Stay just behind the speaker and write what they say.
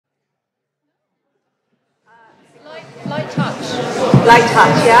Light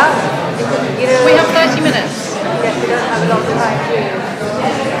touch, yeah? You know, we have 30 minutes. Yes, we don't have a lot of time to...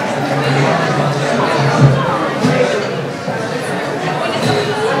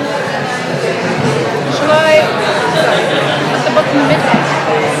 Shall I... At the bottom mid?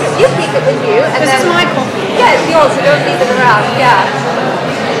 You keep it with you. And this is my coffee. Yeah, it's yours, so don't leave it around, yeah.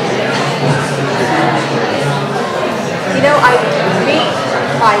 You know, I read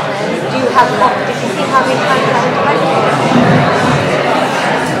Bibles. Do you have what? Did you see how many times I had to write it?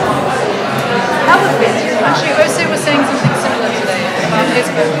 That was good. Actually, Jose was saying something similar today about his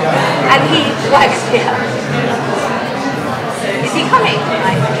book. And he works here. Is he coming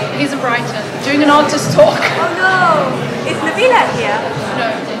tonight? He's in Brighton, doing an artist talk. Oh no! Is Nabila here?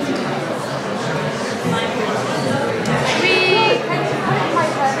 No.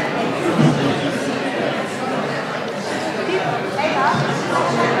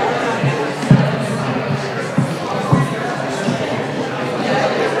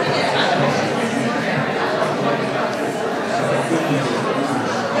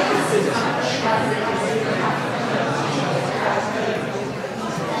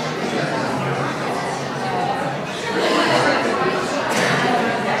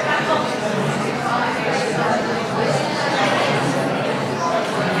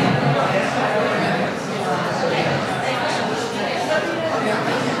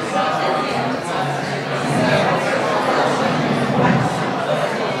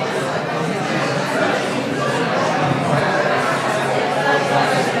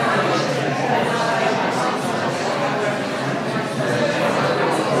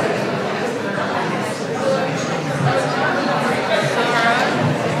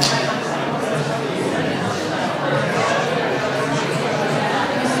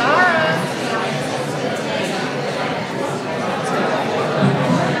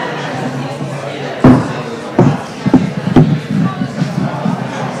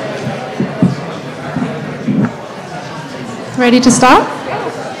 Ready to start?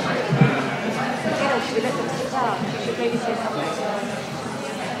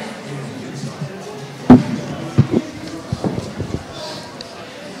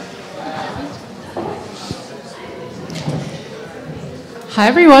 Hi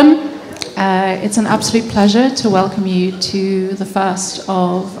everyone. It's an absolute pleasure to welcome you to the first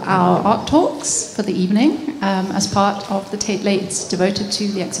of our art talks for the evening as part of the Tate Lates devoted to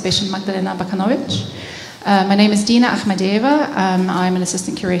the exhibition Magdalena Abakanowicz. My name is Dina Akhmadeeva. I'm an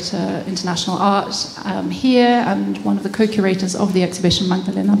assistant curator international art here and one of the co-curators of the exhibition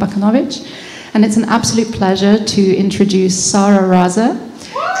Magdalena Abakanowicz. And it's an absolute pleasure to introduce Sara Raza,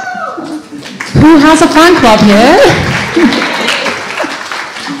 who has a fan club here.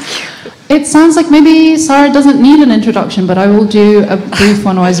 It sounds like maybe Sara doesn't need an introduction, but I will do a brief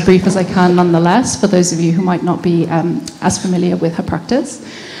one, or as brief as I can nonetheless, for those of you who might not be as familiar with her practice.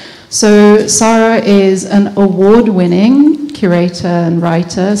 So Sara is an award-winning curator and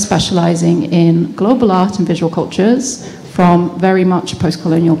writer specializing in global art and visual cultures from very much a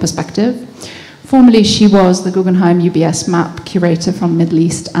post-colonial perspective. Formerly, she was the Guggenheim UBS MAP curator from Middle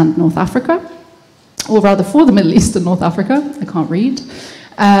East and North Africa, or rather for the Middle East and North Africa, I can't read,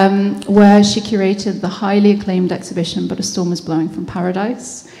 where she curated the highly acclaimed exhibition But a Storm is Blowing from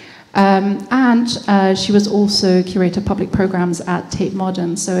Paradise. And she was also curator of public programs at Tate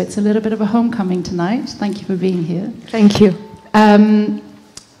Modern, so it's a little bit of a homecoming tonight. Thank you for being here. Thank you.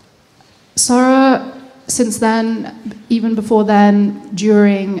 Sara, since then, even before then,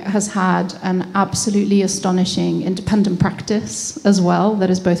 during, has had an absolutely astonishing independent practice as well, that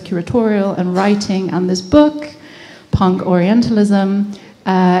is both curatorial and writing, and this book, Punk Orientalism,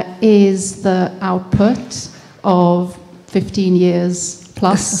 is the output of 15 years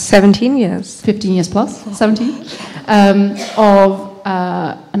plus 17 years 15 years plus 17 of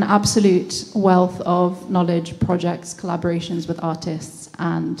an absolute wealth of knowledge, projects, collaborations with artists,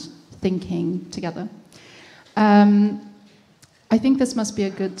 and thinking together. I think this must be a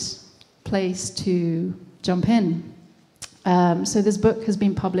good place to jump in. So this book has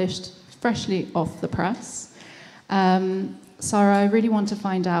been published freshly off the press. Sara, I really want to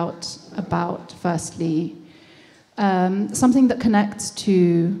find out about, firstly, something that connects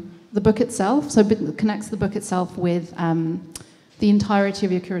to the book itself, so it connects the book itself with the entirety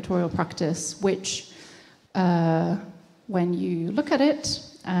of your curatorial practice, which, when you look at it,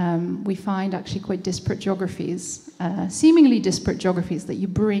 we find actually quite disparate geographies, seemingly disparate geographies that you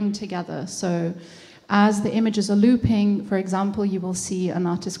bring together. So as the images are looping, for example, you will see an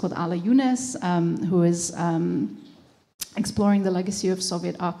artist called Ala Younes, who is exploring the legacy of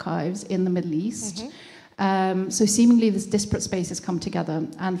Soviet archives in the Middle East. So seemingly these disparate spaces come together.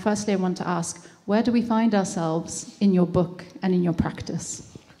 And firstly, I want to ask, where do we find ourselves in your book and in your practice?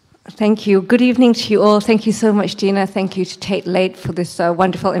 Thank you. Good evening to you all. Thank you so much, Dina. Thank you to Tate Late for this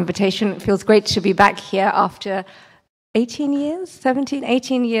wonderful invitation. It feels great to be back here after 18 years, 17,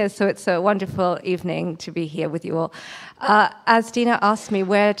 18 years. So it's a wonderful evening to be here with you all. As Dina asked me,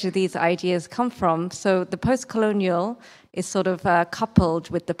 where do these ideas come from? So the post-colonial is sort of coupled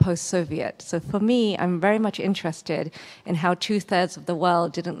with the post-Soviet. So for me, I'm very much interested in how 2/3 of the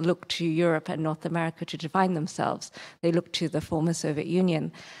world didn't look to Europe and North America to define themselves. They looked to the former Soviet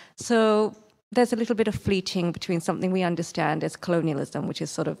Union. So there's a little bit of fleeting between something we understand as colonialism, which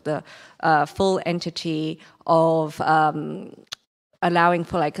is sort of the full entity of allowing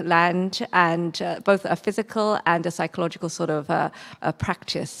for like land and both a physical and a psychological sort of a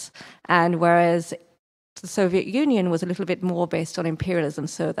practice. And whereas the Soviet Union was a little bit more based on imperialism,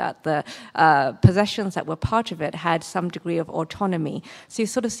 so that the possessions that were part of it had some degree of autonomy. So you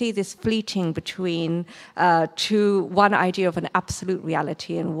sort of see this fleeting between one idea of an absolute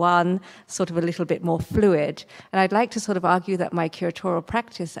reality and one sort of a little bit more fluid. And I'd like to sort of argue that my curatorial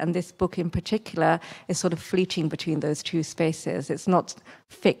practice, and this book in particular, is sort of fleeting between those two spaces. It's not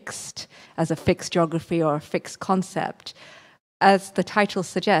fixed as a fixed geography or a fixed concept. As the title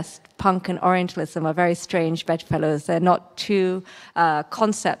suggests, punk and Orientalism are very strange bedfellows. They're not two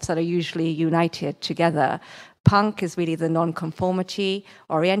concepts that are usually united together. Punk is really the non-conformity.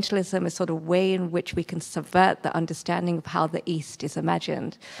 Orientalism is sort of a way in which we can subvert the understanding of how the East is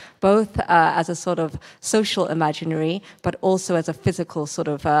imagined, both as a sort of social imaginary, but also as a physical sort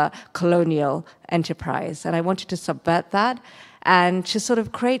of colonial enterprise. And I wanted to subvert that and to sort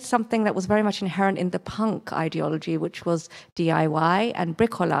of create something that was very much inherent in the punk ideology, which was DIY and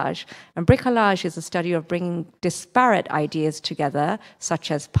bricolage. And bricolage is a study of bringing disparate ideas together, such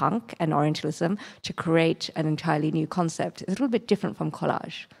as punk and Orientalism, to create an entirely new concept. It's a little bit different from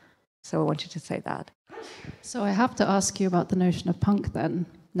collage. So I wanted to say that. So I have to ask you about the notion of punk then,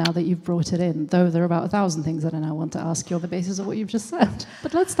 now that you've brought it in, though there are about 1,000 things that I now want to ask you on the basis of what you've just said.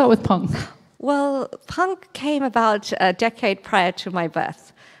 But let's start with punk. Well, punk came about a decade prior to my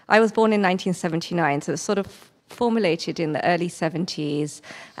birth. I was born in 1979, so it was sort of formulated in the early 70s.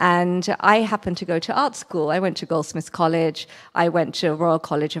 And I happened to go to art school. I went to Goldsmiths College. I went to Royal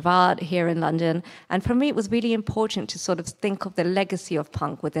College of Art here in London. And for me, it was really important to sort of think of the legacy of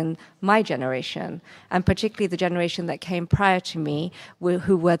punk within my generation, and particularly the generation that came prior to me,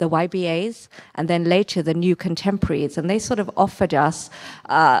 who were the YBAs, and then later the new contemporaries. And they sort of offered us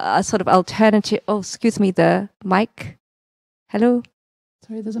a sort of alternative. Oh, excuse me, the mic. Hello?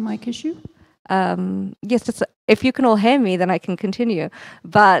 Sorry, there's a mic issue? Yes, if you can all hear me, then I can continue.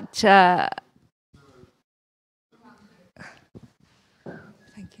 But thank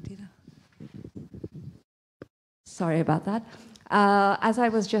you, Dina. Sorry about that. As I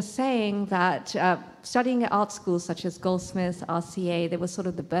was just saying, that studying at art schools such as Goldsmiths, RCA, they were sort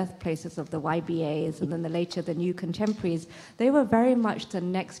of the birthplaces of the YBAs, and then later the new contemporaries. They were very much the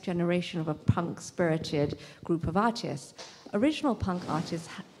next generation of a punk-spirited group of artists. Original punk artists,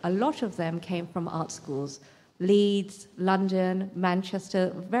 a lot of them came from art schools. Leeds, London,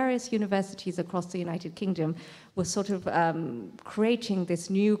 Manchester, various universities across the United Kingdom were sort of creating this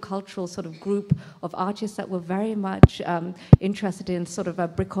new cultural sort of group of artists that were very much interested in sort of a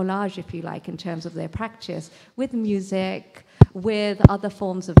bricolage, if you like, in terms of their practice, with music, with other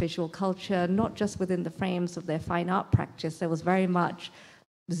forms of visual culture, not just within the frames of their fine art practice. There was very much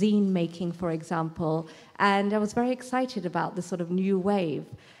zine making, for example, and I was very excited about this sort of new wave.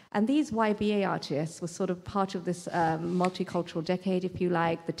 And these YBA artists were sort of part of this multicultural decade, if you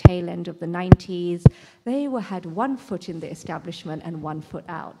like, the tail end of the 90s. They had one foot in the establishment and one foot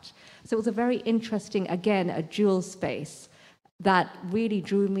out. So it was a very interesting, again, a dual space that really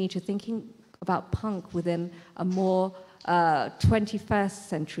drew me to thinking about punk within a more 21st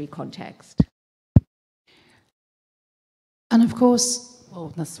century context. And of course,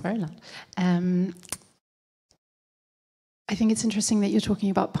 oh, that's very loud. I think it's interesting that you're talking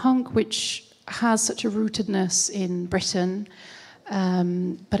about punk, which has such a rootedness in Britain.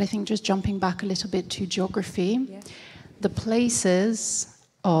 But I think just jumping back a little bit to geography, the places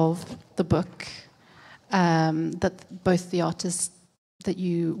of the book that both the artists that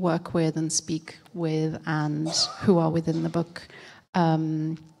you work with and speak with and who are within the book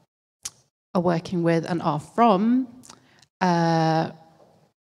are working with and are from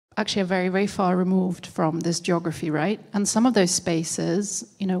actually are very, very far removed from this geography, right? And some of those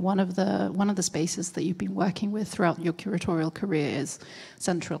spaces, you know, one of the spaces that you've been working with throughout your curatorial career is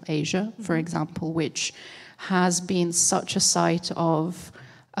Central Asia, for example, which has been such a site of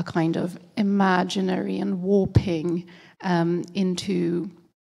a kind of imaginary and warping into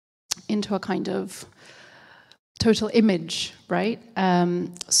a kind of total image, right?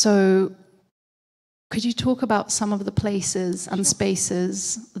 So could you talk about some of the places and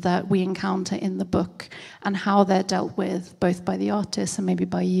spaces that we encounter in the book and how they're dealt with, both by the artists and maybe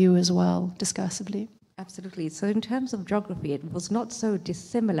by you as well, discursively? Absolutely. So in terms of geography, it was not so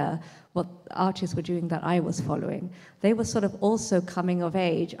dissimilar what artists were doing that I was following. They were sort of also coming of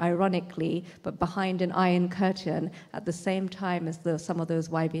age, ironically, but behind an iron curtain at the same time as some of those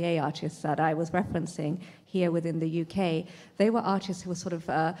YBA artists that I was referencing here within the UK. They were artists who were sort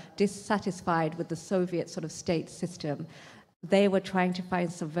of dissatisfied with the Soviet sort of state system. They were trying to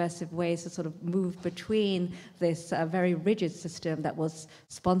find subversive ways to sort of move between this very rigid system that was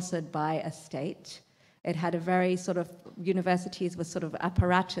sponsored by a state. It had a very sort of, universities were sort of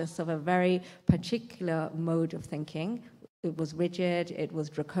apparatus of a very particular mode of thinking. It was rigid, it was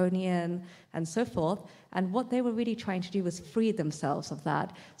draconian, and so forth. And what they were really trying to do was free themselves of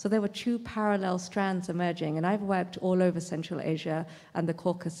that. So there were two parallel strands emerging. And I've worked all over Central Asia and the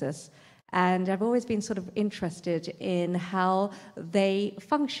Caucasus. And I've always been sort of interested in how they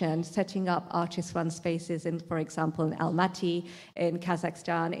functioned, setting up artist-run spaces in, for example, in Almaty, in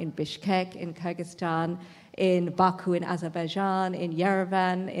Kazakhstan, in Bishkek, in Kyrgyzstan, in Baku, in Azerbaijan, in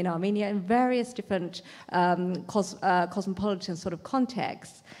Yerevan, in Armenia, in various different cosmopolitan sort of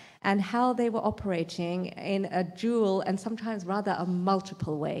contexts, and how they were operating in a dual and sometimes rather a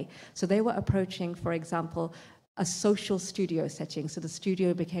multiple way. So they were approaching, for example, a social studio setting. So the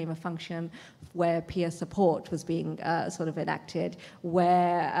studio became a function where peer support was being sort of enacted,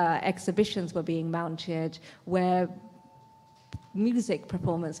 where exhibitions were being mounted, where music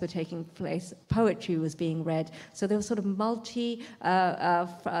performance were taking place, poetry was being read. So there was sort of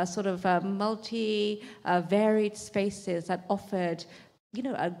varied spaces that offered, you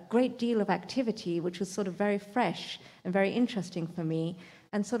know, a great deal of activity, which was sort of very fresh and very interesting for me.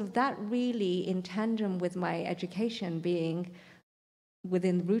 And sort of that really, in tandem with my education being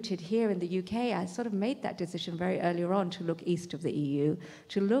rooted here in the UK, I sort of made that decision very earlier on to look east of the EU,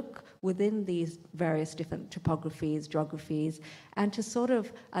 to look within these various different topographies, geographies, and to sort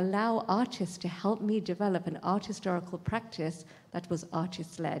of allow artists to help me develop an art historical practice that was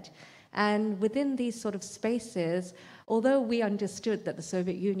artist-led. And within these sort of spaces, although we understood that the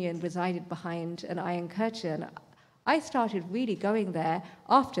Soviet Union resided behind an iron curtain, I started really going there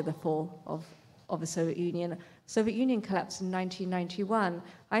after the fall of the Soviet Union. Soviet Union collapsed in 1991.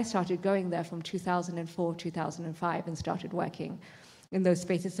 I started going there from 2004, 2005 and started working in those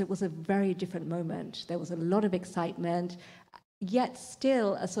spaces. It was a very different moment. There was a lot of excitement, yet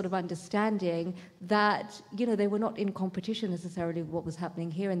still a sort of understanding that, you know, they were not in competition necessarily with what was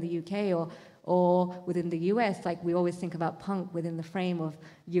happening here in the UK or within the US, like we always think about punk within the frame of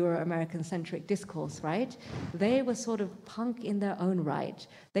Euro-American centric discourse, right? They were sort of punk in their own right.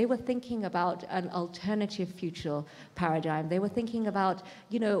 They were thinking about an alternative future paradigm. They were thinking about,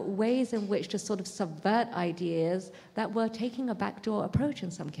 you know, ways in which to sort of subvert ideas that were taking a backdoor approach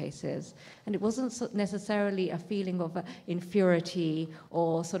in some cases. And it wasn't necessarily a feeling of inferiority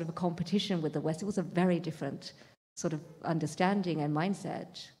or sort of a competition with the West. It was a very different sort of understanding and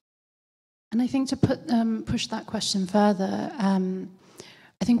mindset. And I think to push that question further, I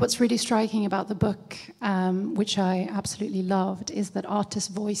think what's really striking about the book, which I absolutely loved, is that artists'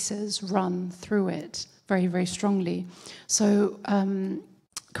 voices run through it very, very strongly. So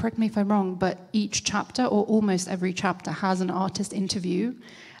correct me if I'm wrong, but each chapter, or almost every chapter, has an artist interview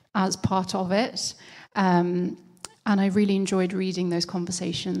as part of it. And I really enjoyed reading those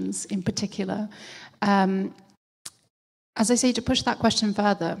conversations in particular. As I say, to push that question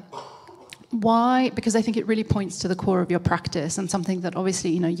further, why? Because I think it really points to the core of your practice and something that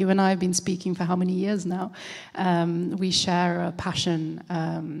obviously, you know, you and I have been speaking for how many years now. We share a passion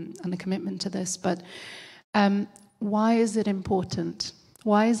and a commitment to this, but why is it important?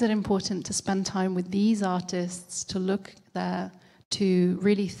 Why is it important to spend time with these artists, to look there, to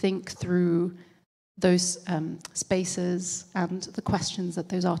really think through those spaces and the questions that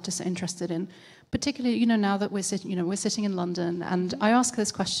those artists are interested in? Particularly, you know, now that we're sitting in London, and I ask this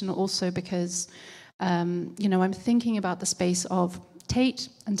question also because, you know, I'm thinking about the space of Tate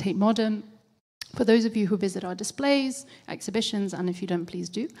and Tate Modern. For those of you who visit our displays, exhibitions, and if you don't, please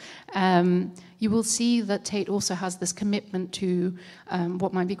do, you will see that Tate also has this commitment to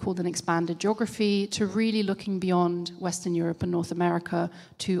what might be called an expanded geography, to really looking beyond Western Europe and North America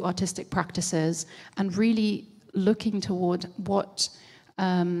to artistic practices, and really looking toward what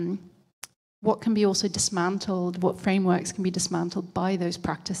can be also dismantled, what frameworks can be dismantled by those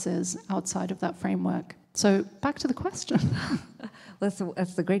practices outside of that framework. So back to the question.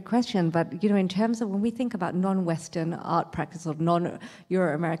 That's a great question. But, in terms of when we think about non-Western art practice or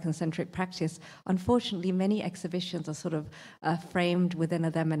non-Euro-American centric practice, unfortunately, many exhibitions are sort of framed within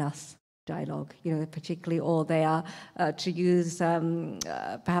a them and us dialogue, particularly, or they are, to use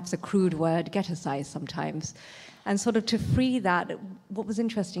perhaps a crude word, ghettoized sometimes. And sort of to free that, what was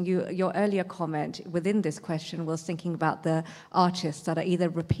interesting, your earlier comment within this question was thinking about the artists that are either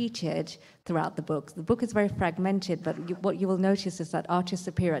repeated throughout the book. The book is very fragmented, but what you will notice is that artists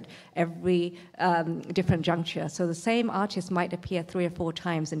appear at every different juncture. So the same artist might appear 3 or 4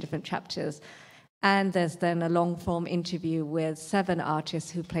 times in different chapters. And there's then a long-form interview with 7 artists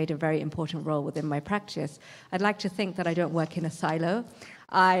who played a very important role within my practice. I'd like to think that I don't work in a silo.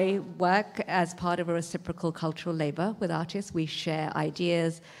 I work as part of a reciprocal cultural labor with artists. We share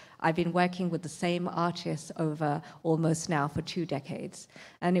ideas. I've been working with the same artists over almost now for 2 decades.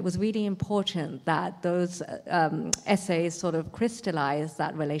 And it was really important that those essays sort of crystallize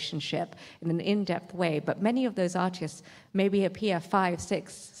that relationship in an in-depth way. But many of those artists maybe appear 5,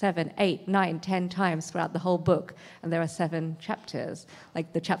 6, 7, 8, 9, 10 times throughout the whole book. And there are 7 chapters,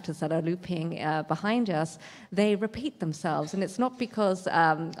 like the chapters that are looping behind us. They repeat themselves. And it's not because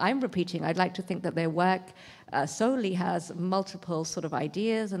I'm repeating. I'd like to think that their work solely has multiple sort of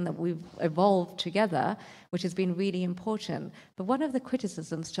ideas and that we've evolved together, which has been really important. But one of the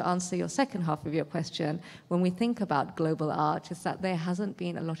criticisms, to answer your second half of your question, when we think about global art, is that there hasn't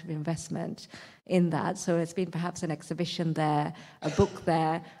been a lot of investment in that. So it's been perhaps an exhibition there, a book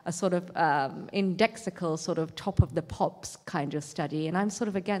there, a sort of indexical sort of top of the pops kind of study. And I'm sort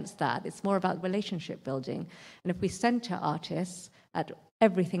of against that. It's more about relationship building. And if we center artists at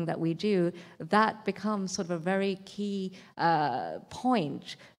everything that we do, that becomes sort of a very key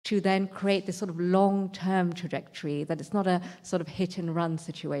point to then create this sort of long-term trajectory, that it's not a sort of hit-and-run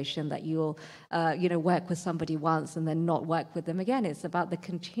situation that you'll work with somebody once and then not work with them again. It's about the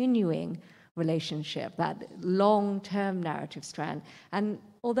continuing relationship, that long-term narrative strand. And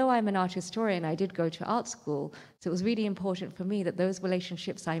although I'm an art historian, I did go to art school, so it was really important for me that those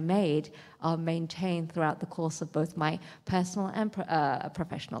relationships I made are maintained throughout the course of both my personal and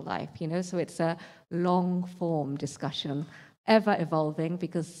professional life, So it's a long-form discussion, ever evolving,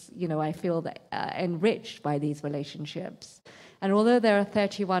 because, I feel that, enriched by these relationships. And although there are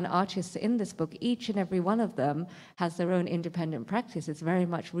 31 artists in this book, each and every one of them has their own independent practice. It's very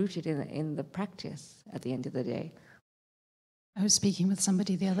much rooted in the practice at the end of the day. I was speaking with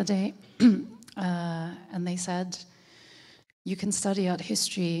somebody the other day, and they said, you can study art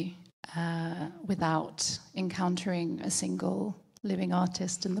history without encountering a single living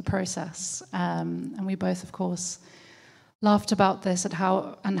artist in the process. And we both, of course, laughed about this at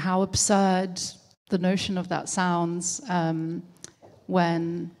how absurd the notion of that sounds,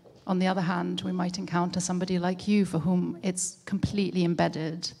 when, on the other hand, we might encounter somebody like you for whom it's completely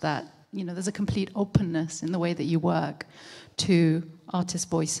embedded that, there's a complete openness in the way that you work to artist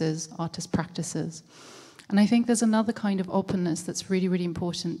voices, artist practices. And I think there's another kind of openness that's really, really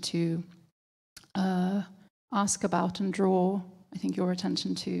important to ask about and draw, I think, your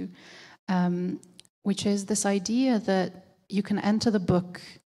attention to, which is this idea that you can enter the book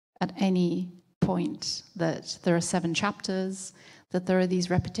at any point, that there are 7 chapters, that there are these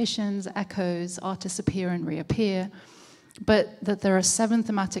repetitions, echoes, artists appear and reappear, but that there are 7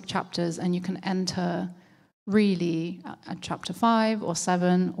 thematic chapters and you can enter really at chapter 5 or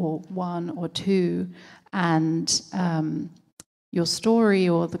 7 or 1 or 2, and your story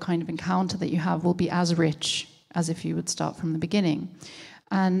or the kind of encounter that you have will be as rich as if you would start from the beginning.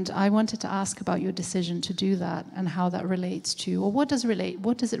 And I wanted to ask about your decision to do that and how that relates to, or what does it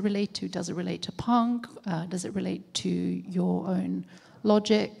relate to? Does it relate to punk? Does it relate to your own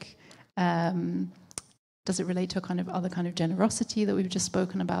logic? Does it relate to a kind of other kind of generosity that we've just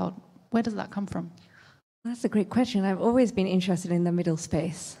spoken about? Where does that come from? That's a great question. I've always been interested in the middle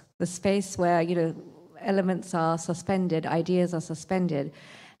space, the space where, elements are suspended, ideas are suspended.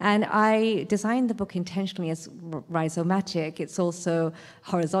 And I designed the book intentionally as rhizomatic. It's also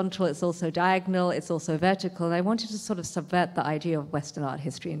horizontal, it's also diagonal, it's also vertical. And I wanted to sort of subvert the idea of Western art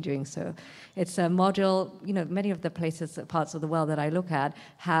history in doing so. It's a model, many of the parts of the world that I look at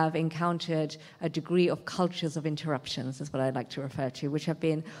have encountered a degree of cultures of interruptions, is what I like to refer to, which have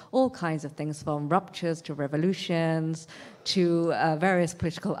been all kinds of things, from ruptures to revolutions to various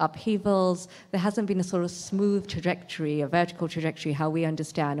political upheavals. There hasn't been a sort of smooth trajectory, a vertical trajectory, how we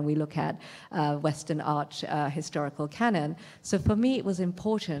understand and we look at Western art historical canon. So for me, it was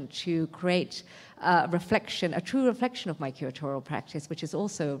important to create a true reflection of my curatorial practice, which is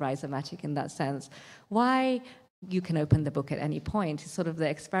also rhizomatic in that sense. Why you can open the book at any point. It's sort of the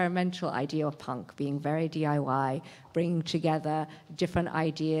experimental idea of punk, being very DIY, bringing together different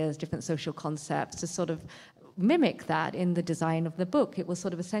ideas, different social concepts to sort of mimic that in the design of the book. It was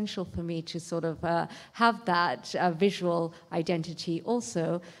sort of essential for me to sort of have that visual identity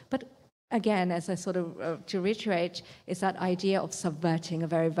also. But again, as I sort of, to reiterate, is that idea of subverting a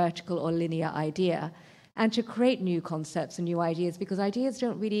very vertical or linear idea and to create new concepts and new ideas, because ideas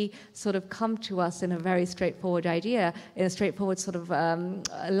don't really sort of come to us in a very straightforward idea, in a straightforward sort of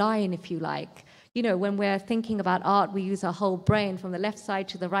line, if you like. You know, when we're thinking about art, we use our whole brain from the left side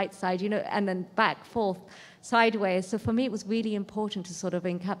to the right side, you know, and then back, forth, sideways. So for me, it was really important to sort of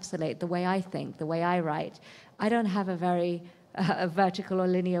encapsulate the way I think, the way I write. I don't have a very vertical or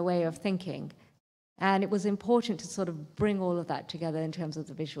linear way of thinking. And it was important to sort of bring all of that together in terms of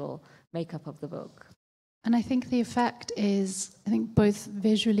the visual makeup of the book. And I think the effect is, I think both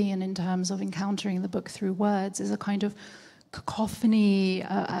visually and in terms of encountering the book through words, is a kind of cacophony,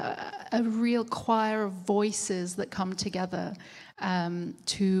 a real choir of voices that come together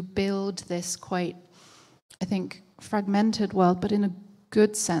to build this quite, I think, fragmented world, but in a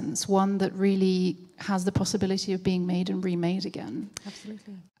good sense, one that really has the possibility of being made and remade again.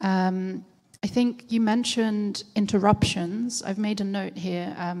 Absolutely. I think you mentioned interruptions. I've made a note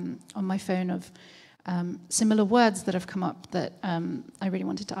here on my phone of similar words that have come up that I really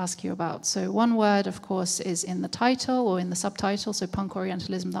wanted to ask you about. So one word, of course, is in the title or in the subtitle, so Punk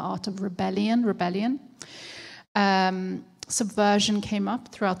Orientalism, the art of rebellion. Subversion came up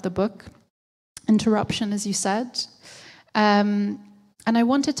throughout the book. Interruption, as you said. And I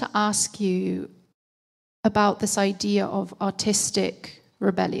wanted to ask you about this idea of artistic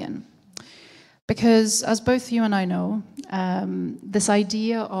rebellion. Because, as both you and I know, this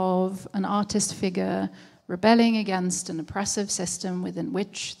idea of an artist figure rebelling against an oppressive system within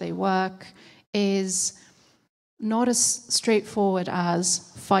which they work is not as straightforward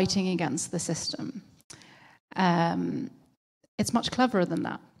as fighting against the system. It's much cleverer than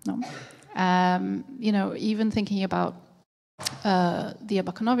that, no? You know, even thinking about the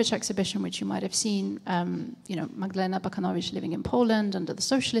Abakanowicz exhibition, which you might have seen, you know, Magdalena Abakanowicz living in Poland under the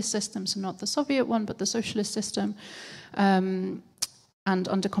socialist system, so not the Soviet one, but the socialist system, and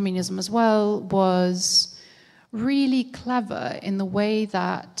under communism as well, was really clever in the way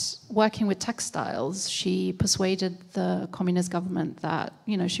that, working with textiles, she persuaded the communist government that,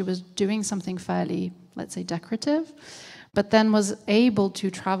 you know, she was doing something fairly, let's say, decorative, but then was able to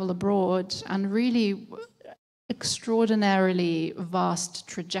travel abroad and really extraordinarily vast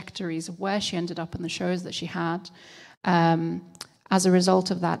trajectories of where she ended up in the shows that she had as a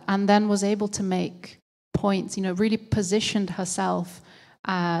result of that, and then was able to make points, you know, really positioned herself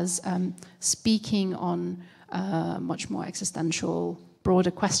as speaking on much more existential,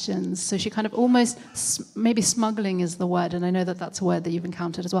 broader questions. So she kind of almost, maybe smuggling is the word, and I know that that's a word that you've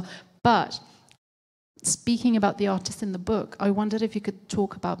encountered as well, but speaking about the artist in the book, I wondered if you could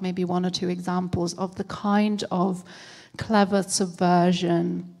talk about maybe one or two examples of the kind of clever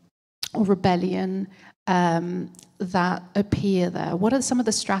subversion or rebellion that appear there. What are some of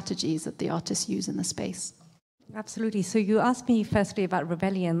the strategies that the artists use in the space? Absolutely. So you asked me firstly about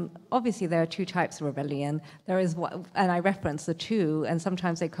rebellion. Obviously, there are two types of rebellion. There is, and I reference the two, and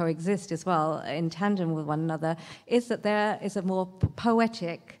sometimes they coexist as well in tandem with one another, is that there is a more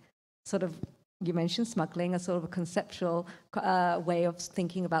poetic sort of, you mentioned smuggling, a sort of a conceptual way of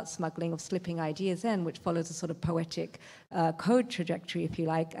thinking about smuggling, of slipping ideas in, which follows a sort of poetic code trajectory, if you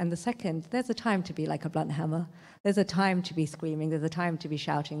like. And the second, there's a time to be like a blunt hammer. There's a time to be screaming. There's a time to be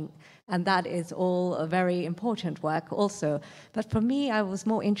shouting. And that is all a very important work also. But for me, I was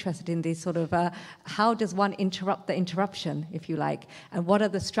more interested in these sort of, how does one interrupt the interruption, if you like? And what are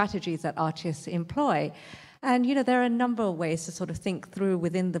the strategies that artists employ? And, you know, there are a number of ways to sort of think through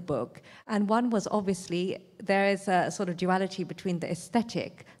within the book. And one was obviously there is a sort of duality between the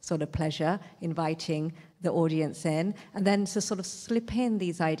aesthetic sort of pleasure, inviting the audience in, and then to sort of slip in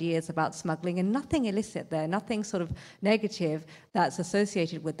these ideas about smuggling, and nothing illicit there, nothing sort of negative that's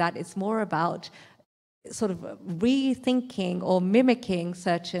associated with that. It's more about sort of rethinking or mimicking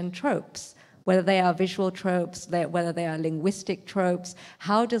certain tropes, whether they are visual tropes, whether they are linguistic tropes.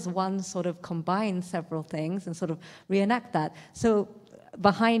 How does one sort of combine several things and sort of reenact that? So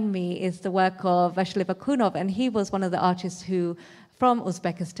behind me is the work of Vasily Bakunov, and he was one of the artists who, from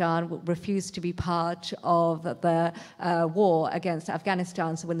Uzbekistan, refused to be part of the war against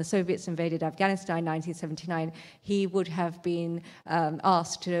Afghanistan. So when the Soviets invaded Afghanistan in 1979, he would have been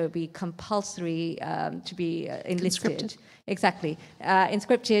asked to be compulsory to be enlisted. Conscripted. Exactly.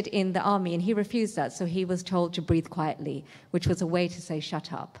 Inscripted in the army, and he refused that. So he was told to breathe quietly, which was a way to say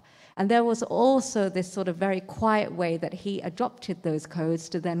shut up. And there was also this sort of very quiet way that he adopted those codes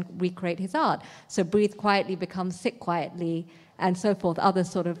to then recreate his art. So breathe quietly becomes sit quietly, and so forth, other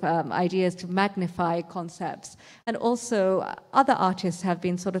sort of ideas to magnify concepts. And also other artists have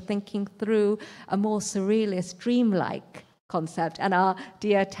been sort of thinking through a more surrealist, dreamlike concept. And our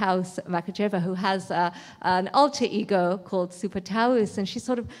dear Taus Makajeva, who has an alter ego called Super Taus, and she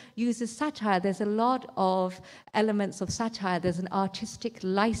sort of uses satire. There's a lot of elements of satire. There's an artistic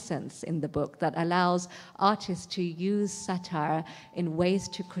license in the book that allows artists to use satire in ways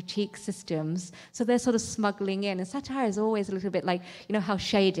to critique systems. So they're sort of smuggling in. And satire is always a little bit like, you know, how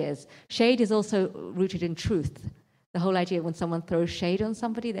shade is. Shade is also rooted in truth. The whole idea when someone throws shade on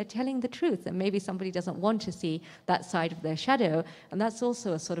somebody, they're telling the truth, and maybe somebody doesn't want to see that side of their shadow. And that's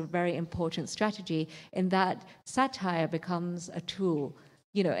also a sort of very important strategy in that satire becomes a tool.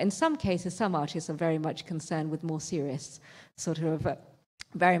 You know, in some cases, some artists are very much concerned with more serious sort of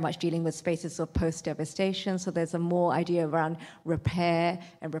very much dealing with spaces of post-devastation. So there's a more idea around repair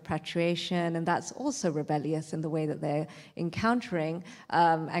and repatriation, and that's also rebellious in the way that they're encountering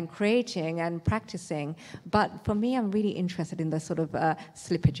and creating and practicing. But for me, I'm really interested in the sort of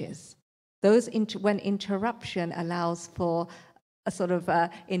slippages. Those when interruption allows for a sort of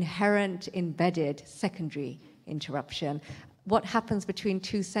inherent, embedded secondary interruption. What happens between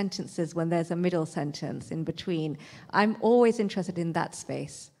two sentences when there's a middle sentence in between? I'm always interested in that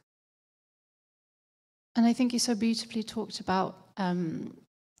space. And I think you so beautifully talked about a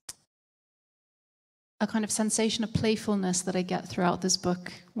kind of sensation of playfulness that I get throughout this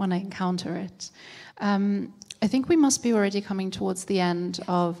book when I encounter it. I think we must be already coming towards the end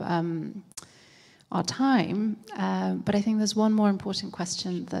of our time, but I think there's one more important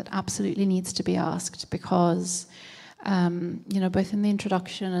question that absolutely needs to be asked, because you know, both in the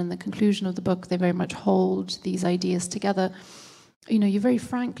introduction and the conclusion of the book, they very much hold these ideas together. You know, you very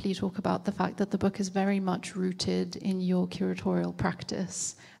frankly talk about the fact that the book is very much rooted in your curatorial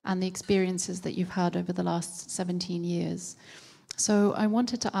practice and the experiences that you've had over the last 17 years. So I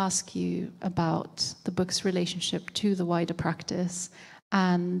wanted to ask you about the book's relationship to the wider practice,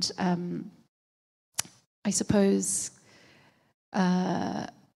 and I suppose,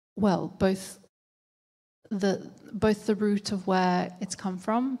 well, both the root of where it's come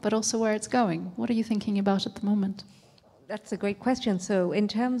from, but also where it's going. What are you thinking about at the moment? That's a great question. So in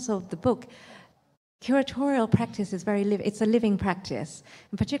terms of the book, curatorial practice is it's a living practice,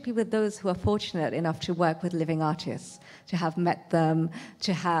 and particularly with those who are fortunate enough to work with living artists, to have met them,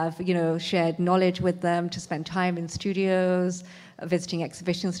 to have, you know, shared knowledge with them, to spend time in studios, visiting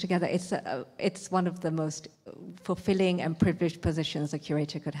exhibitions together. It's one of the most fulfilling and privileged positions a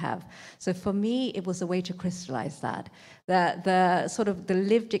curator could have. So for me, it was a way to crystallize that. The sort of the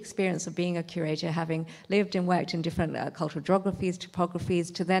lived experience of being a curator, having lived and worked in different cultural geographies,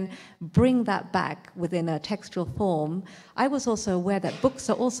 topographies, to then bring that back within a textual form. I was also aware that books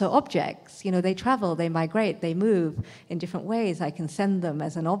are also objects. You know, they travel, they migrate, they move in different ways. I can send them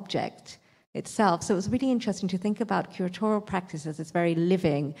as an object itself. So it was really interesting to think about curatorial practice as this very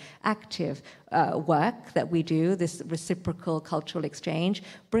living, active work that we do, this reciprocal cultural exchange,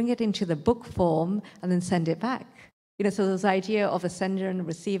 bring it into the book form, and then send it back. You know, so this idea of a sender and a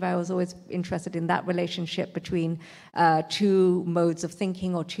receiver, I was always interested in that relationship between two modes of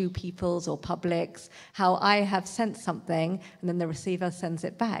thinking, or two peoples or publics, how I have sent something and then the receiver sends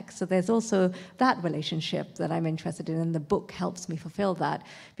it back. So there's also that relationship that I'm interested in, and the book helps me fulfill that.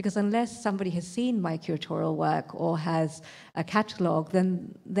 Because unless somebody has seen my curatorial work or has a catalogue,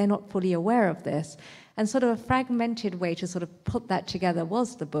 then they're not fully aware of this. And sort of a fragmented way to sort of put that together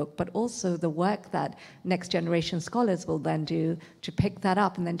was the book, but also the work that next generation scholars will then do to pick that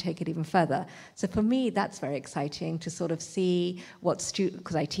up and then take it even further. So for me, that's very exciting to sort of see what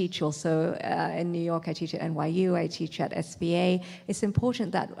because I teach also in New York, I teach at NYU, I teach at SVA. It's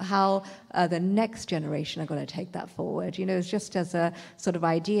important that how the next generation are going to take that forward. You know, it's just as a sort of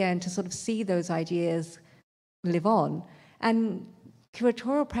idea, and to sort of see those ideas live on. And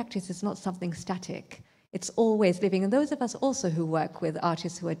curatorial practice is not something static. It's always living. And those of us also who work with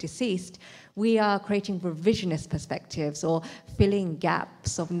artists who are deceased, we are creating revisionist perspectives or filling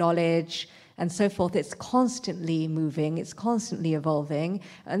gaps of knowledge and so forth. It's constantly moving, it's constantly evolving,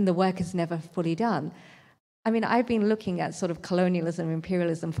 and the work is never fully done. I mean, I've been looking at sort of colonialism,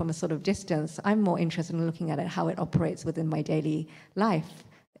 imperialism from a sort of distance. I'm more interested in looking at it, how it operates within my daily life.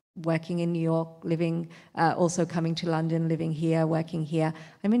 Working in New York, living, also coming to London, living here, working here.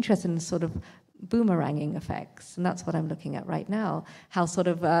 I'm interested in sort of boomeranging effects, and that's what I'm looking at right now. How sort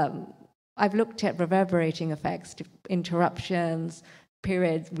of, I've looked at reverberating effects, interruptions,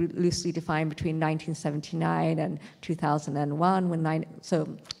 period loosely defined between 1979 and 2001,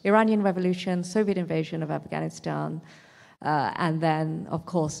 so Iranian Revolution, Soviet invasion of Afghanistan, and then, of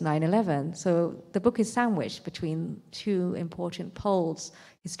course, 9/11. So the book is sandwiched between two important poles,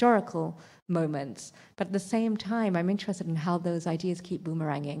 historical moments, but at the same time, I'm interested in how those ideas keep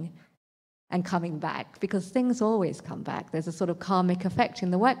boomeranging and coming back, because things always come back. There's a sort of karmic effect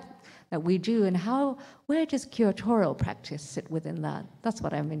in the work that we do, and where does curatorial practice sit within that? That's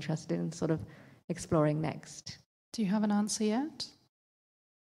what I'm interested in sort of exploring next. Do you have an answer yet?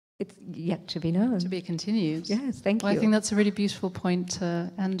 It's yet to be known. To be continued. Yes, thank you. Well, I think that's a really beautiful point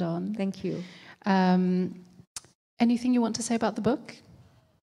to end on. Thank you. Anything you want to say about the book?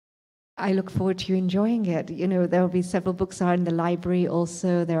 I look forward to you enjoying it. You know, there will be several books are in the library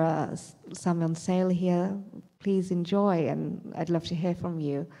also. There are some on sale here. Please enjoy, and I'd love to hear from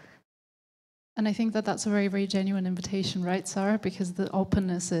you. And I think that that's a very, very genuine invitation, right, Sara? Because the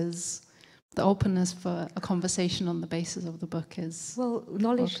openness for a conversation on the basis of the book is... Well,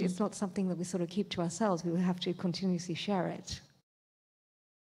 knowledge welcome. is not something that we sort of keep to ourselves. We will have to continuously share it.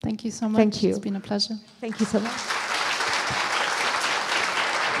 Thank you so much. Thank you. It's been a pleasure. Thank you so much.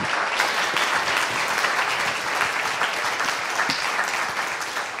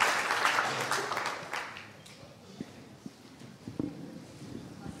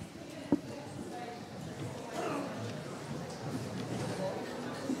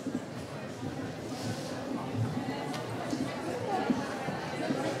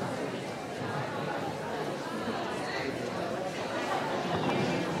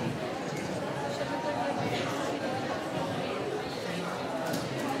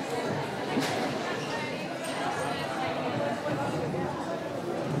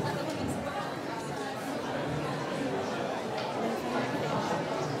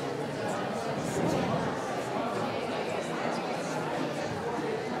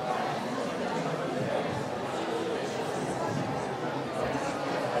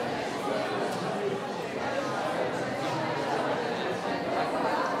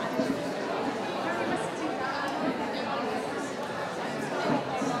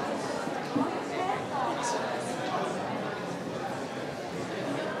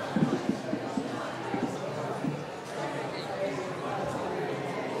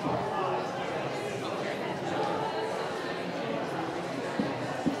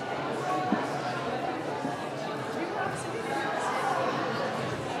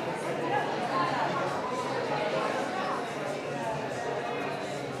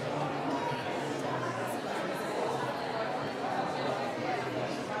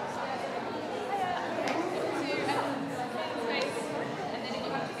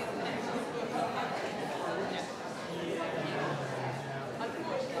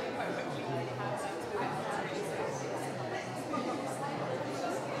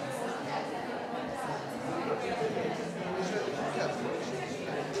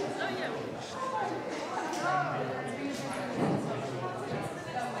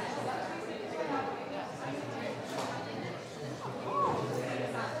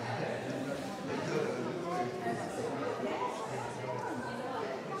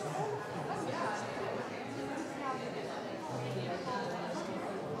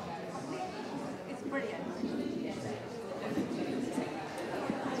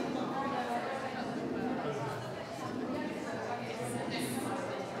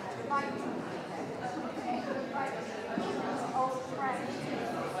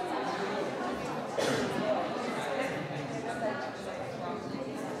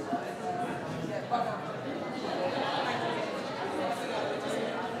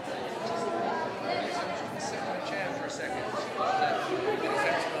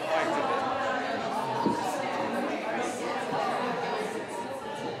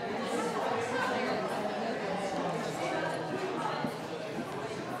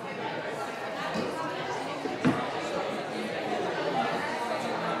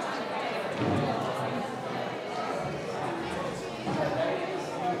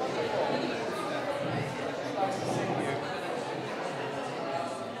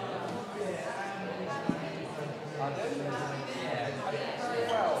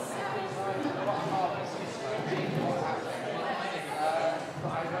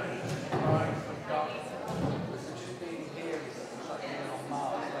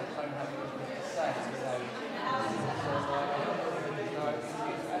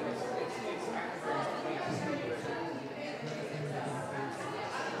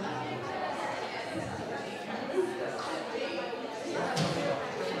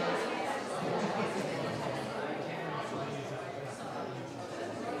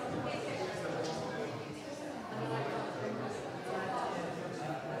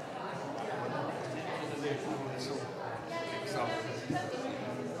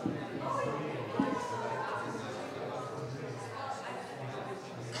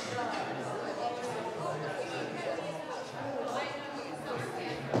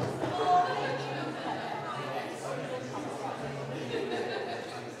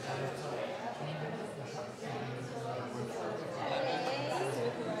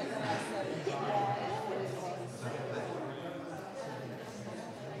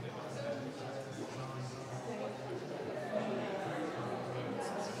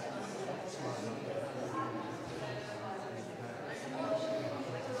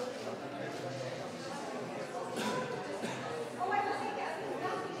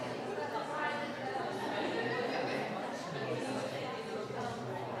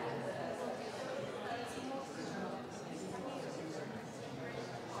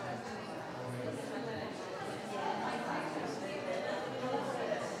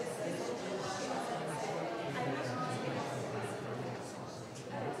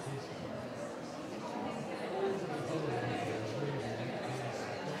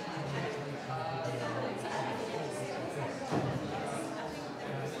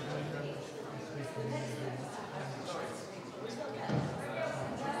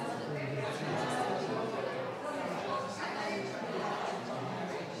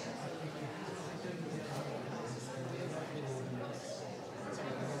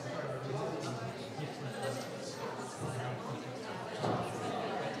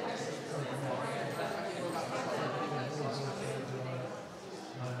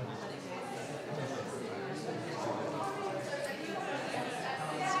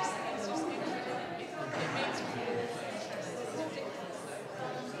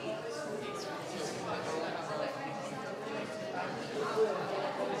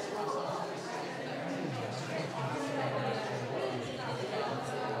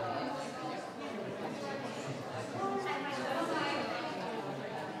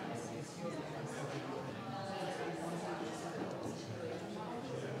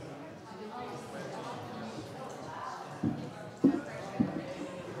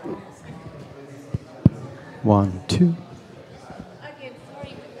 1, 2.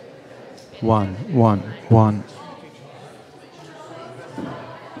 1, 1, 1.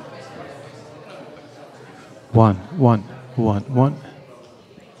 1, 1, 1, 1.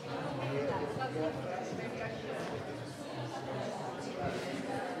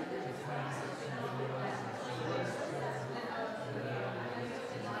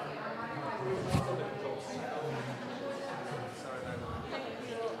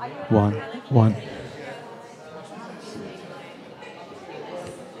 1, 1.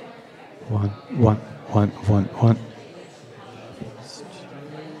 1, 1, 1, 1, 1.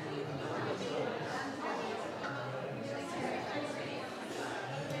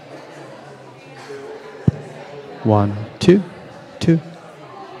 1, 2, 2.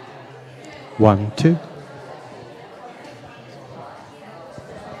 1, 2.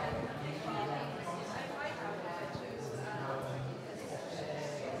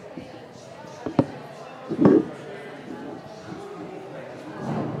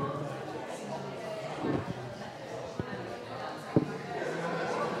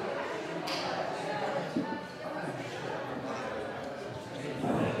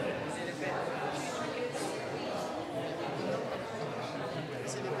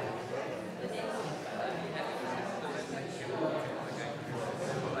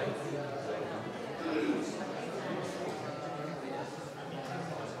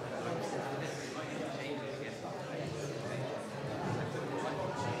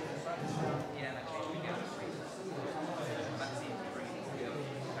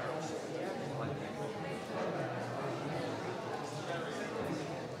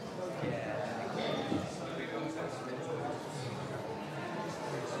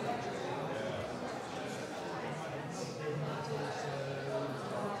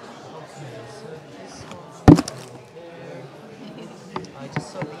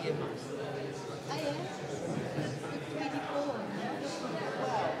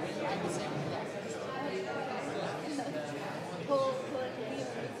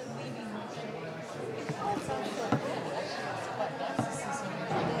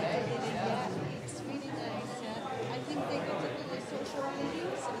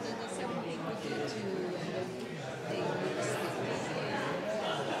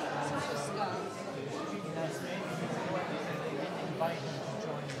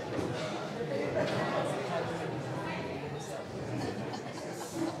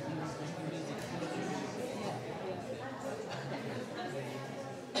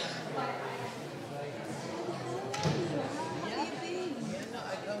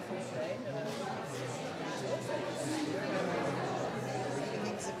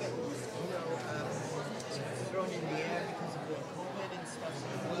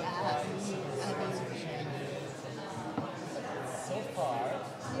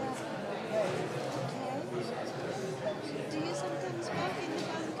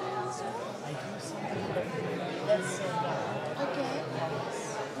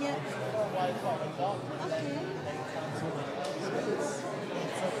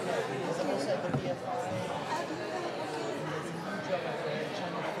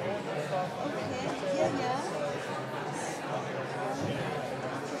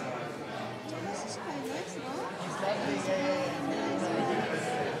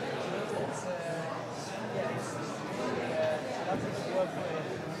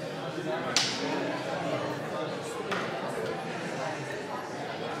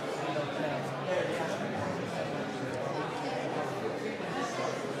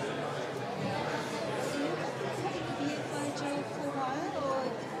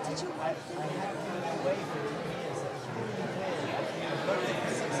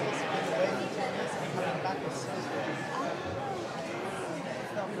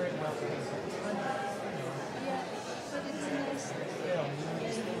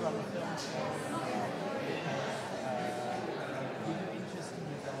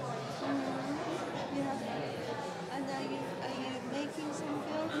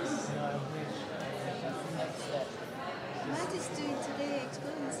 'Matt is doing today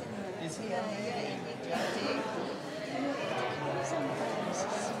experiments in there.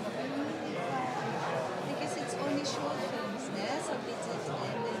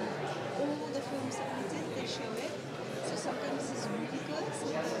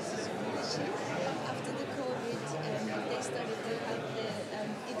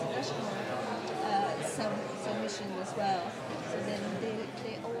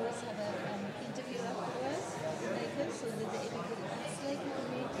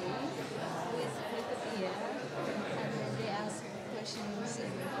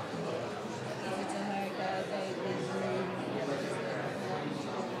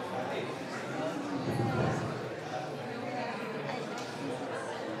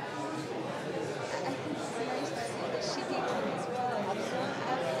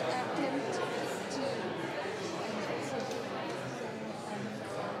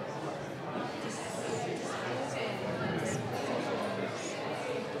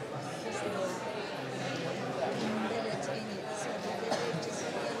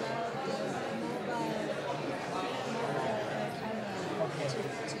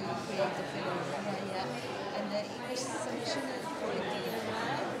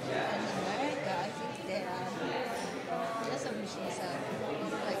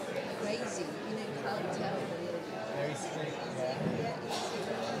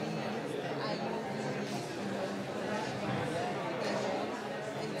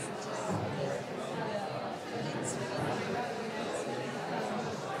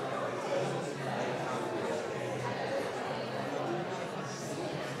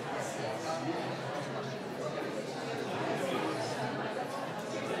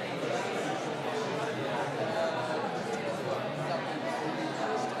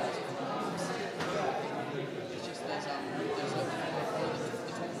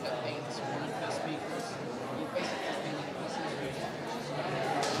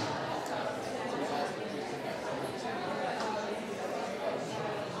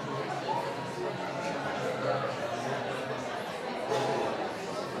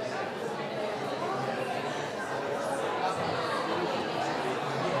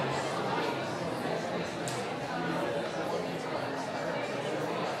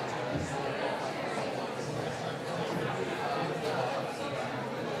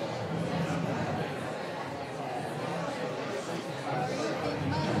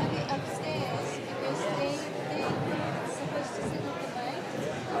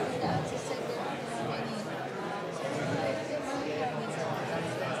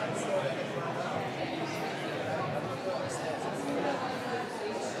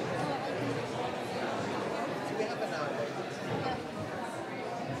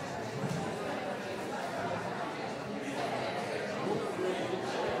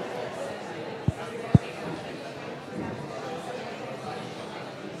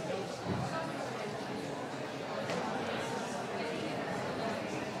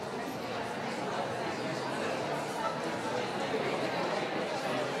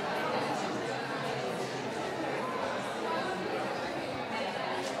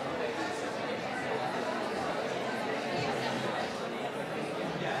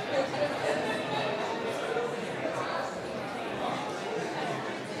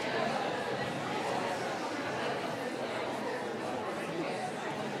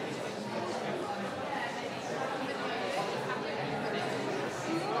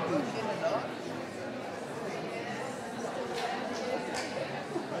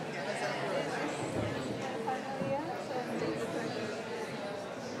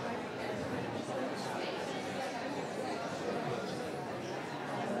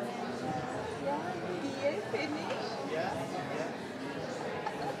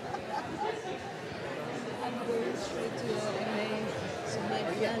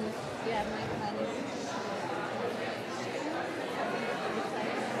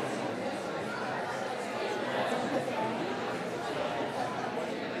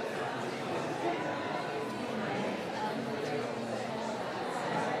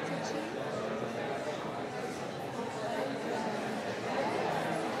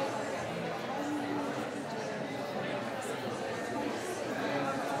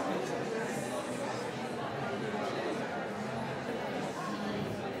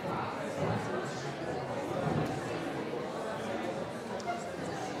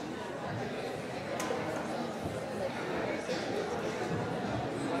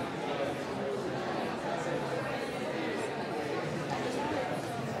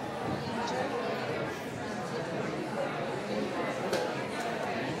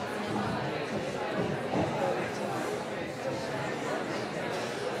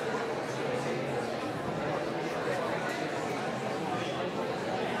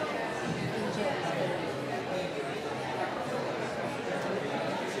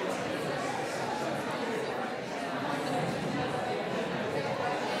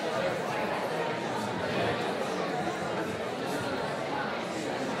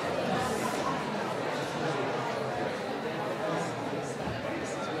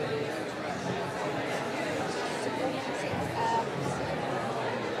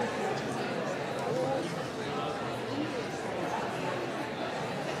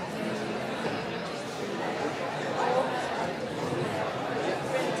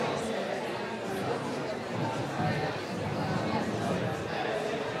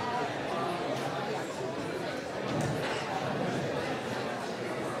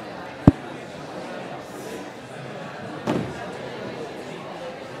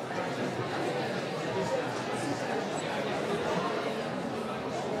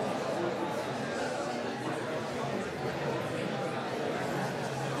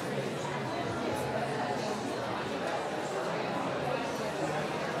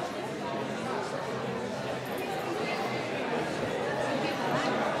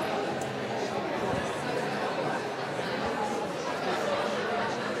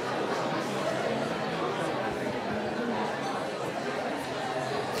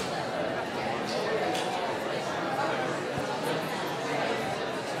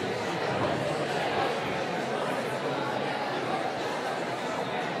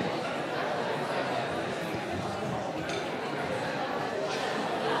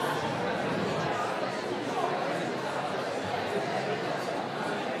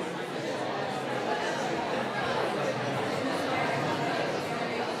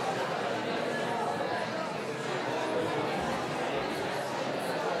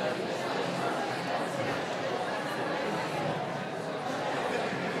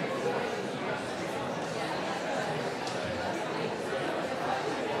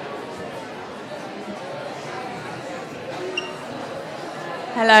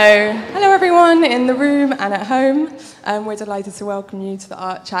 Hello. Hello everyone in the room and at home. We're delighted to welcome you to the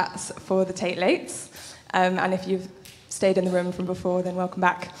Art Chats for the Tate Lates. And if you've stayed in the room from before, then welcome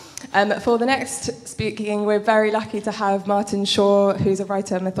back. For the next speaking, we're very lucky to have Martin Shaw, who's a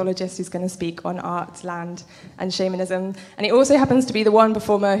writer and mythologist who's going to speak on art, land, and shamanism. And he also happens to be the one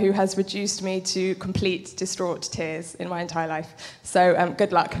performer who has reduced me to complete distraught tears in my entire life. So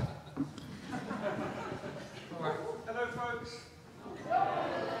good luck. Hello, folks.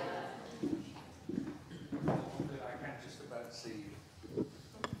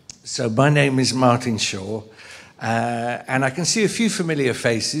 So my name is Martin Shaw, and I can see a few familiar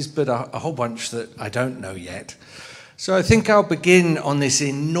faces, but a whole bunch that I don't know yet. So I think I'll begin on this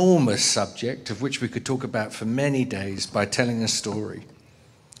enormous subject, of which we could talk about for many days, by telling a story.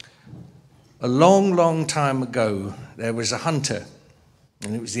 A long, long time ago, there was a hunter,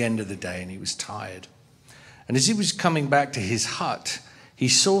 and it was the end of the day, and he was tired. And as he was coming back to his hut, he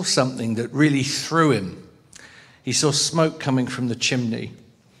saw something that really threw him. He saw smoke coming from the chimney.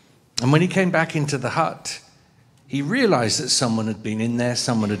 And when he came back into the hut, he realized that someone had been in there,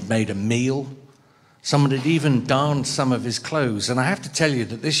 someone had made a meal, someone had even darned some of his clothes. And I have to tell you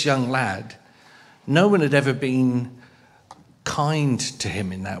that this young lad, no one had ever been kind to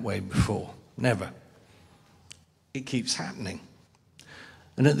him in that way before. Never. It keeps happening.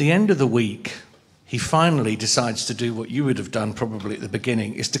 And at the end of the week, he finally decides to do what you would have done probably at the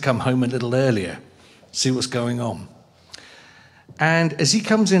beginning, is to come home a little earlier, see what's going on. And as he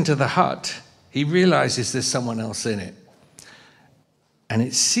comes into the hut, he realizes there's someone else in it. And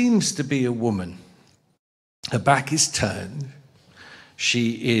it seems to be a woman. Her back is turned.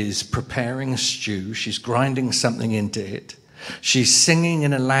 She is preparing a stew. She's grinding something into it. She's singing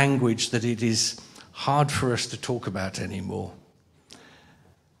in a language that it is hard for us to talk about anymore.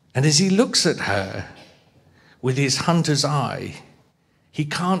 And as he looks at her with his hunter's eye, he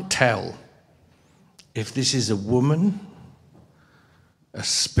can't tell if this is a woman, a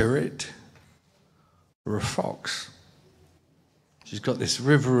spirit, or a fox. She's got this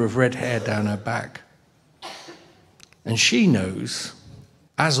river of red hair down her back. And she knows,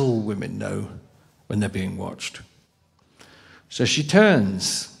 as all women know, when they're being watched. So she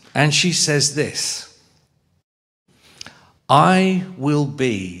turns and she says this: I will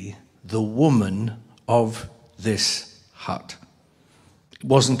be the woman of this hut. It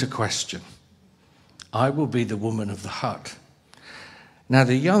wasn't a question. I will be the woman of the hut. Now,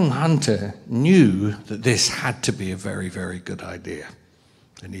 the young hunter knew that this had to be a very, very good idea.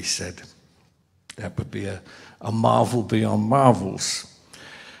 And he said, that would be a marvel beyond marvels.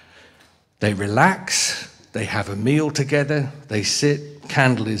 They relax, they have a meal together, they sit,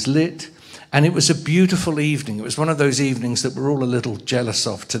 candle is lit, and it was a beautiful evening. It was one of those evenings that we're all a little jealous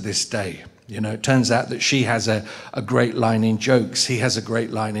of to this day. You know, it turns out that she has a great line in jokes, he has a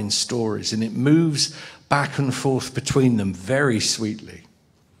great line in stories, and it moves back and forth between them very sweetly.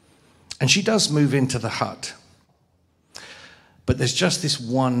 And she does move into the hut. But there's just this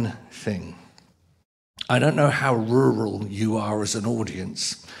one thing. I don't know how rural you are as an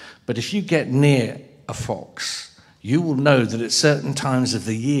audience, but if you get near a fox, you will know that at certain times of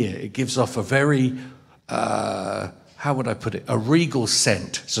the year, it gives off a very, how would I put it, a regal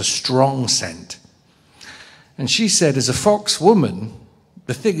scent. It's a strong scent. And she said, as a fox woman,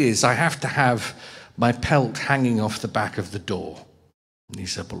 the thing is, I have to have my pelt hanging off the back of the door. And he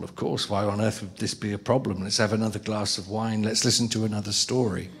said, well, of course, why on earth would this be a problem? Let's have another glass of wine. Let's listen to another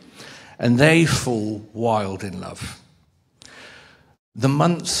story. And they fall wild in love. The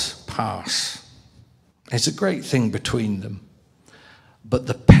months pass. It's a great thing between them. But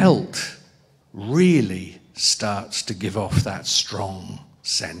the pelt really starts to give off that strong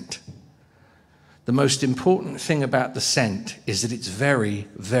scent. The most important thing about the scent is that it's very,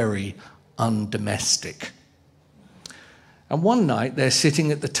 very undomestic. And one night they're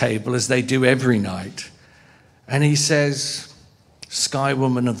sitting at the table, as they do every night, and he says, Sky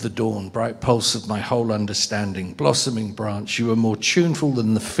woman of the dawn, bright pulse of my whole understanding, blossoming branch, you are more tuneful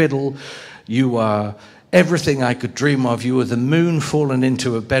than the fiddle, you are everything I could dream of, you are the moon fallen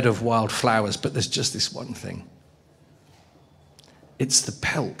into a bed of wild flowers, but there's just this one thing. It's the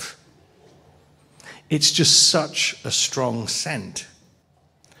pelt. It's just such a strong scent.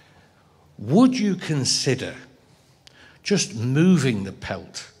 Would you consider just moving the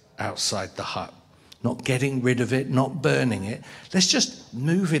pelt outside the hut, not getting rid of it, not burning it? Let's just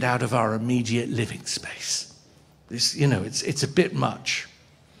move it out of our immediate living space. This, you know, it's a bit much.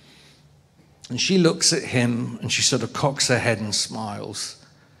 And she looks at him and she sort of cocks her head and smiles,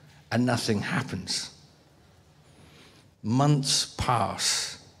 and nothing happens. Months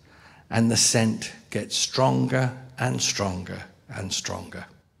pass and the scent gets stronger and stronger and stronger.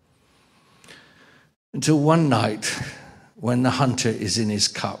 Until one night, when the hunter is in his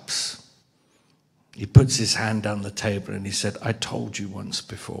cups, he puts his hand down the table and he said, I told you once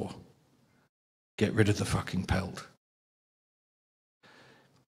before, get rid of the fucking pelt.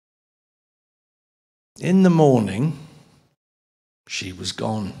 In the morning, she was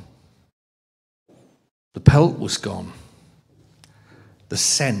gone. The pelt was gone. The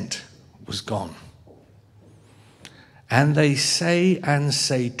scent was gone. And they say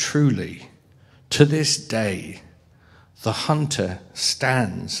truly, to this day, the hunter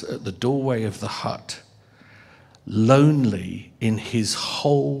stands at the doorway of the hut, lonely in his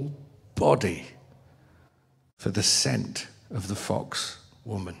whole body for the scent of the fox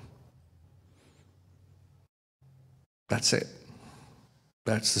woman. That's it.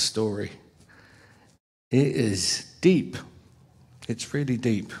 That's the story. It is deep. It's really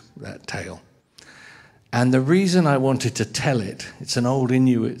deep, that tale. And the reason I wanted to tell it, it's an old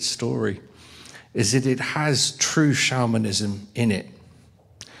Inuit story, is that it has true shamanism in it.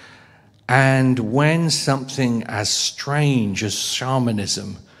 And when something as strange as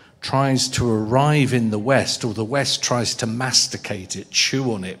shamanism tries to arrive in the West, or the West tries to masticate it,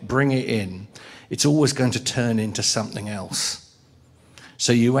 chew on it, bring it in, it's always going to turn into something else.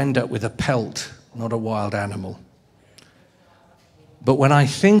 So you end up with a pelt, not a wild animal. But when I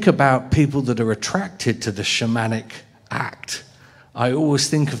think about people that are attracted to the shamanic act, I always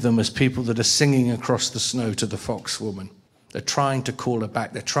think of them as people that are singing across the snow to the fox woman. They're trying to call her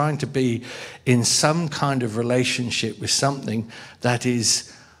back. They're trying to be in some kind of relationship with something that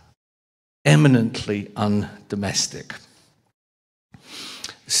is eminently undomestic.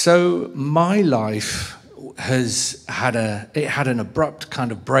 So my life has had an abrupt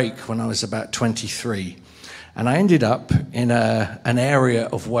kind of break when I was about 23. And I ended up in an area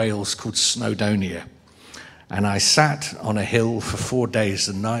of Wales called Snowdonia. And I sat on a hill for 4 days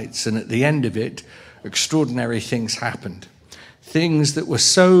and nights, and at the end of it, extraordinary things happened. Things that were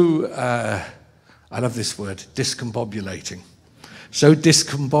so, I love this word, discombobulating. So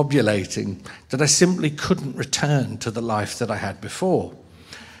discombobulating that I simply couldn't return to the life that I had before.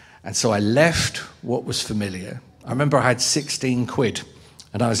 And so I left what was familiar. I remember I had 16 quid,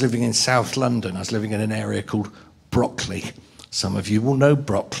 and I was living in South London. I was living in an area called Brockley. Some of you will know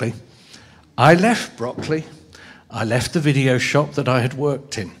Brockley. I left Brockley. I left the video shop that I had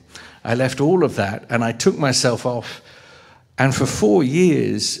worked in. I left all of that, and I took myself off, and for 4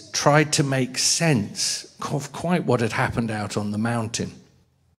 years tried to make sense of quite what had happened out on the mountain.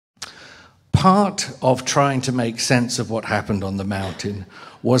 Part of trying to make sense of what happened on the mountain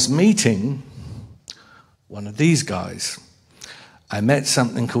was meeting one of these guys. I met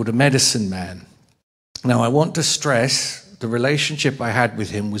something called a medicine man. Now, I want to stress the relationship I had with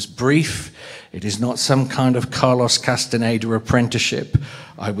him was brief. It is not some kind of Carlos Castaneda apprenticeship.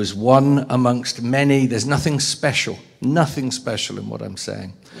 I was one amongst many. There's nothing special in what I'm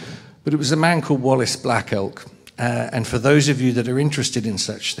saying. But it was a man called Wallace Black Elk. And for those of you that are interested in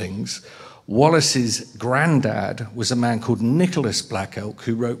such things, Wallace's granddad was a man called Nicholas Black Elk,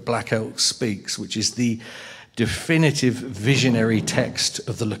 who wrote Black Elk Speaks, which is the definitive visionary text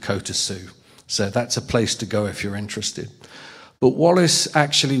of the Lakota Sioux. So that's a place to go if you're interested. But Wallace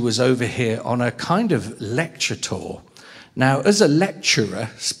actually was over here on a kind of lecture tour. Now, as a lecturer,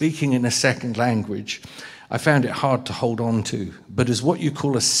 speaking in a second language, I found it hard to hold on to. But as what you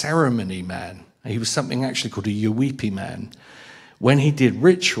call a ceremony man, he was something actually called a Yuwipi man. When he did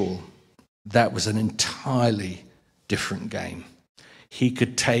ritual, that was an entirely different game. He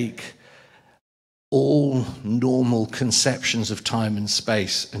could take all normal conceptions of time and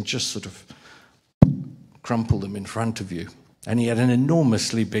space and just sort of crumple them in front of you. And he had an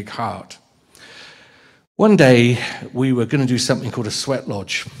enormously big heart. One day, we were going to do something called a sweat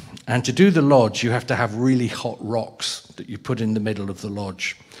lodge. And to do the lodge, you have to have really hot rocks that you put in the middle of the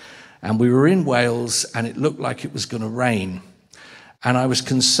lodge. And we were in Wales, and it looked like it was going to rain. And I was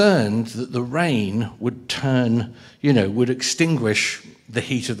concerned that the rain would turn, would extinguish the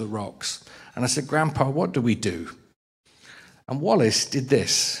heat of the rocks. And I said, Grandpa, what do we do? And Wallace did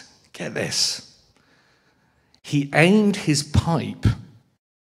this. Get this. He aimed his pipe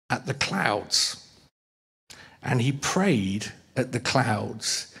at the clouds, and he prayed at the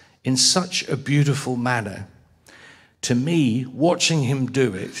clouds in such a beautiful manner. To me, watching him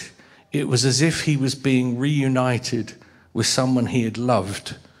do it, it was as if he was being reunited with someone he had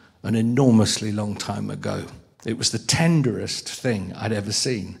loved an enormously long time ago. It was the tenderest thing I'd ever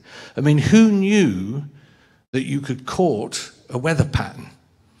seen. I mean, who knew that you could court a weather pattern?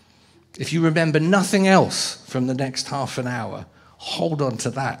 If you remember nothing else from the next half an hour, hold on to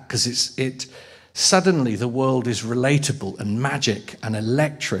that, because suddenly the world is relatable and magic and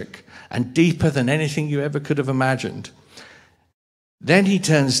electric and deeper than anything you ever could have imagined. Then he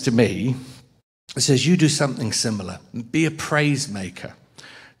turns to me and says, you do something similar, be a praise maker.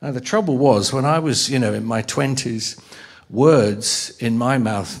 Now, the trouble was, when I was, in my 20s, words in my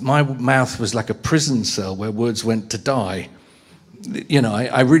mouth was like a prison cell where words went to die.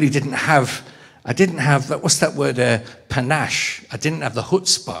 I really didn't have, what's that word, panache. I didn't have the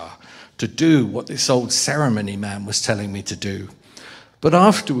chutzpah to do what this old ceremony man was telling me to do. But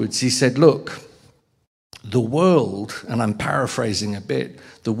afterwards he said, look, the world, and I'm paraphrasing a bit,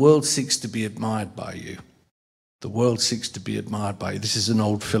 the world seeks to be admired by you. The world seeks to be admired by you. This is an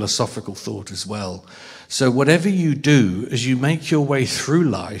old philosophical thought as well. So whatever you do, as you make your way through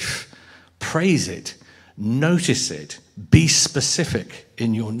life, praise it, notice it, be specific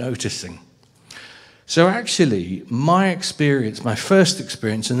in your noticing. So actually, my experience, my first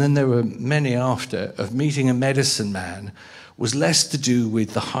experience, and then there were many after, of meeting a medicine man was less to do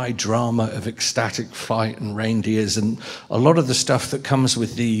with the high drama of ecstatic fight and reindeers and a lot of the stuff that comes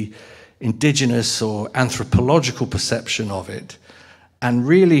with the indigenous or anthropological perception of it. And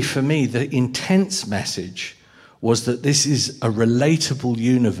really, for me, the intense message was that this is a relatable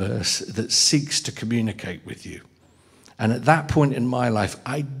universe that seeks to communicate with you. And at that point in my life,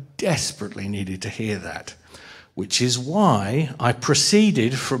 I desperately needed to hear that, which is why I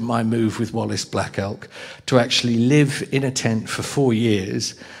proceeded from my move with Wallace Black Elk to actually live in a tent for 4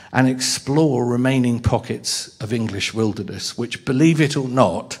 years and explore remaining pockets of English wilderness, which, believe it or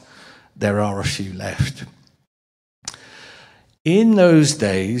not, there are a few left. In those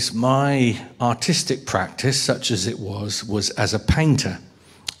days, my artistic practice, such as it was as a painter,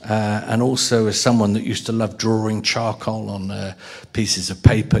 and also as someone that used to love drawing charcoal on pieces of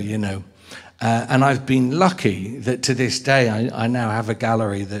paper, And I've been lucky that to this day I now have a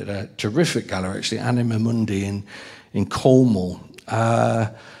gallery, a terrific gallery actually, Anima Mundi in Cornwall.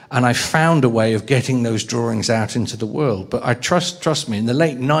 And I found a way of getting those drawings out into the world. But I trust me, in the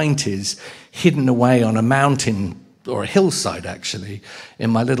late 90s, hidden away on a mountain, or a hillside actually,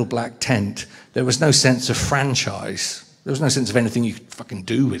 in my little black tent, there was no sense of franchise. There was no sense of anything you could fucking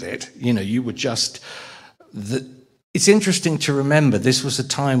do with it. You know, you were just... It's interesting to remember this was a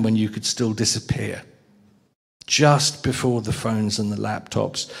time when you could still disappear. Just before the phones and the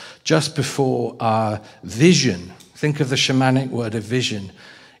laptops, just before our vision, think of the shamanic word of vision,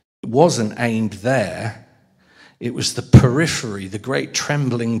 it wasn't aimed there. It was the periphery, the great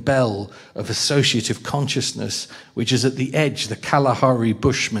trembling bell of associative consciousness, which is at the edge, the Kalahari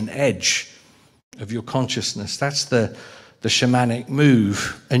Bushman edge of your consciousness. That's the shamanic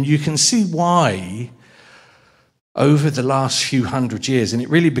move. And you can see why over the last few hundred years, and it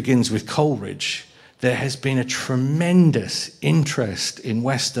really begins with Coleridge, there has been a tremendous interest in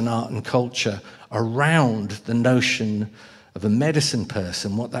Western art and culture around the notion of a medicine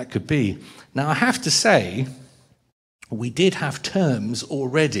person, what that could be. Now, I have to say, we did have terms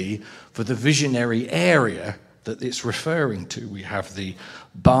already for the visionary area that it's referring to. We have the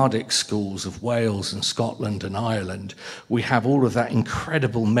bardic schools of Wales and Scotland and Ireland. We have all of that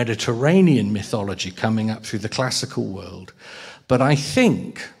incredible Mediterranean mythology coming up through the classical world. But I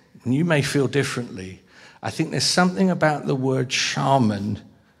think, and you may feel differently, I think there's something about the word shaman,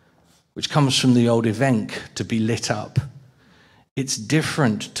 which comes from the old evenk, to be lit up. It's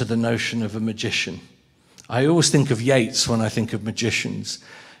different to the notion of a magician. I always think of Yeats when I think of magicians.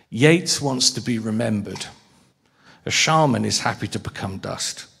 Yeats wants to be remembered. A shaman is happy to become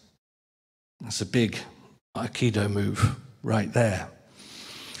dust. That's a big Aikido move right there.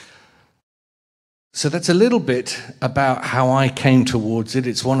 So that's a little bit about how I came towards it.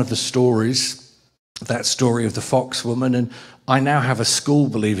 It's one of the stories, that story of the fox woman. And I now have a school,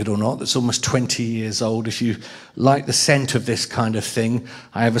 believe it or not, that's almost 20 years old. If you like the scent of this kind of thing,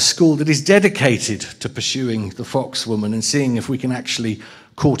 I have a school that is dedicated to pursuing the fox woman and seeing if we can actually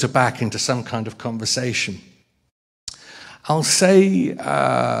quarterback into some kind of conversation. I'll say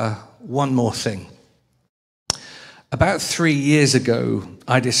one more thing. About 3 years ago,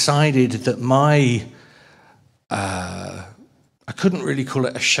 I decided that I couldn't really call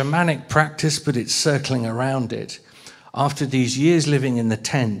it a shamanic practice, but it's circling around it. After these years living in the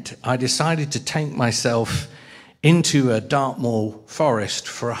tent, I decided to take myself into a Dartmoor forest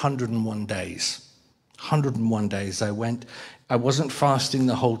for 101 days. 101 days I went. I wasn't fasting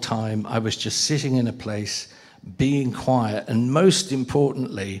the whole time. I was just sitting in a place, being quiet, and most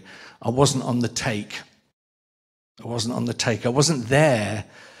importantly, I wasn't on the take. I wasn't on the take. I wasn't there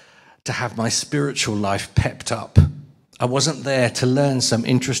to have my spiritual life pepped up. I wasn't there to learn some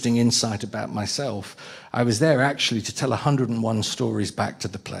interesting insight about myself. I was there actually to tell 101 stories back to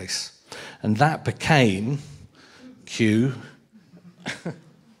the place. And that became, cue,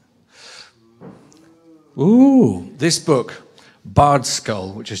 this book, Bard's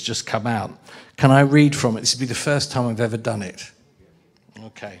Skull, which has just come out. Can I read from it? This will be the first time I've ever done it.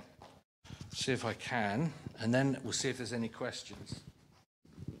 Okay. See if I can, and then we'll see if there's any questions.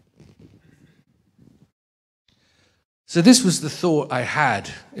 So this was the thought I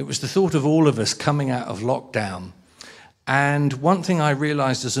had. It was the thought of all of us coming out of lockdown. And one thing I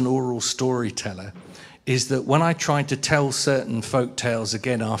realized as an oral storyteller is that when I tried to tell certain folk tales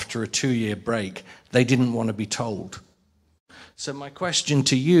again after a 2-year break, they didn't want to be told. So my question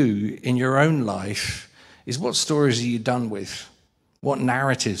to you in your own life is, what stories are you done with? What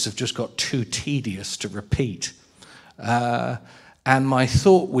narratives have just got too tedious to repeat? And my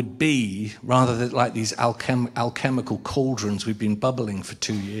thought would be, rather than like these alchemical cauldrons we've been bubbling for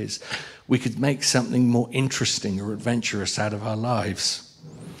 2 years, we could make something more interesting or adventurous out of our lives.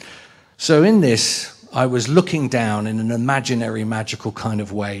 So in this, I was looking down in an imaginary, magical kind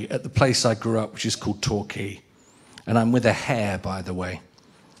of way at the place I grew up, which is called Torquay. And I'm with a hare, by the way.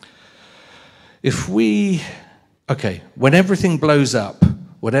 When everything blows up,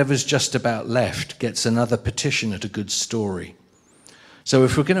 whatever's just about left gets another petition at a good story. So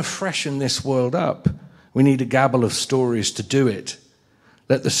if we're going to freshen this world up, we need a gabble of stories to do it.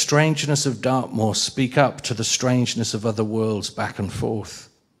 Let the strangeness of Dartmoor speak up to the strangeness of other worlds back and forth.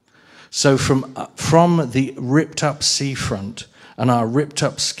 So from the ripped-up seafront and our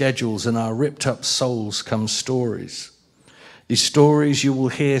ripped-up schedules and our ripped-up souls come stories. These stories you will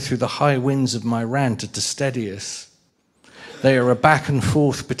hear through the high winds of my rant at Astedius. They are a back and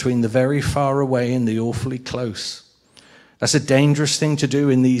forth between the very far away and the awfully close. That's a dangerous thing to do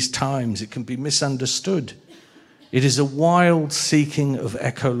in these times. It can be misunderstood. It is a wild seeking of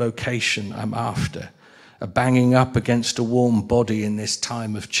echolocation I'm after, a banging up against a warm body in this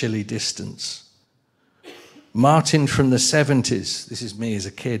time of chilly distance. Martin from the 70s, this is me as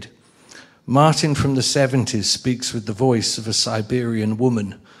a kid, Martin from the 70s speaks with the voice of a Siberian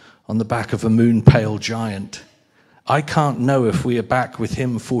woman on the back of a moon-pale giant. I can't know if we are back with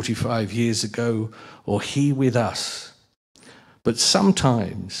him 45 years ago or he with us. But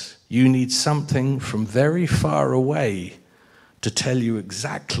sometimes you need something from very far away to tell you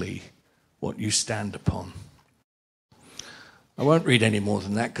exactly what you stand upon. I won't read any more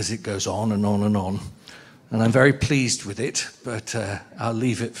than that because it goes on and on and on. And I'm very pleased with it, but I'll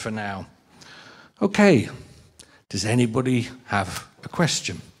leave it for now. Okay, does anybody have a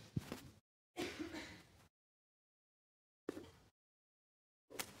question?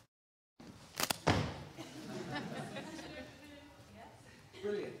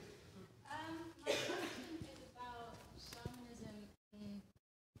 Brilliant. My question is about shamanism in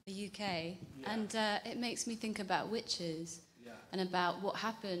the UK, and it makes me think about witches and about what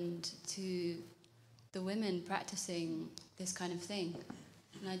happened to the women practicing this kind of thing.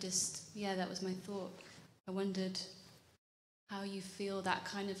 And I just, that was my thought. I wondered how you feel that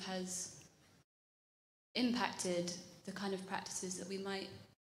kind of has impacted the kind of practices that we might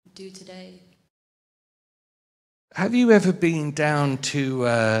do today. Have you ever been down to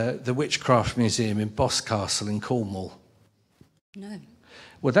the Witchcraft Museum in Boscastle in Cornwall? No.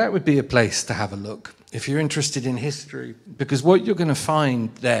 Well, that would be a place to have a look if you're interested in history, because what you're going to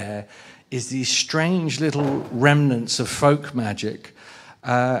find there is these strange little remnants of folk magic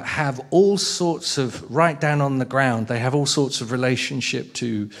have all sorts of, right down on the ground, they have all sorts of relationship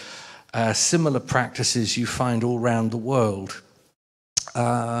to similar practices you find all around the world.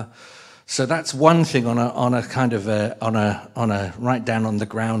 So that's one thing on a kind of on a right down on the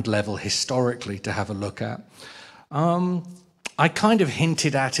ground level historically to have a look at. I kind of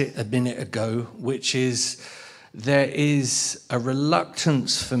hinted at it a minute ago, which is there is a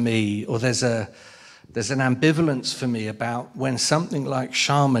reluctance for me, or there's an ambivalence for me about when something like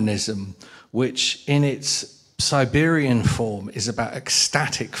shamanism, which in its Siberian form is about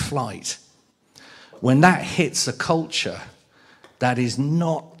ecstatic flight, when that hits a culture that is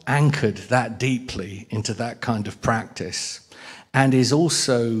not anchored that deeply into that kind of practice and is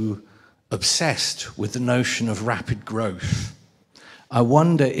also obsessed with the notion of rapid growth. I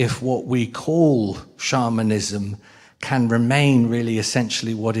wonder if what we call shamanism can remain really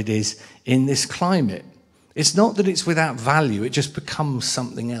essentially what it is in this climate. It's not that it's without value, it just becomes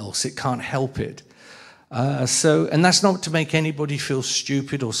something else. It can't help it. And that's not to make anybody feel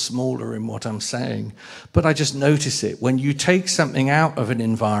stupid or smaller in what I'm saying, but I just notice it. When you take something out of an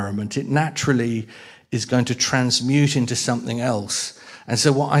environment, it naturally is going to transmute into something else. And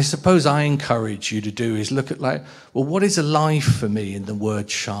so what I suppose I encourage you to do is look at well, what is alive for me in the word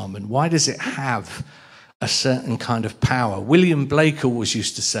shaman? Why does it have a certain kind of power? William Blake always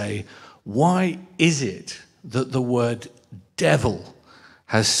used to say, why is it that the word devil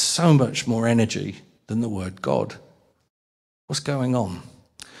has so much more energy than the word God? What's going on?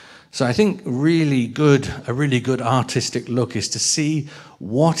 So I think a really good artistic look is to see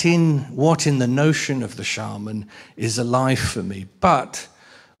what in the notion of the shaman is alive for me. But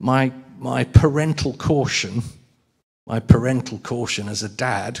my parental caution as a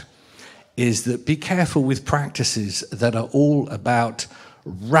dad is that be careful with practices that are all about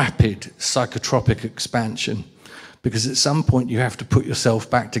rapid psychotropic expansion, because at some point you have to put yourself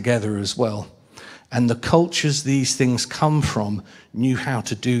back together as well. And the cultures these things come from knew how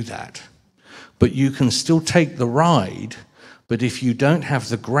to do that. But you can still take the ride, but if you don't have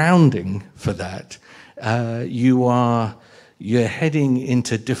the grounding for that, you're heading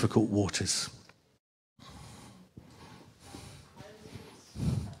into difficult waters.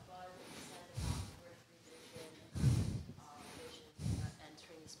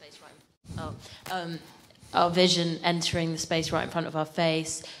 Our vision entering the space right in front of our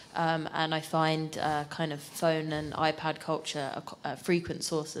face, and I find kind of phone and iPad culture a frequent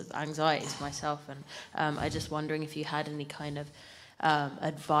source of anxiety to myself, and I'm just wondering if you had any kind of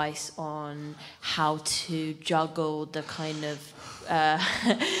advice on how to juggle the kind of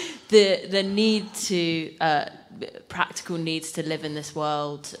the need to practical needs to live in this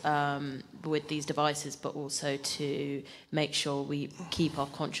world with these devices, but also to make sure we keep our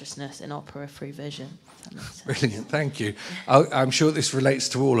consciousness in our periphery vision. Brilliant, thank you. I'm sure this relates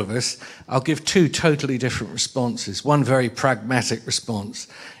to all of us. I'll give two totally different responses. One very pragmatic response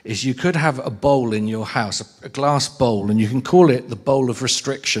is you could have a bowl in your house, a glass bowl, and you can call it the bowl of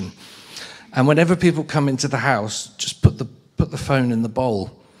restriction. And whenever people come into the house, just put the phone in the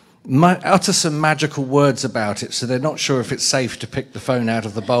bowl. utter some magical words about it so they're not sure if it's safe to pick the phone out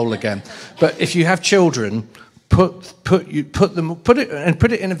of the bowl again. But if you have children, put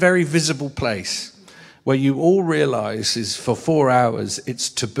it in a very visible place where you all realise is for 4 hours it's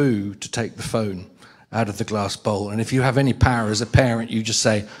taboo to take the phone out of the glass bowl. And if you have any power as a parent, you just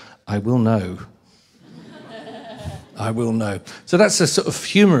say, I will know. I will know. So that's a sort of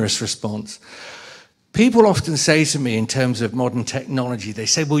humorous response. People often say to me in terms of modern technology, they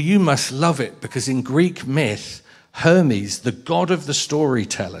say, well, you must love it because in Greek myth, Hermes, the god of the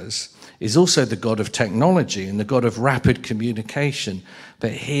storytellers, is also the god of technology and the god of rapid communication.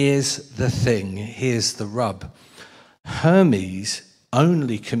 But here's the thing, here's the rub. Hermes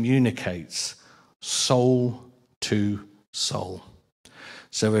only communicates soul to soul.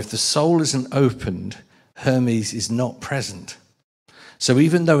 So if the soul isn't opened, Hermes is not present. So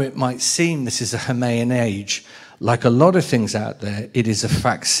even though it might seem this is a Hermean age, like a lot of things out there, it is a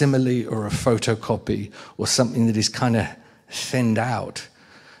facsimile or a photocopy or something that is kind of thinned out.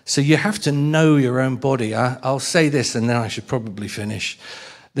 So you have to know your own body. I'll say this and then I should probably finish.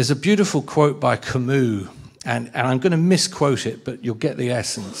 There's a beautiful quote by Camus, and I'm going to misquote it, but you'll get the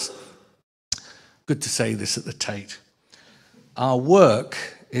essence. Good to say this at the Tate. Our work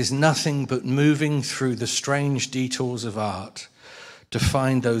is nothing but moving through the strange detours of art to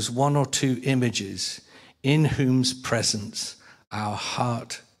find those one or two images in whose presence our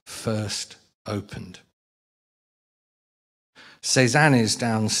heart first opened. Cézanne is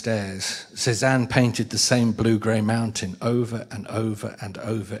downstairs. Cézanne painted the same blue-grey mountain over and over and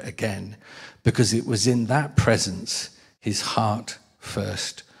over again because it was in that presence his heart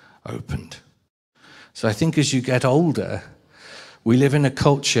first opened. So I think as you get older, we live in a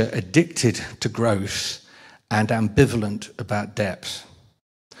culture addicted to growth and ambivalent about depth.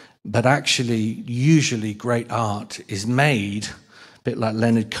 But actually, usually great art is made, a bit like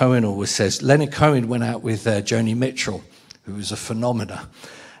Leonard Cohen always says. Leonard Cohen went out with Joni Mitchell, who was a phenomena.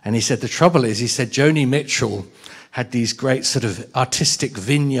 And he said, the trouble is, he said, Joni Mitchell had these great sort of artistic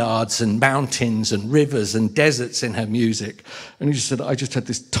vineyards and mountains and rivers and deserts in her music. And he just said, I just had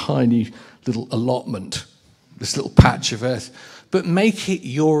this tiny little allotment, this little patch of earth. But make it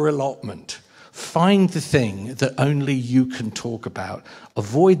your allotment. Find the thing that only you can talk about.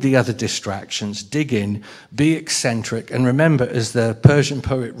 Avoid the other distractions. Dig in. Be eccentric. And remember, as the Persian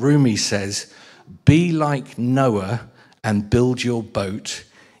poet Rumi says, be like Noah and build your boat.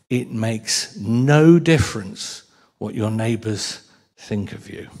 It makes no difference what your neighbours think of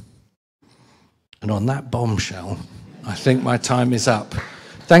you. And on that bombshell, I think my time is up.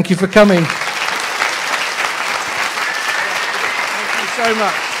 Thank you for coming. Thank you so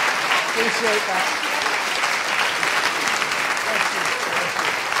much. Appreciate that. Thank you.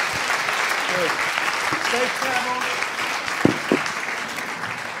 Good. Safe travel.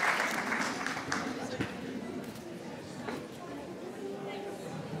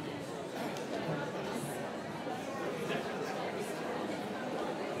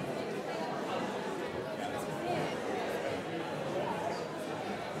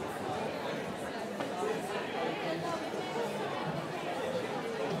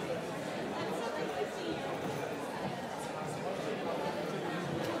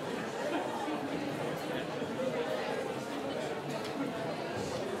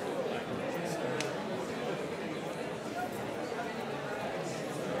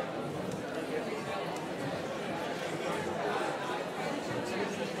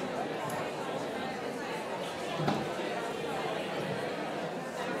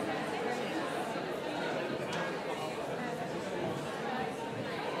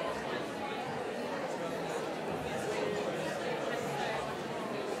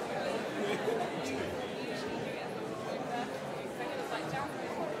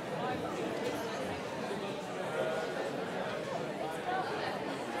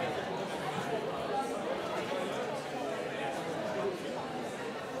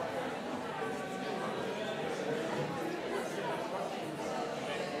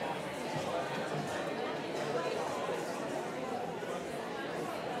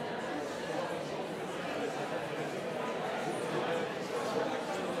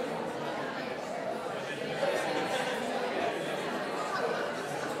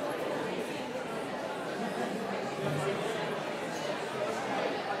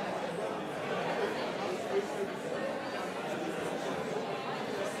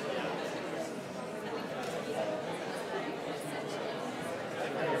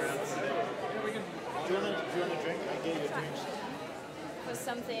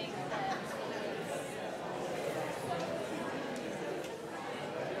 Something that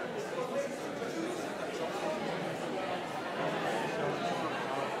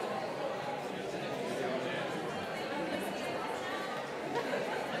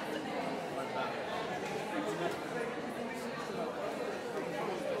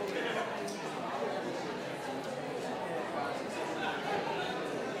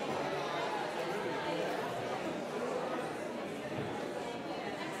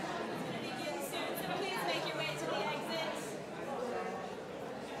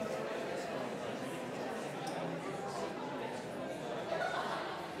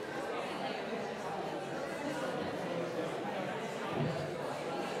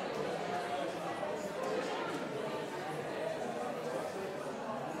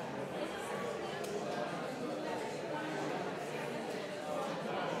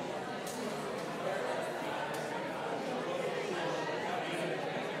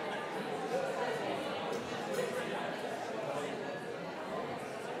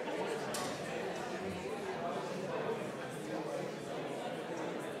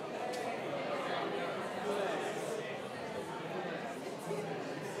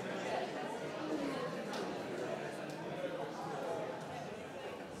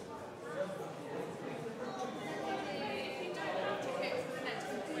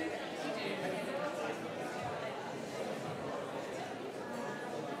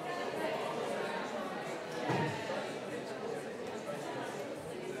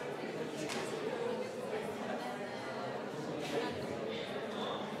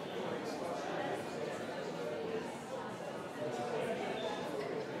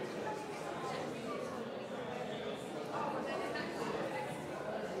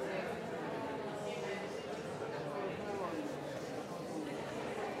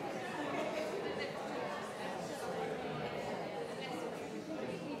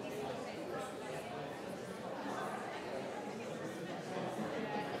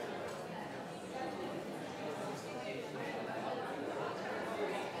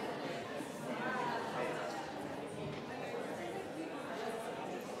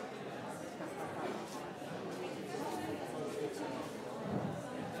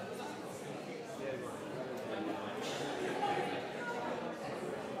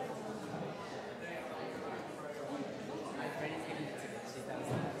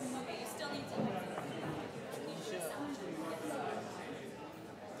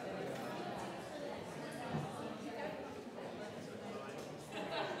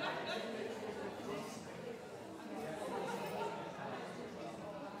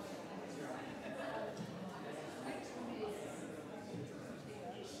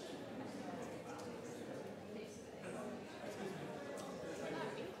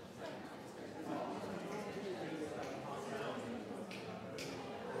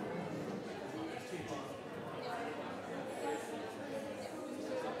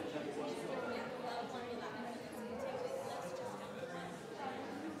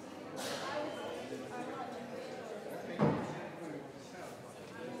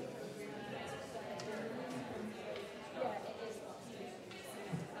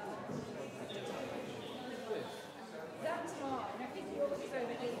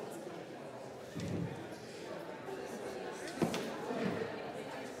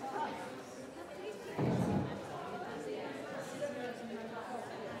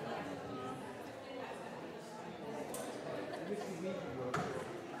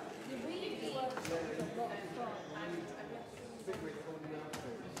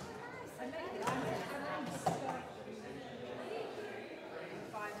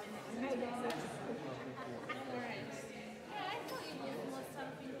I thought it was more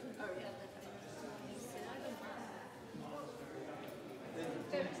something to do with other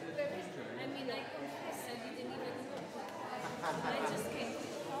I mean, I confess I didn't even know. I just came to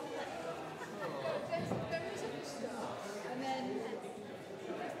talk. There is a start, and then there's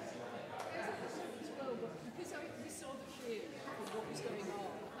a start as well, but because we saw the shoot of what was going on,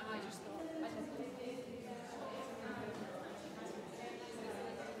 and I just thought, I don't know.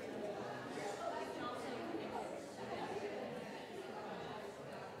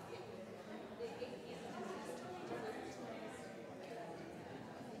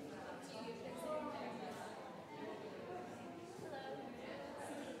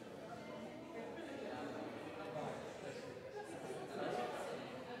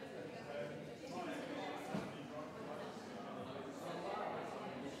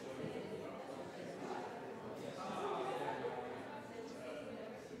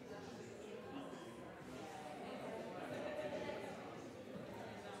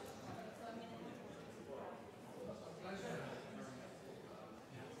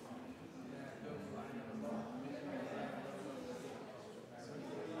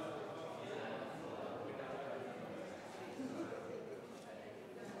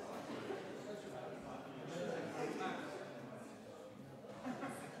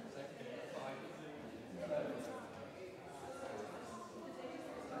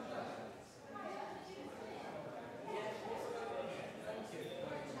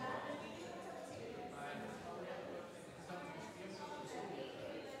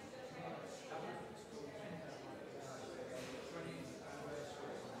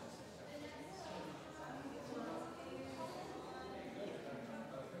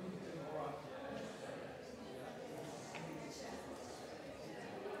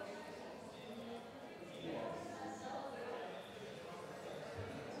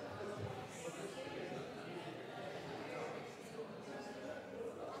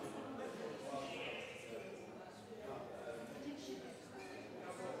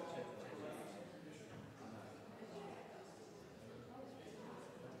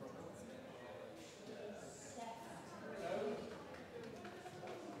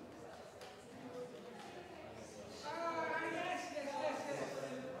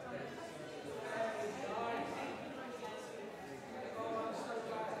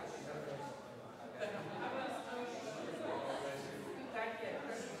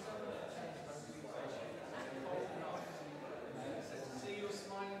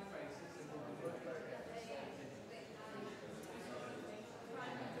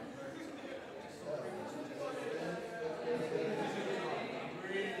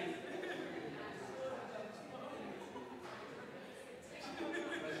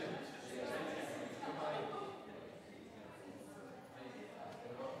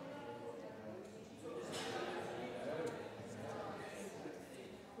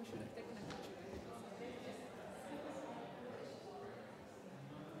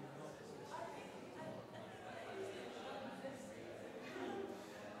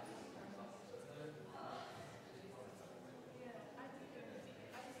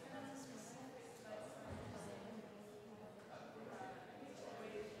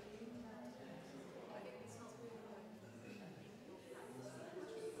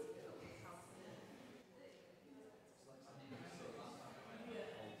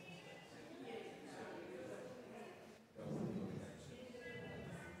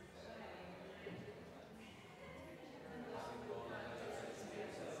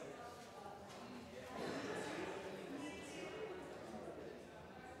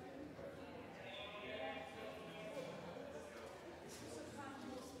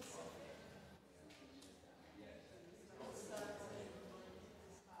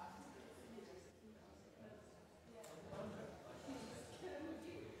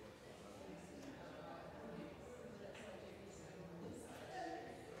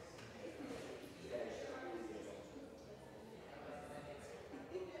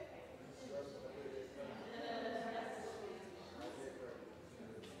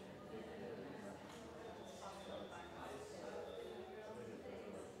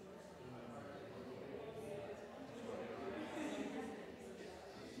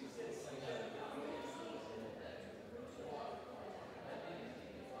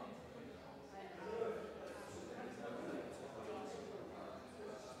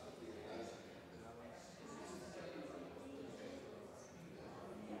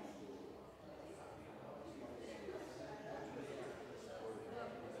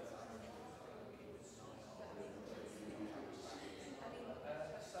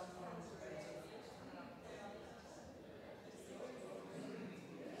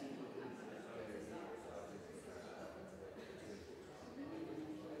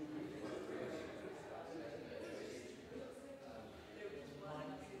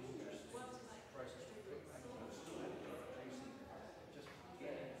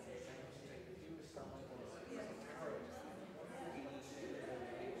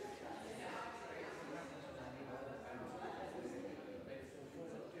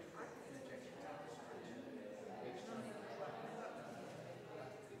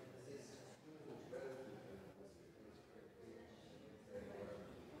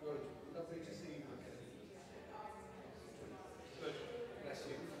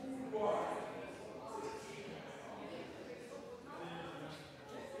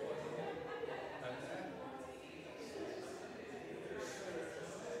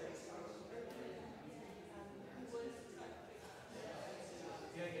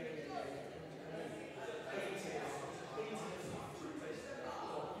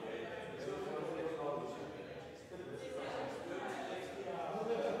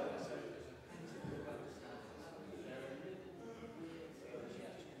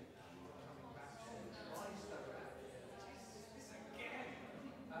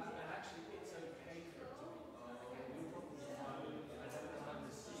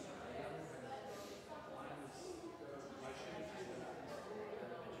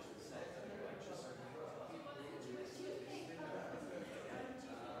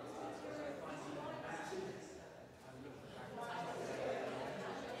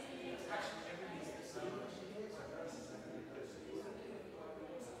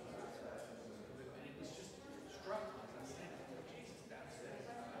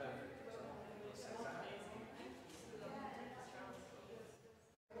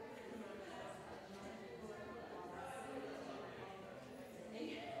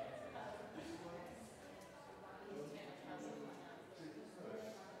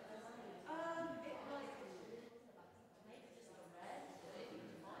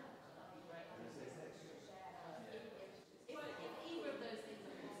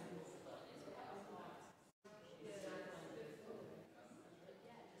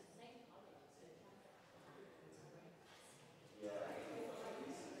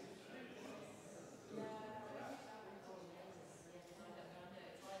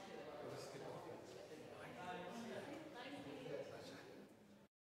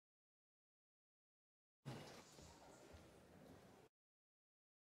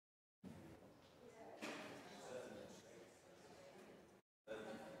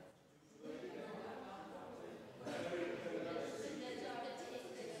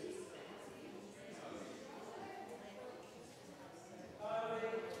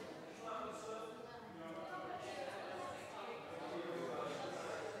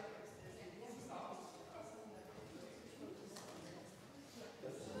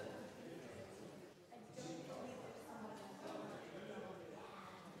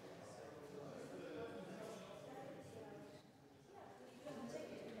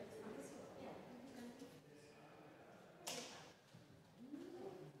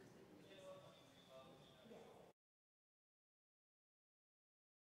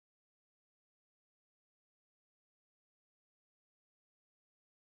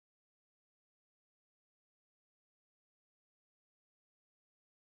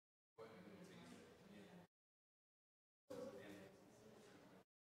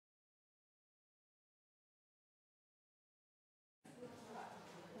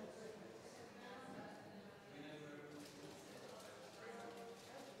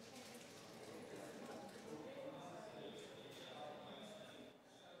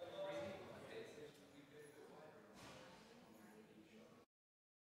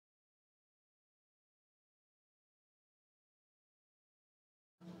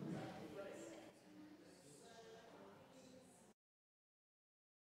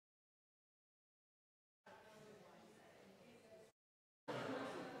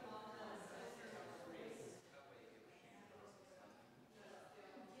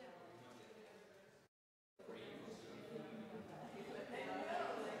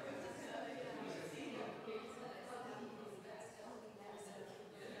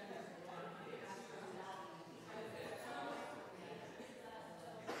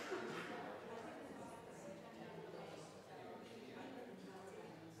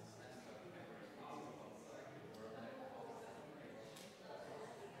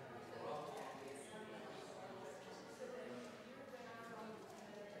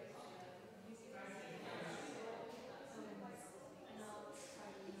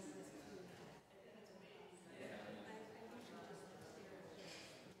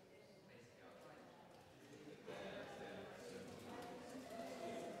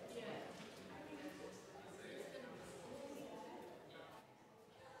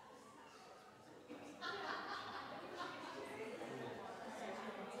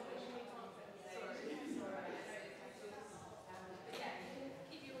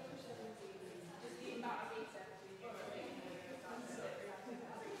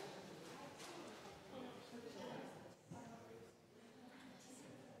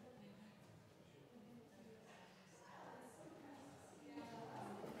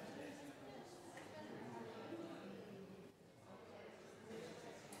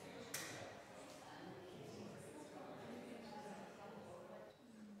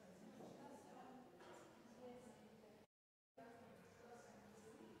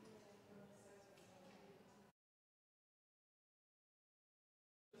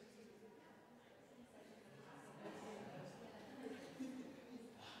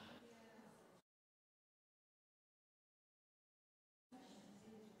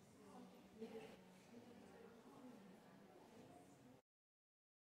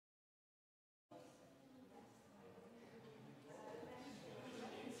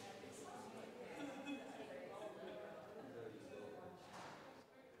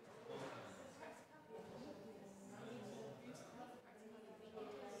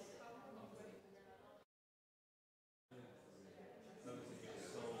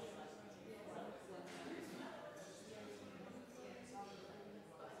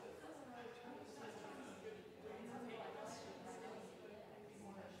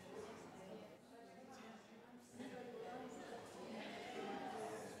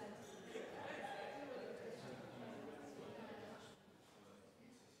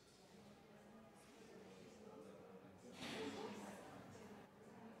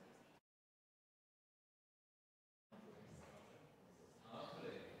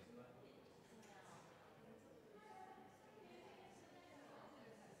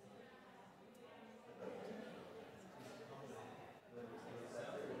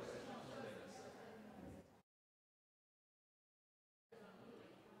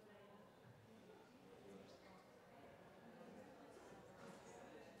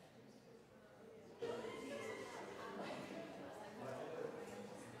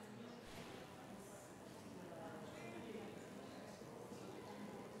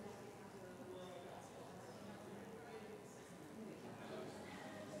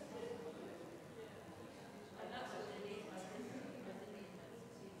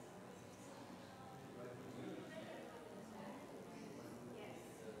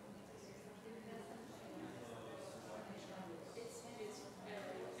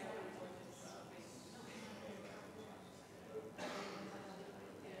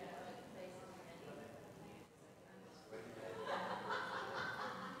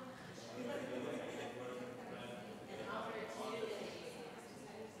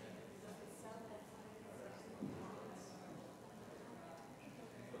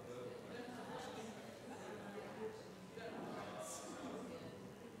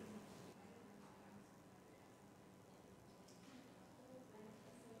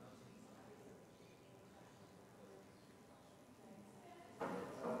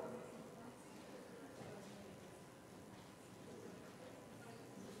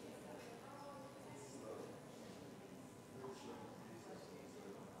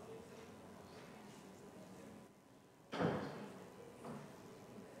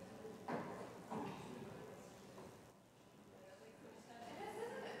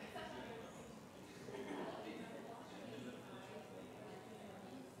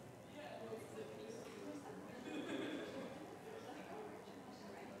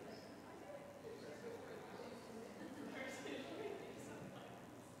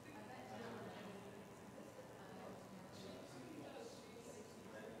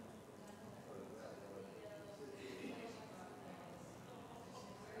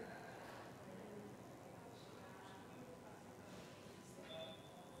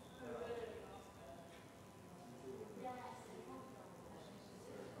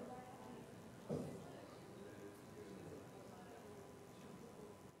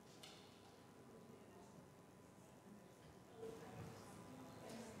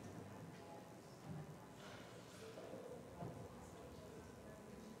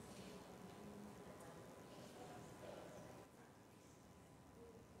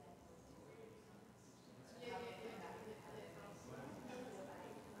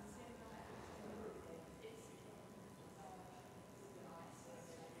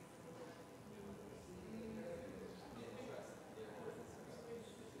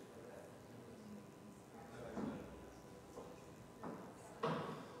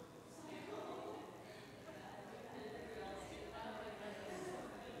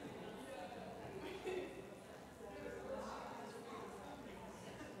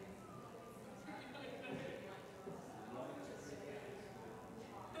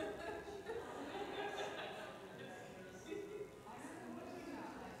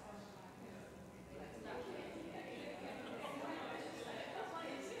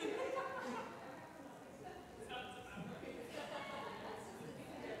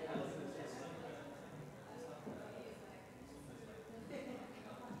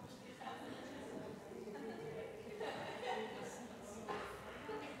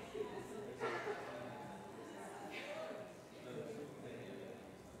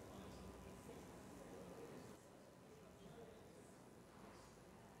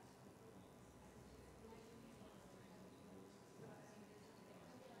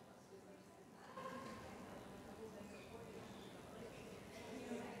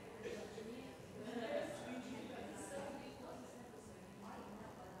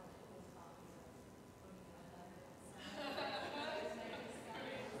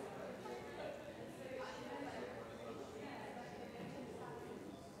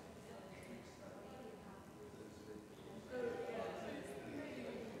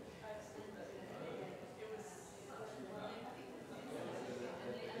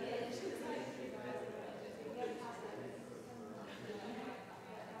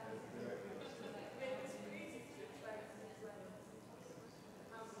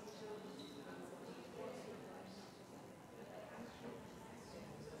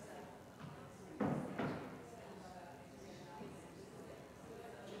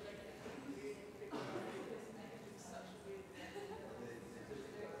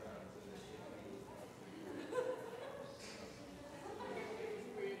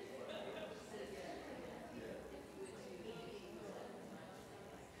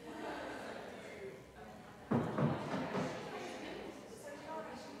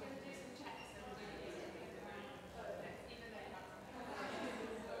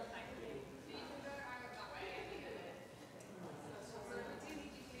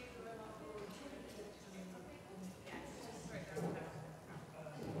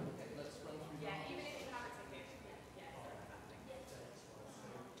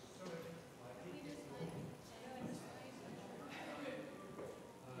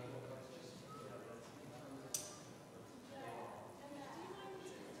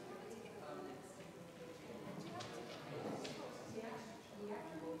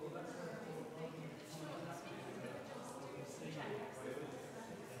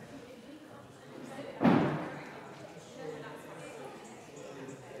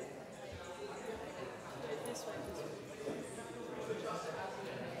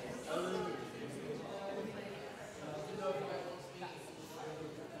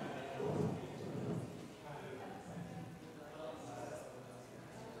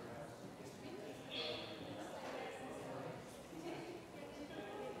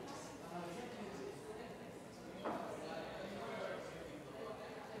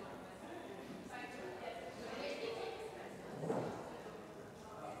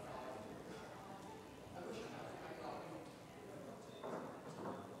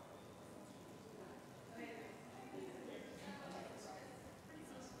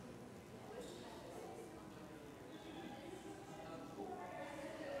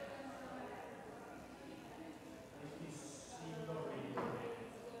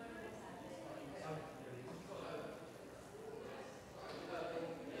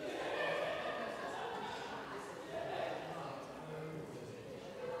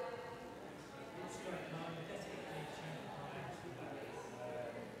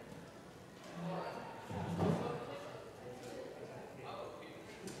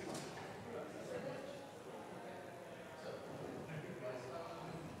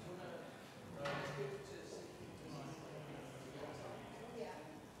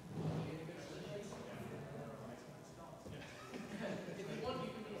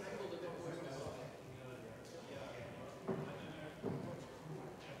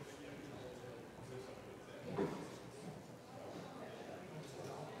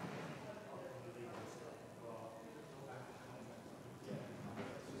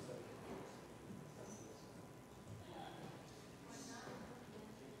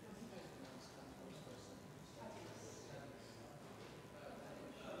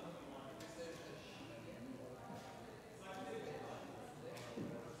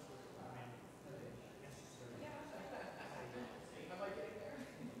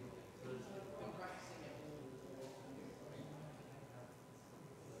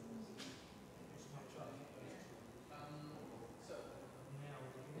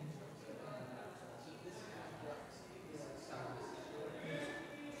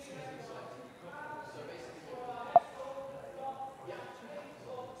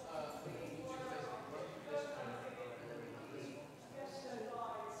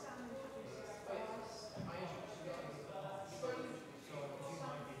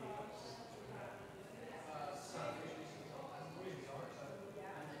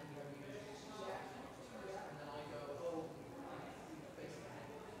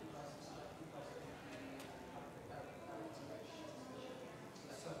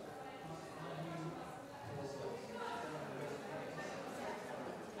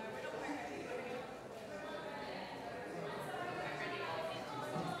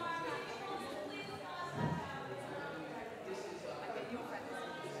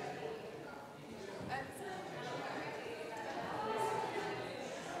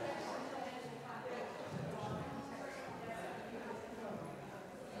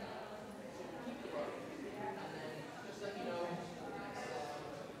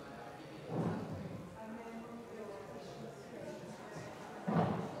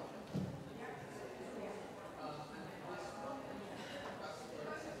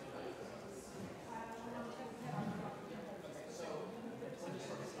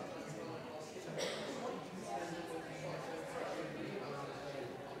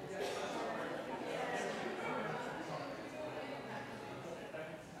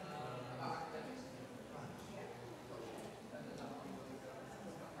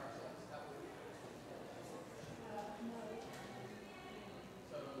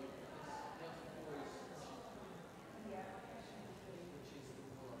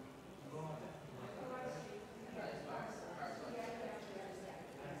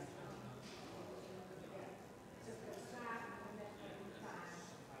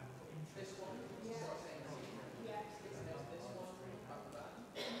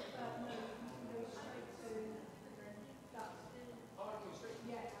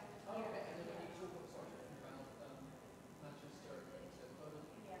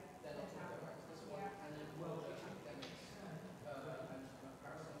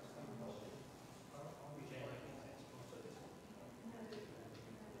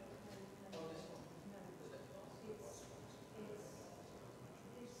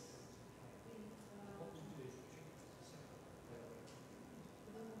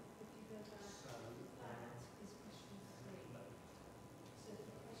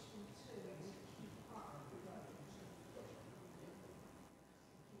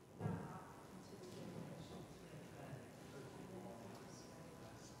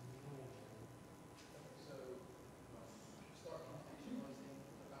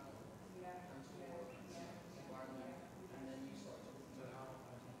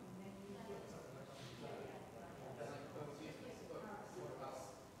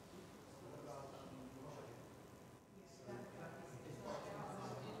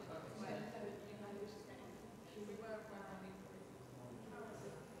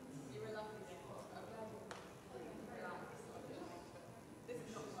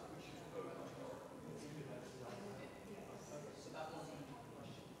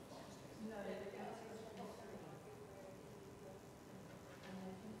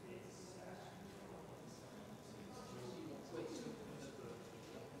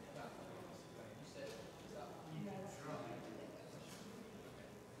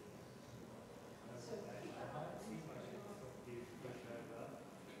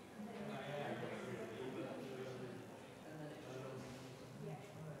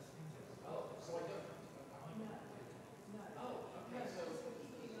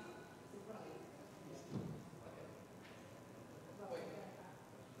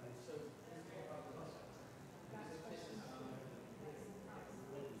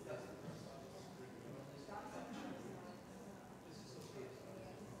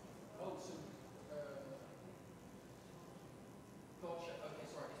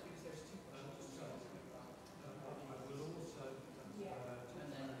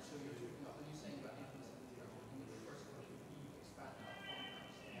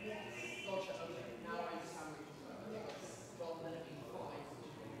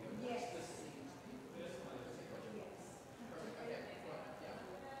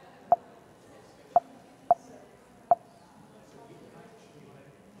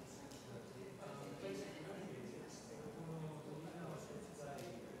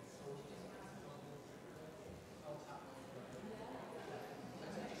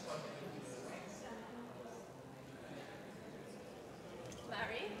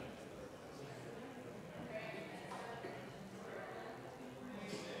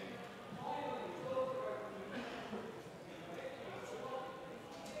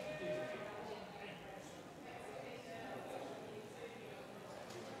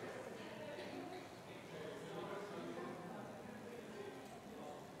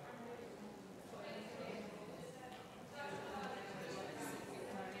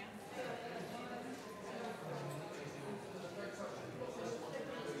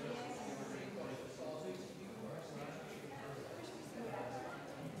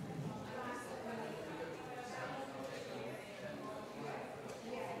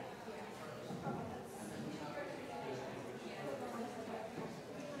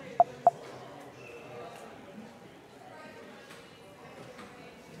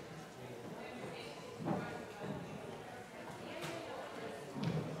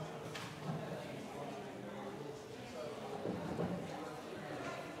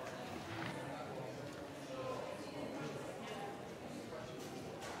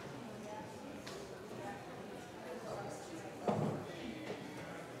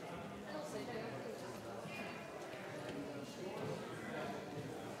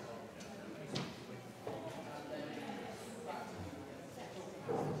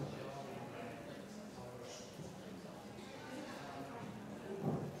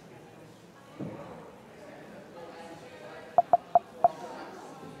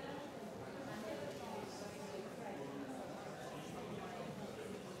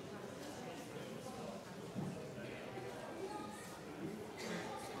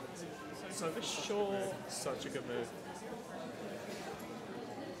 So this sure, such a good move.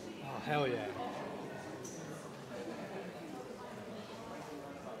 Oh, hell yeah.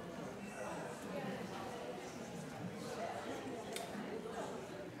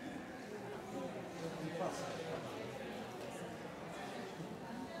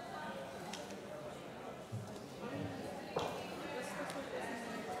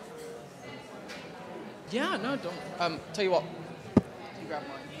 Yeah, no, don't. Tell you what. You grab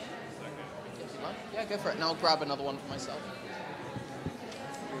mine. If you like. Yeah, go for it. And I'll grab another one for myself.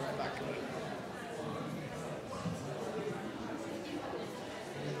 Be right back.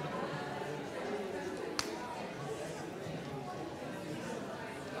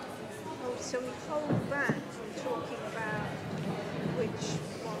 Oh, so we hold back from talking about which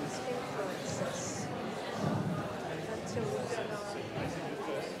ones influence us until we get on.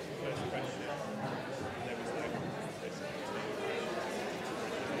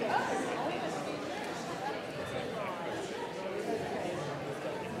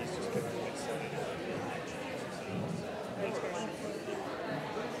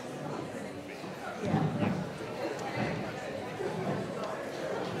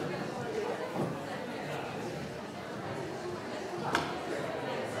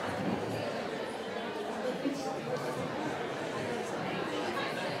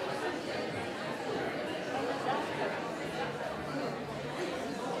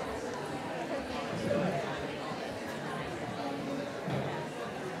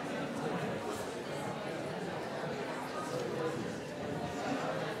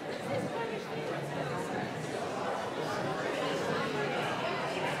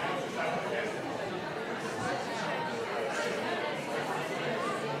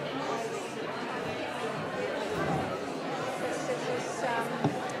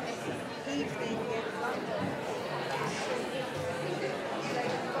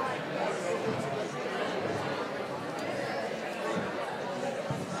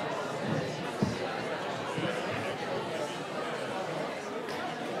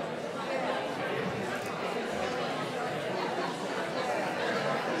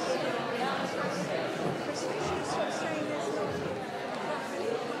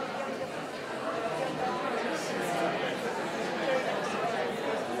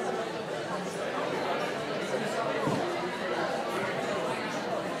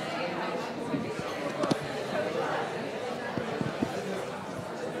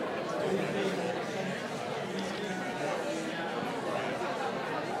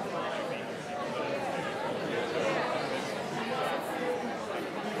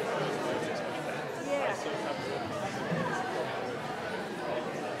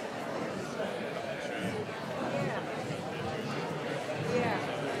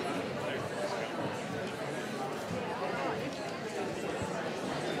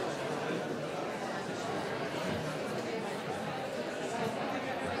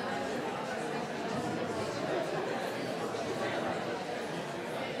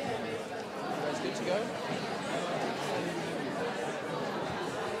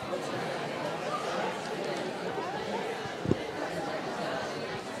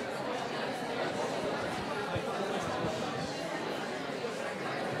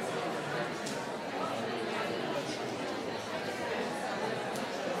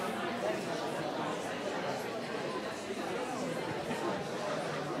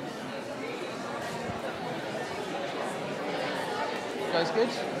 Guys good?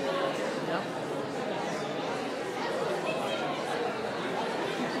 Yeah.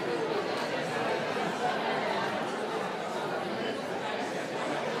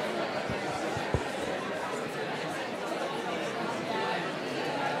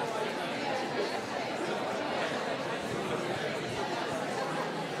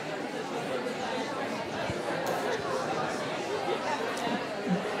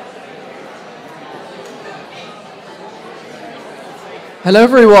 Hello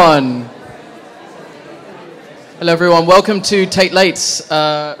everyone. Hello everyone. Welcome to Tate Late's.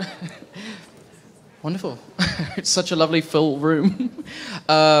 Wonderful. It's such a lovely full room.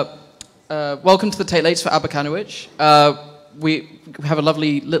 Welcome to the Tate Late's for Abakanowicz. We have a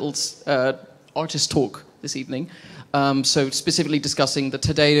lovely little artist talk this evening. So specifically discussing the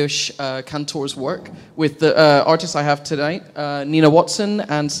Tadeusz Kantor's work with the artists I have tonight, Dina Watson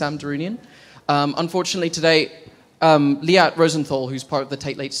and Sam Derounian. Unfortunately today, Liat Rosenthal, who's part of the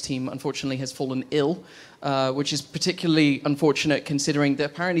Tate Late's team, unfortunately has fallen ill. which is particularly unfortunate considering that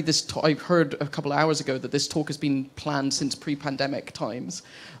apparently I heard a couple of hours ago that this talk has been planned since pre-pandemic times.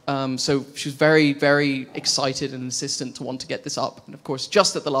 So she was very, very excited and insistent to want to get this up. And of course,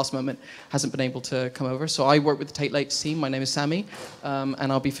 just at the last moment, hasn't been able to come over. So I work with the Tate Lates team. My name is Sammy,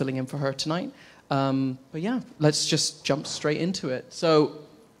 and I'll be filling in for her tonight. But yeah, let's just jump straight into it. So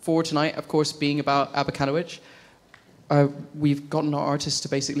for tonight, of course, being about Abakanowicz, we've gotten our artists to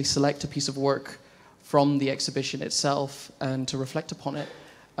basically select a piece of work from the exhibition itself and to reflect upon it.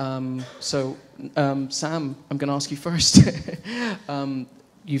 Sam, I'm going to ask you first.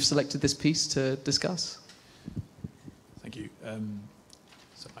 You've selected this piece to discuss. Thank you.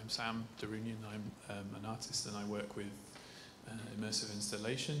 So I'm Sam Derounian. I'm an artist and I work with immersive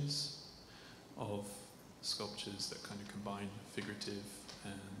installations of sculptures that kind of combine figurative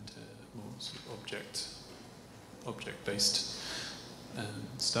and more sort of object-based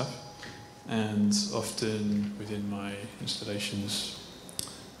stuff. And often within my installations,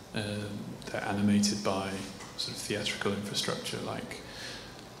 they're animated by sort of theatrical infrastructure like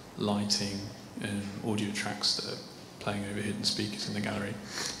lighting and audio tracks that are playing over hidden speakers in the gallery.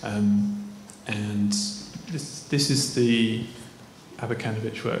 And this is the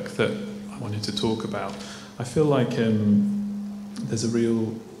Abakanowicz work that I wanted to talk about. I feel like there's a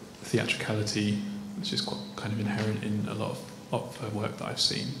real theatricality which is quite kind of inherent in a lot of her work that I've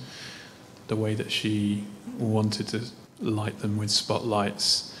seen. The way that she wanted to light them with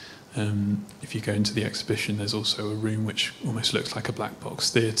spotlights. If you go into the exhibition, there's also a room which almost looks like a black box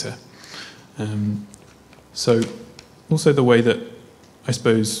theatre. So also the way that I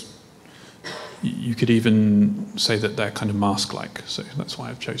suppose you could even say that they're kind of mask-like. So that's why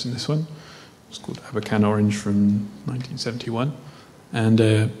I've chosen this one. It's called Abakan Orange from 1971.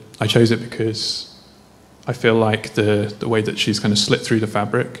 And I chose it because I feel like the way that she's kind of slit through the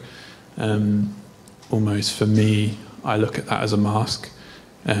fabric, almost for me, I look at that as a mask.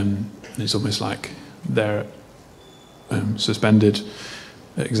 It's almost like they're suspended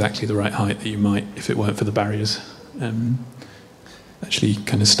at exactly the right height that you might, if it weren't for the barriers, actually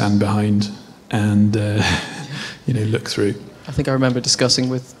kind of stand behind and look through. I think I remember discussing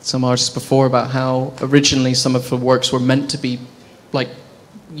with some artists before about how originally some of the works were meant to be like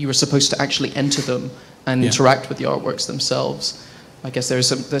you were supposed to actually enter them and interact with the artworks themselves. I guess there's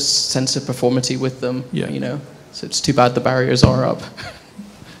this sense of performity with them, so it's too bad the barriers are up.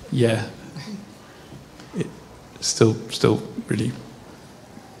 Yeah, it's still really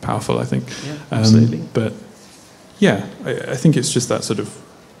powerful, I think. Yeah, absolutely. But yeah, I think it's just that sort of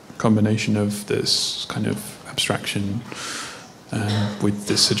combination of this kind of abstraction with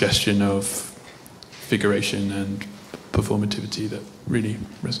this suggestion of figuration and performativity that really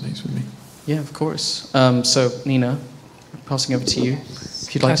resonates with me. Yeah, of course. So Nina, passing over to you.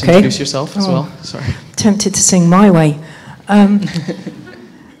 If you'd like to introduce yourself as well. Sorry. Tempted to sing my way. I'm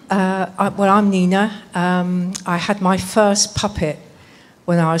Nina. I had my first puppet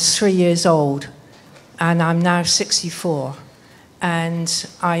when I was 3 years old, and I'm now 64. And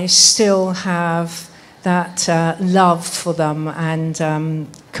I still have that love for them and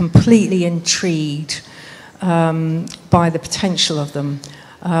completely intrigued by the potential of them.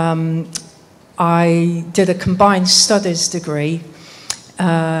 I did a combined studies degree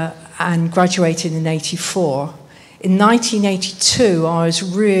and graduated in '84. In 1982, I was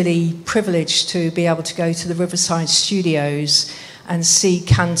really privileged to be able to go to the Riverside Studios and see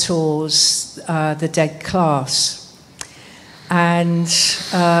Kantor's The Dead Class. And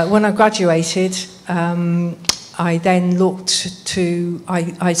when I graduated, I then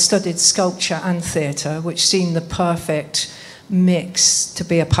I studied sculpture and theatre, which seemed the perfect mix to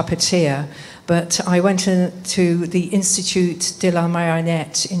be a puppeteer. But I went to the Institut de la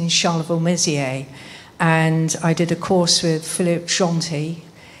Marionnette in Charleville-Mézières, and I did a course with Philippe Gentil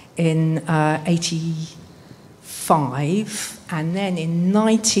in '85, and then in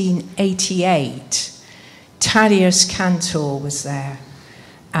 1988, Thaddeus Kantor was there,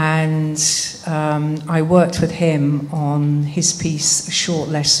 and I worked with him on his piece, A Short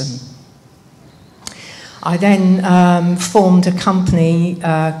Lesson. I then formed a company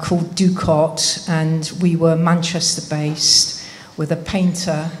called Ducot, and we were Manchester-based with a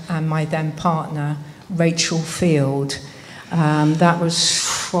painter and my then partner, Rachel Field. That was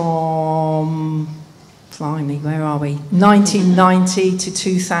from, blimey, where are we? 1990 to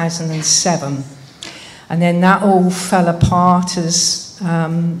 2007. And then that all fell apart as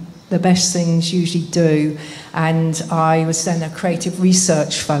the best things usually do. And I was then a creative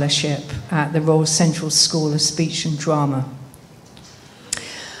research fellowship at the Royal Central School of Speech and Drama.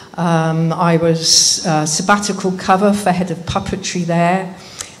 I was sabbatical cover for head of puppetry there.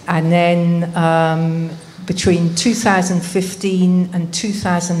 And then between 2015 and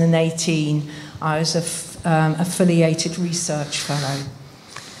 2018, I was an affiliated research fellow.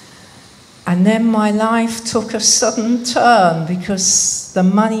 And then my life took a sudden turn because the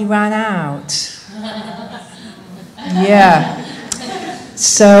money ran out. Yeah.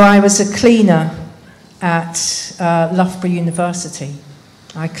 So I was a cleaner at Loughborough University.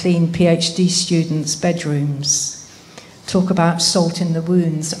 I cleaned PhD students' bedrooms. Talk about salt in the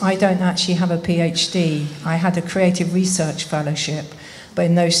wounds. I don't actually have a PhD. I had a creative research fellowship, but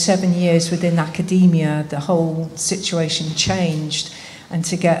in those 7 years within academia, the whole situation changed, and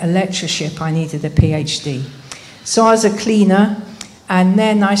to get a lectureship, I needed a PhD. So I was a cleaner, and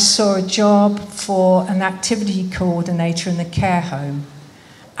then I saw a job for an activity coordinator in the care home,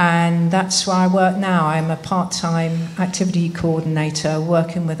 and that's where I work now. I'm a part-time activity coordinator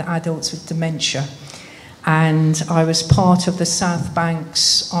working with adults with dementia. And I was part of the South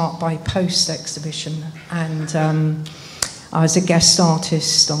Banks Art by Post exhibition, and I was a guest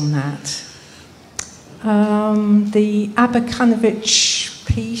artist on that. The Abakanowicz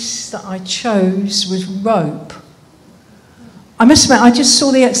piece that I chose was Rope. I must admit, I just saw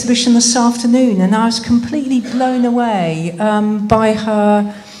the exhibition this afternoon, and I was completely blown away by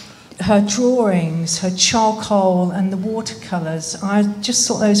her drawings, her charcoal and the watercolours. I just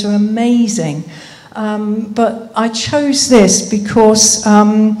thought those were amazing. But I chose this because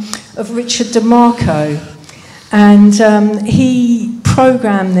of Richard DeMarco, and he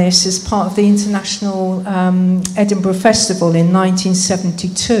programmed this as part of the International Edinburgh Festival in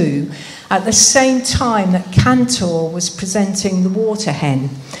 1972, at the same time that Kantor was presenting The Water Hen.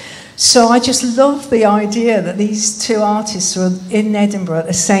 So I just love the idea that these two artists were in Edinburgh at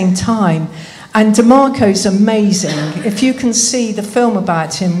the same time. And DeMarco's amazing. If you can see the film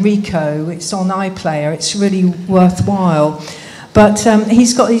about him, Rico, it's on iPlayer, it's really worthwhile. But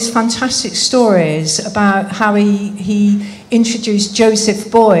he's got these fantastic stories about how he introduced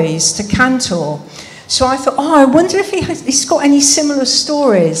Joseph Beuys to Kantor. So I thought, oh, I wonder if he's got any similar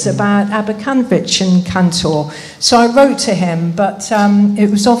stories about Abakanowicz and Kantor. So I wrote to him, but it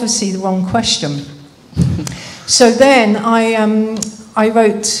was obviously the wrong question. So then I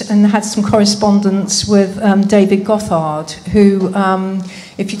wrote and had some correspondence with David Gothard, who,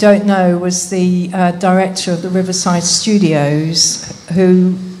 if you don't know, was the director of the Riverside Studios,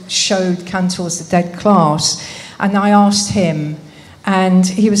 who showed Kantor's The Dead Class. And I asked him, and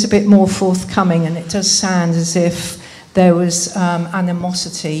he was a bit more forthcoming, and it does sound as if there was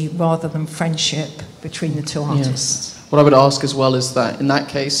animosity rather than friendship between the two artists. Yeah. What I would ask as well is that, in that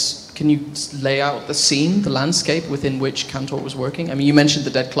case, can you lay out the scene, the landscape within which Kantor was working? I mean, you mentioned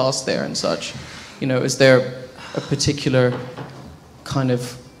the dead class there and such. You know, is there a particular kind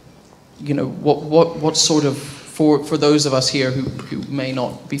of, you know, what sort of, for those of us here who may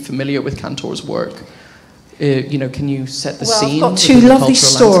not be familiar with Kantor's work, you know, can you set the scene? I've got two lovely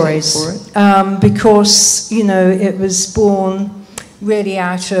stories because, you know, it was born really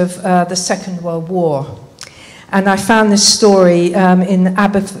out of the Second World War. And I found this story in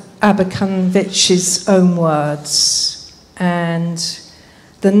Abakanowicz's own words. And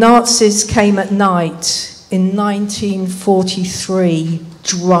the Nazis came at night in 1943,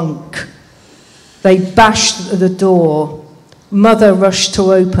 drunk. They bashed the door. Mother rushed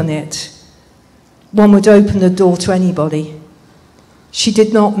to open it. One would open the door to anybody. She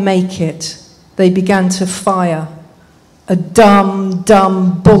did not make it. They began to fire. A dumb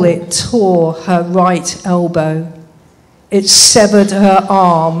bullet tore her right elbow. It severed her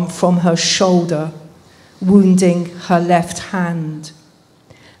arm from her shoulder, wounding her left hand.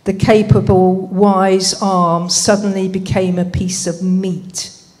 The capable, wise arm suddenly became a piece of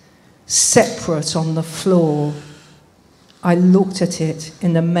meat, separate on the floor. I looked at it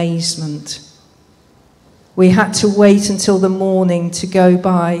in amazement. We had to wait until the morning to go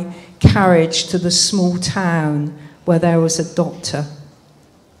by carriage to the small town where there was a doctor.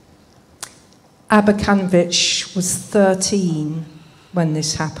 Abakanowicz was 13 when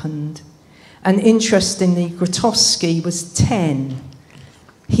this happened, and interestingly, Grotowski was 10.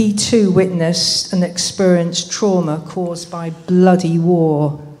 He too witnessed and experienced trauma caused by bloody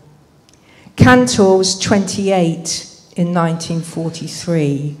war. Kantor was 28 in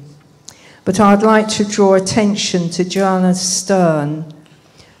 1943, but I'd like to draw attention to Joanna Stern,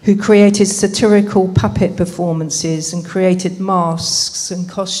 who created satirical puppet performances and created masks and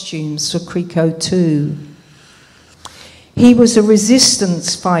costumes for Kriko too. He was a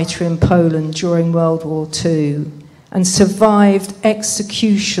resistance fighter in Poland during World War II and survived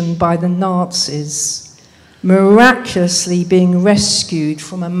execution by the Nazis, miraculously being rescued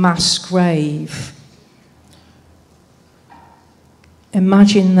from a mass grave.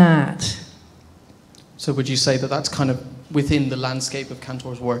 Imagine that. So would you say that that's kind of within the landscape of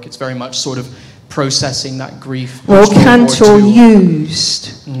Kantor's work? It's very much sort of processing that grief. Well, Kantor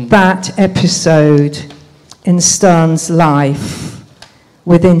used that episode in Stern's life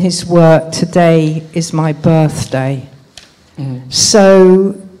within his work, Today is My Birthday.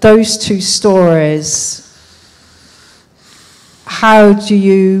 So those two stories, how do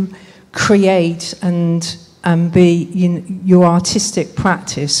you create and be your artistic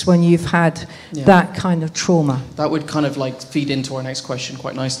practice when you've had that kind of trauma? That would kind of like feed into our next question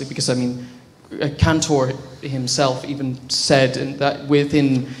quite nicely, because I mean, Kantor himself even said that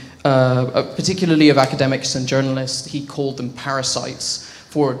within, particularly of academics and journalists, he called them parasites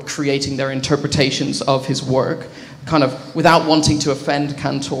for creating their interpretations of his work. Kind of without wanting to offend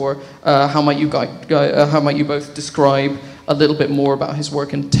Kantor, how might you both describe a little bit more about his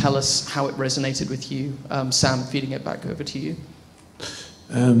work and tell us how it resonated with you? Sam, feeding it back over to you.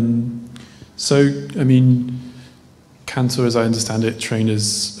 So, I mean, Kantor, as I understand it, trained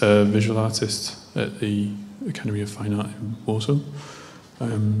as a visual artist at the Academy of Fine Art in Warsaw.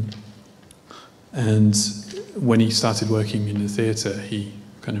 And when he started working in the theatre, he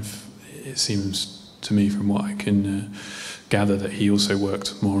kind of, it seems to me from what I can gather, that he also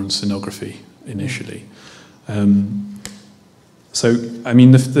worked more on scenography initially. So, I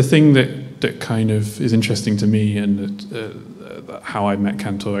mean, the thing that kind of is interesting to me, and that, how I met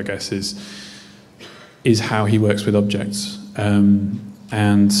Kantor, I guess, is how he works with objects.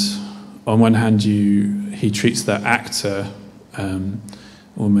 And on one hand, he treats the actor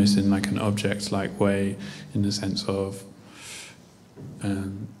almost in like an object-like way, in the sense of,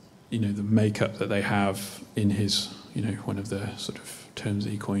 the makeup that they have in his, one of the sort of terms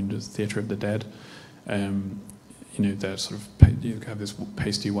that he coined as theatre of the dead. They're sort of, you have this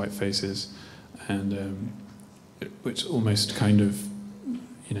pasty white faces, and which almost kind of,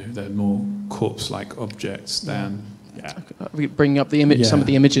 they're more corpse-like objects than. We bring up the image, some of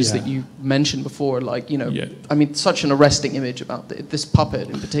the images that you mentioned before, like I mean, such an arresting image about this puppet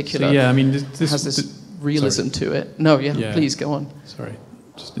in particular. So, I mean, this has this realism to it. No, please go on. Sorry,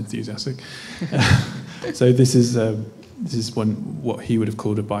 just enthusiastic. So this is what he would have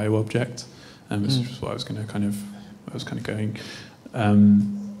called a bio-object, which is what I was going to kind of going.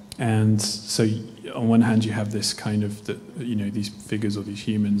 And so on one hand you have this kind of, these figures or these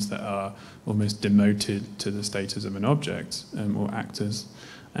humans that are almost demoted to the status of an object, or actors,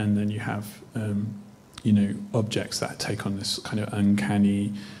 and then you have, objects that take on this kind of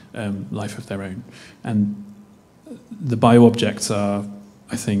uncanny life of their own. And the bio-objects are,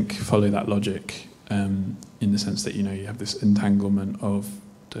 I think, follow that logic, in the sense that, you have this entanglement of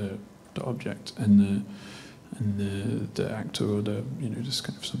the object and the actor, or just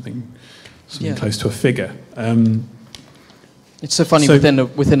kind of something close to a figure. It's so funny,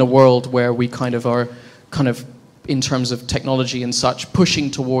 within a world where we kind of are in terms of technology and such,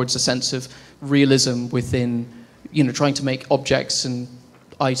 pushing towards a sense of realism within, trying to make objects and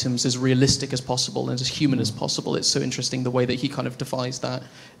items as realistic as possible and as human as possible. It's so interesting the way that he kind of defies that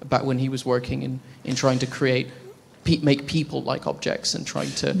back when he was working in trying to make people like objects and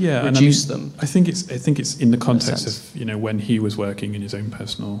trying to reduce them. I think it's in the context of when he was working in his own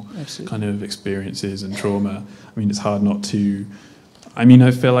personal kind of experiences and trauma. I mean, it's hard not to. I mean,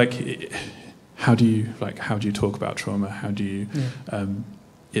 I feel like how do you talk about trauma? How do you?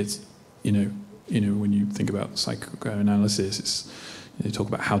 It's when you think about psychoanalysis, they talk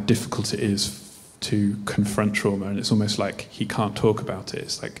about how difficult it is to confront trauma, and it's almost like he can't talk about it.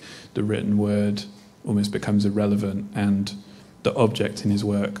 It's like the written word almost becomes irrelevant, and the object in his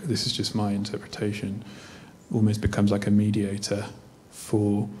work, this is just my interpretation, almost becomes like a mediator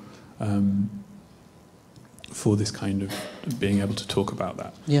for this kind of being able to talk about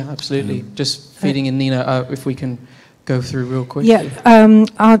that. Yeah, absolutely. Just feeding in, Nina, if we can go through real quickly. Yeah,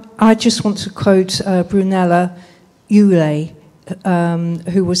 I just want to quote Brunella Ule,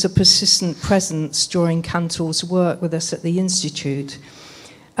 who was a persistent presence during Kantor's work with us at the Institute.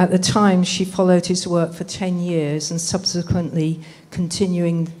 At the time, she followed his work for 10 years and subsequently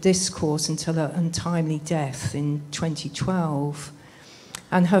continuing the discourse until her untimely death in 2012.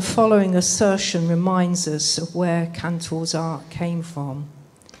 And her following assertion reminds us of where Kantor's art came from.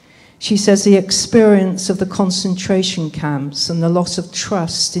 She says the experience of the concentration camps and the loss of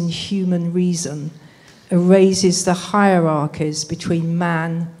trust in human reason erases the hierarchies between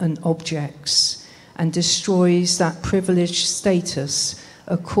man and objects and destroys that privileged status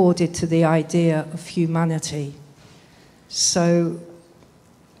accorded to the idea of humanity. So,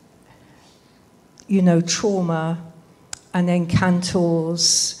 trauma, and then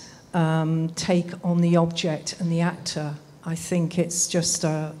Kantor's take on the object and the actor. I think it's just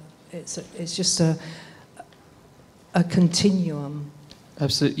a a continuum.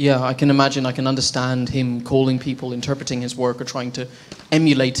 Absolutely, yeah. I can imagine, I can understand him calling people, interpreting his work, or trying to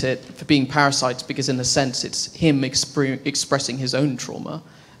emulate it for being parasites, because in a sense it's him expressing his own trauma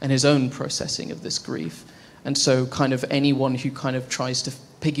and his own processing of this grief. And so kind of anyone who kind of tries to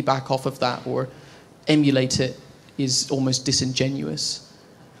piggyback off of that or emulate it is almost disingenuous,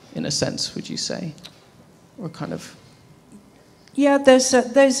 in a sense, would you say? Or kind of... Yeah,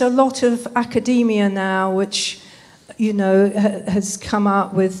 there's a lot of academia now which, you know, has come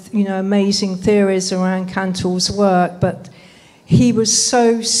up with, you know, amazing theories around Kantor's work, but he was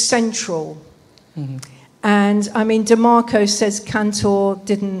so central. Mm-hmm. And, I mean, DeMarco says Kantor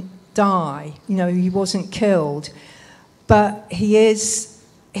didn't die, you know, he wasn't killed, but he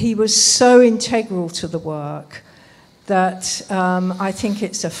was so integral to the work that I think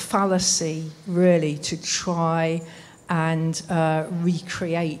it's a fallacy, really, to try and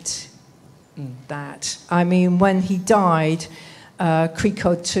recreate that. I mean, when he died,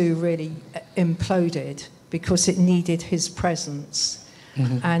 Crecode 2 really imploded because it needed his presence.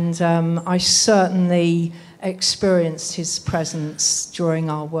 Mm-hmm. And I certainly experienced his presence during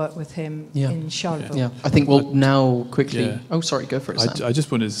our work with him in Charleville. Yeah, I think we'll now quickly... Yeah. Oh, sorry, go for it, Sam. I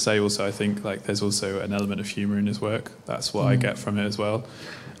just wanted to say also, I think like there's also an element of humour in his work. That's what I get from it as well.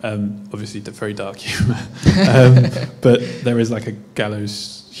 Obviously, very dark humour. But there is like a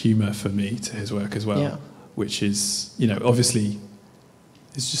gallows humour for me to his work as well, which is, you know, obviously...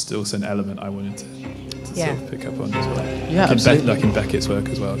 It's just also an element I wanted to sort of pick up on as well. Yeah, absolutely. Like in Beckett's work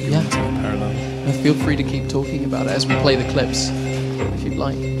as well, if you want to parallel. Feel free to keep talking about it as we play the clips, if you'd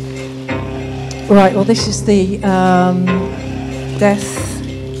like. Right, well, this is the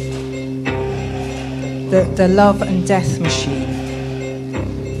the Love and Death Machine.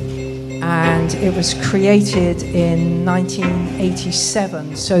 And it was created in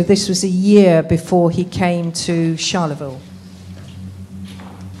 1987, so this was a year before he came to Charleville.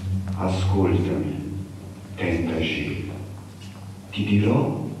 Ascoltami, tentaci, ti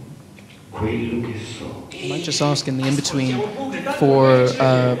dirò quello che so. I might just ask in the in-between for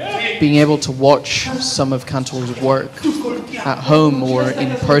being able to watch some of Kantor's work at home or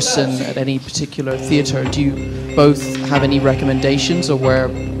in person at any particular theatre. Do you both have any recommendations or where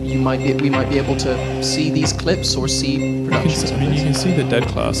we might be able to see these clips or see productions? I mean, you can see the Dead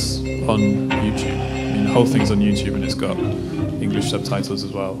Class on YouTube. I mean, the whole thing's on YouTube and it's got English subtitles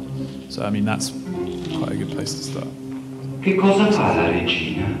as well. So, I mean, that's quite a good place to start. Che cosa fa la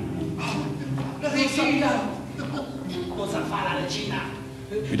regina? La regina! Cosa fa la regina?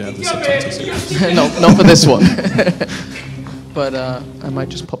 We don't have the subtitles here. No, not for this one. But I might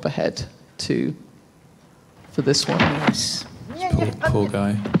just pop ahead for this one. Yes. Poor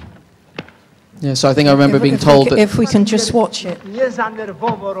guy. Yeah, so I think I remember being told that... If we can just watch it.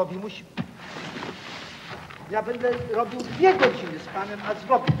 Ja będę robił 2 godziny z panem, a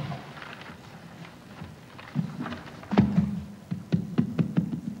zrobię.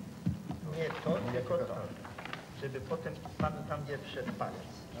 Nie to, tylko to. Żeby potem panu tam nie wszedł palec.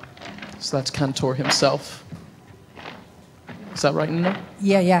 So that's Kantor himself. Is that right, Nenagh?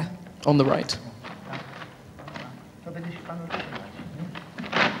 Yeah, yeah. On the right. To będzie się panu trzymać.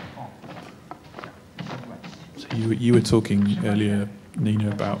 So you were talking earlier, Nina,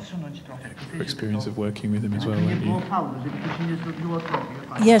 about your experience of working with him as well, weren't you?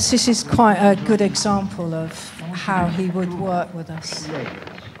 Yes, this is quite a good example of how he would work with us.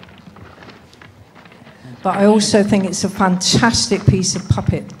 But I also think it's a fantastic piece of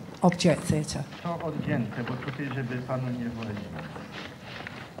puppet object theatre. How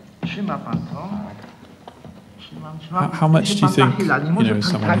much do you think, you know, as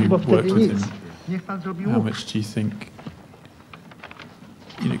someone who worked with him, how much do you think,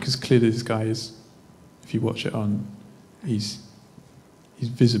 you know, because clearly this guy is, if you watch it on, he's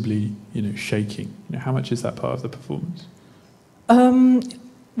visibly, you know, shaking. You know, how much is that part of the performance?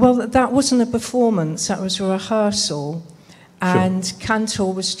 Well, that wasn't a performance, that was a rehearsal. And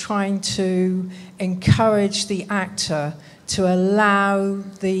Kantor was trying to encourage the actor to allow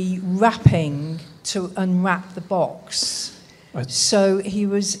the wrapping to unwrap the box. So he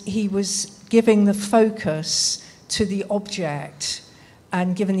was giving the focus to the object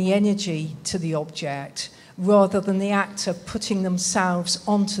and giving the energy to the object rather than the actor putting themselves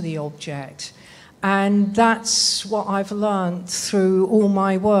onto the object. And that's what I've learned through all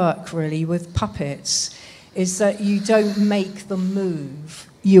my work, really, with puppets, is that you don't make them move,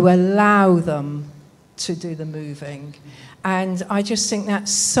 you allow them to do the moving. And I just think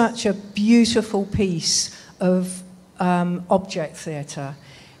that's such a beautiful piece of object theatre,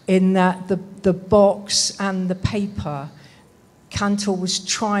 in that the box and the paper, Kantor was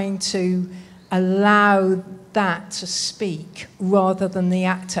trying to allow that to speak rather than the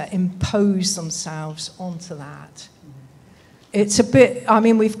actor impose themselves onto that. It's a bit, I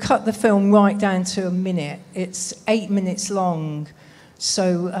mean, we've cut the film right down to a minute. It's 8 minutes long.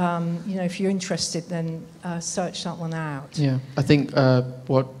 So, you know, if you're interested, then search that one out. Yeah, I think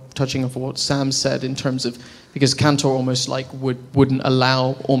touching on what Sam said in terms of, because Kantor almost like wouldn't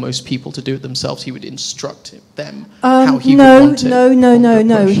allow almost people to do it themselves. He would instruct them how he would want it.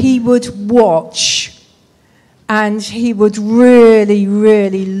 No. He would watch, and he would really,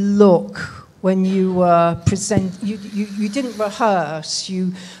 really look when you were you didn't rehearse.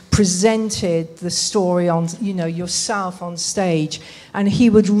 You presented the story on, you know, yourself on stage, and he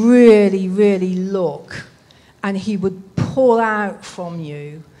would really, really look, and he would pull out from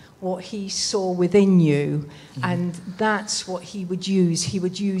you what he saw within you, and that's what he would use. He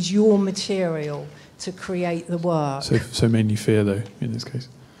would use your material to create the work. So mainly fear, though, in this case.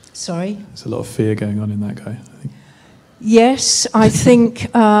 Sorry? There's a lot of fear going on in that guy, I think. Yes, I think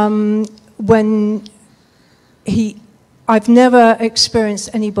I've never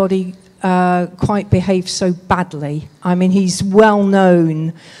experienced anybody quite behave so badly. I mean, he's well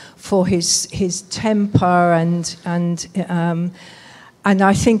known for his temper, and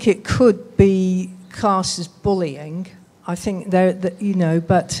I think it could be classed as bullying. I think you know,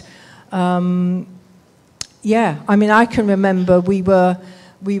 but yeah. I mean, I can remember we were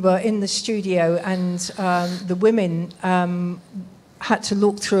in the studio, and the women had to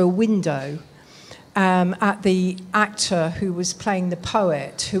look through a window at the actor who was playing the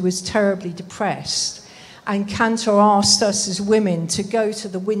poet, who was terribly depressed. And Kantor asked us as women to go to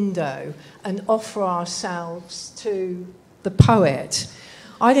the window and offer ourselves to the poet.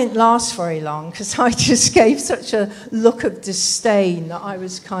 I didn't last very long because I just gave such a look of disdain that I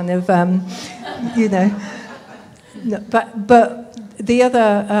was kind of, you know. But the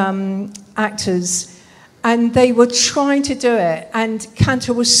other actors, and they were trying to do it, and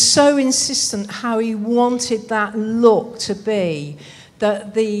Kantor was so insistent how he wanted that look to be,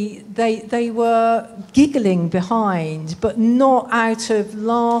 that they were giggling behind, but not out of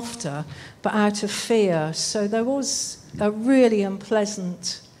laughter, but out of fear. So there was a really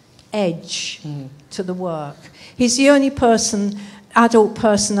unpleasant edge to the work. He's the only adult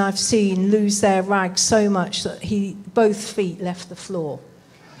person I've seen lose their rag so much that both feet left the floor.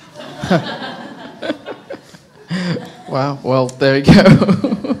 Wow, well, there you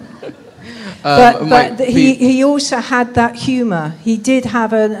go. But he also had that humour. He did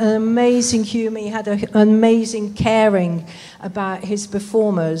have an amazing humour. He had an amazing caring about his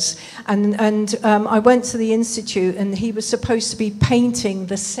performers. And I went to the Institute, and he was supposed to be painting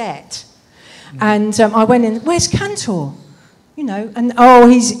the set. And I went in, where's Kantor? You know, and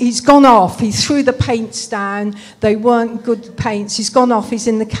he's gone off. He threw the paints down. They weren't good paints. He's gone off. He's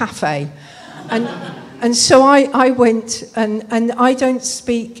in the cafe. And so I went, and I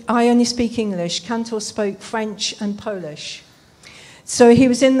only speak English. Kantor spoke French and Polish. So he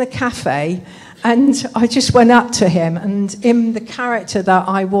was in the cafe, and I just went up to him, and in the character that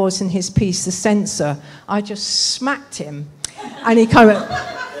I was in his piece, the censor, I just smacked him. And he kind of,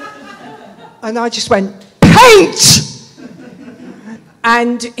 and I just went, paint!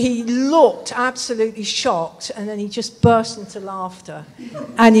 And he looked absolutely shocked, and then he just burst into laughter.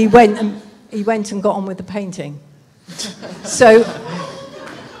 And he went and got on with the painting. So,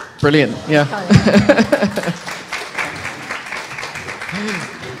 brilliant, yeah.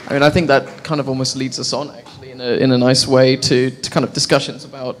 I mean, I think that kind of almost leads us on, actually, in a nice way to kind of discussions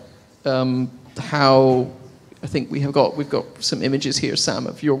about how I think we've got some images here, Sam,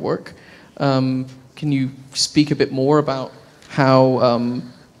 of your work. Can you speak a bit more about how?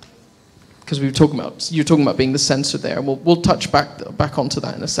 Because you're talking about being the censor there, and we'll touch back onto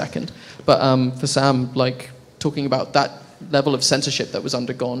that in a second. But for Sam, like talking about that level of censorship that was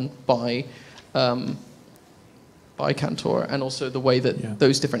undergone by Kantor, and also the way that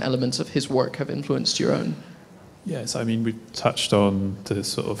those different elements of his work have influenced your own. Yes, I mean, we touched on the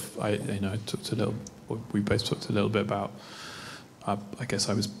sort of, we both talked a little bit about, I guess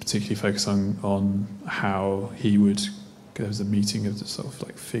I was particularly focused on how there was a meeting of the sort of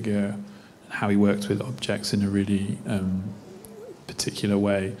like figure, and how he worked with objects in a really particular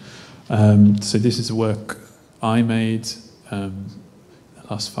way. So this is a work I made the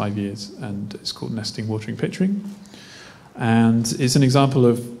last 5 years, and it's called Nesting, Watering, Picturing. And it's an example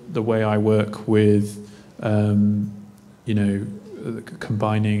of the way I work with,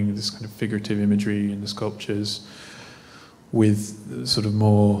 combining this kind of figurative imagery in the sculptures with sort of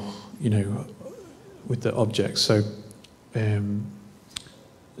more, with the objects. So in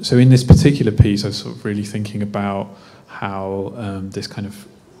this particular piece, I was sort of really thinking about how this kind of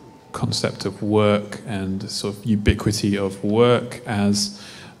concept of work and sort of ubiquity of work as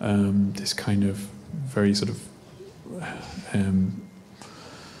this kind of very sort of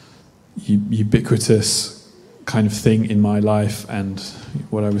ubiquitous kind of thing in my life and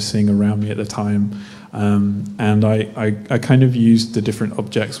what I was seeing around me at the time. And I kind of used the different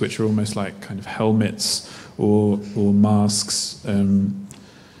objects which are almost like kind of helmets or masks. And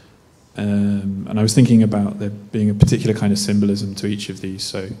I was thinking about there being a particular kind of symbolism to each of these.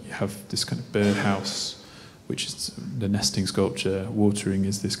 So you have this kind of birdhouse, which is the nesting sculpture. Watering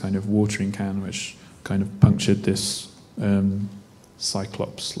is this kind of watering can, which kind of punctured this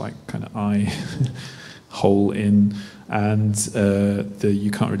cyclops-like kind of eye hole in. And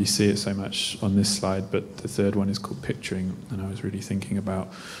you can't really see it so much on this slide, but the third one is called picturing. And I was really thinking about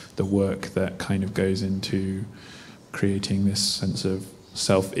the work that kind of goes into creating this sense of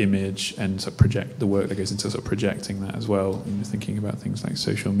self-image and sort of the work that goes into sort of projecting that as well. And thinking about things like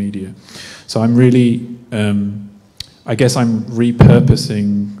social media. So I'm really, I guess I'm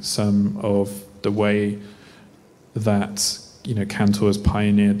repurposing some of the way that, you know, Kantor has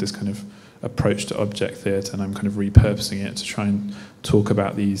pioneered this kind of approach to object theatre, and I'm kind of repurposing it to try and talk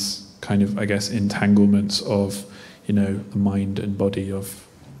about these kind of, I guess, entanglements of, you know, the mind and body of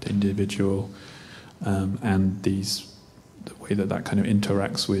the individual, and the way that kind of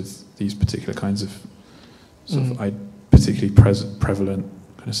interacts with these particular kinds of sort of particularly prevalent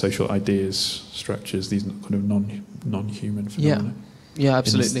kind of social ideas, structures, these kind of non-human phenomena. Yeah,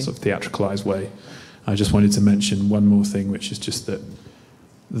 absolutely. In this sort of theatricalized way. I just wanted to mention one more thing, which is just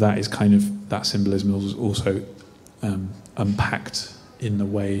that is kind of, that symbolism is also unpacked in the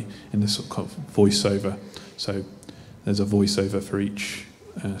way, in this sort of voiceover. So there's a voiceover for each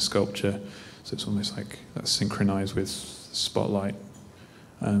sculpture, so it's almost like that's synchronized with spotlight,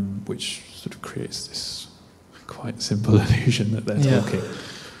 which sort of creates this quite simple illusion that they're talking.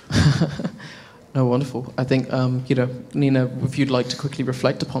 Oh, wonderful. I think, you know, Nina, if you'd like to quickly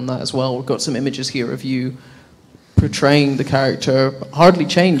reflect upon that as well. We've got some images here of you portraying the character, hardly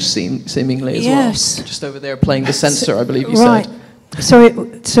changed seemingly as well. Just over there playing the censor, I believe you said. So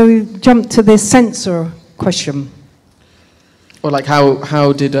jump to the censor question. Or like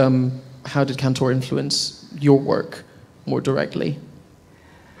how did Kantor influence your work more directly?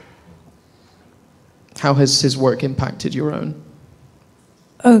 How has his work impacted your own?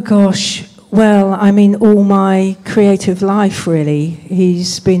 Oh gosh, well, I mean, all my creative life really.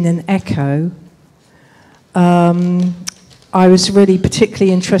 He's been an echo. I was really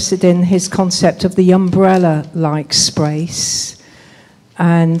particularly interested in his concept of the umbrella-like space.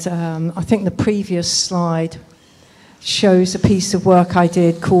 And I think the previous slide shows a piece of work I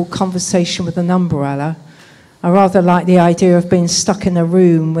did called Conversation with an Umbrella. I rather like the idea of being stuck in a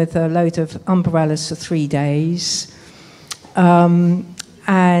room with a load of umbrellas for 3 days.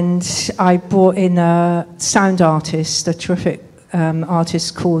 And I brought in a sound artist, a terrific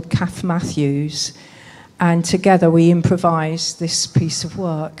artist called Kath Matthews, and together we improvised this piece of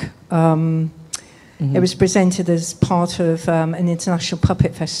work. It was presented as part of an international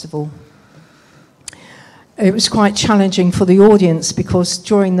puppet festival. It was quite challenging for the audience because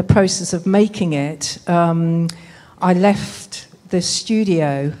during the process of making it, I left the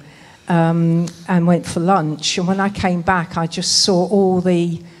studio and went for lunch. And when I came back, I just saw all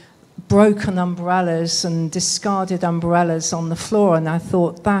the broken umbrellas and discarded umbrellas on the floor, and I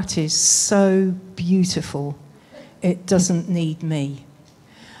thought, that is so beautiful. It doesn't need me.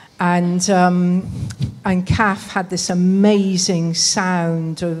 And Kath had this amazing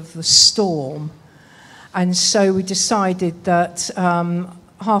sound of the storm. And so we decided that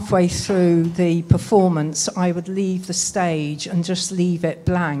halfway through the performance, I would leave the stage and just leave it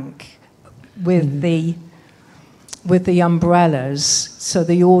blank with the umbrellas, so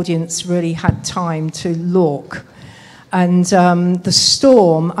the audience really had time to look. And the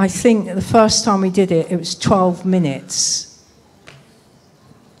storm, I think the first time we did it, it was 12 minutes.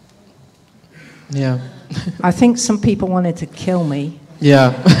 Yeah. I think some people wanted to kill me.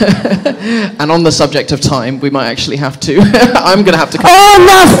 Yeah. And on the subject of time, we might actually have to. I'm going to have to.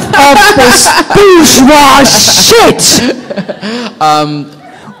 Enough of this bourgeois shit!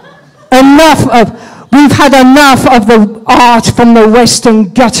 Enough of. We've had enough of the art from the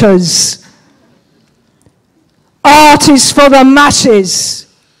Western gutters. Art is for the masses.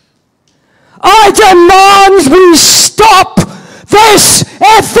 I demand we stop this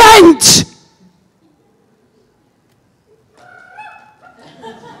event!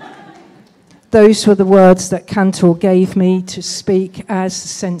 Those were the words that Kantor gave me to speak as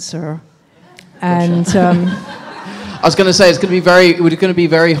censor. And I was going to say it's going to be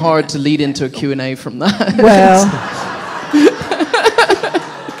very hard to lead into a Q&A from that. Well,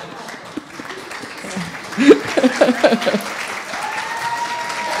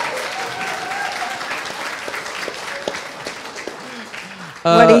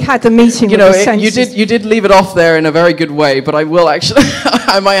 Well, he had a meeting with the census. You did leave it off there in a very good way, but I will actually,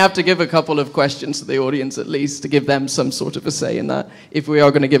 I might have to give a couple of questions to the audience at least to give them some sort of a say in that, if we are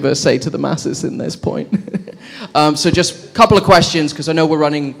going to give a say to the masses in this point. So just a couple of questions, because I know we're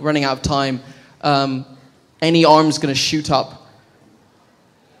running out of time. Any arms going to shoot up?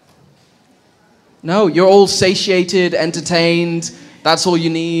 No, you're all satiated, entertained, that's all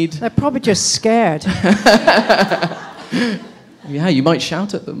you need. They're probably just scared. Yeah, you might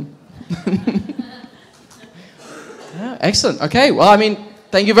shout at them. Yeah, excellent. Okay, well, I mean,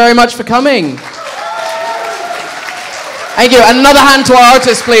 thank you very much for coming. Thank you. And another hand to our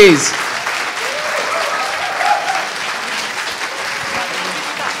artists, please.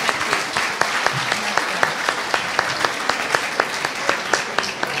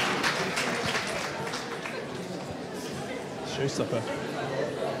 Showstopper.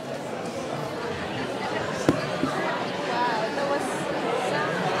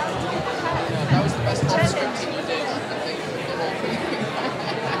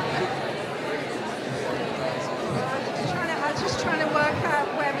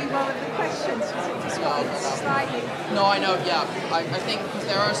 No, I know, yeah. I think because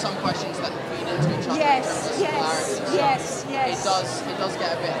there are some questions that feed into each other. Yes, yes. It does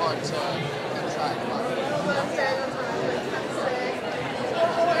get a bit hard to keep track.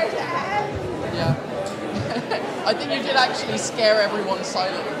 Yeah. I think you did actually scare everyone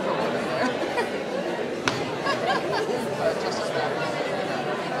silently probably there. Just as well.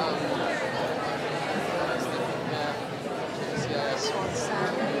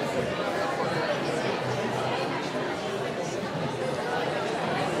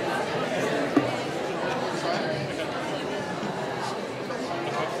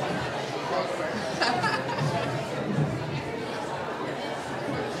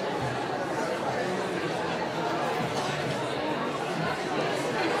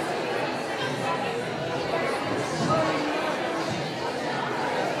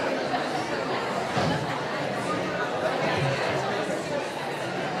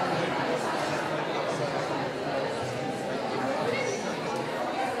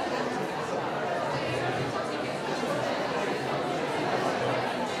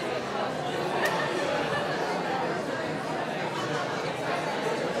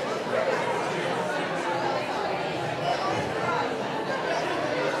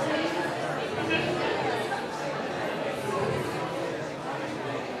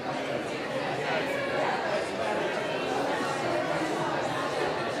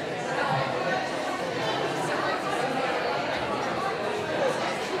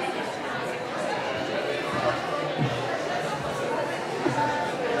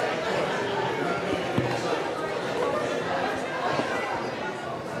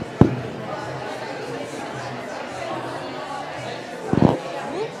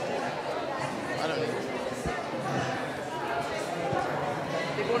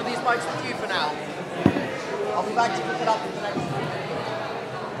 With you for now. I'll be back to pick it up with the next one.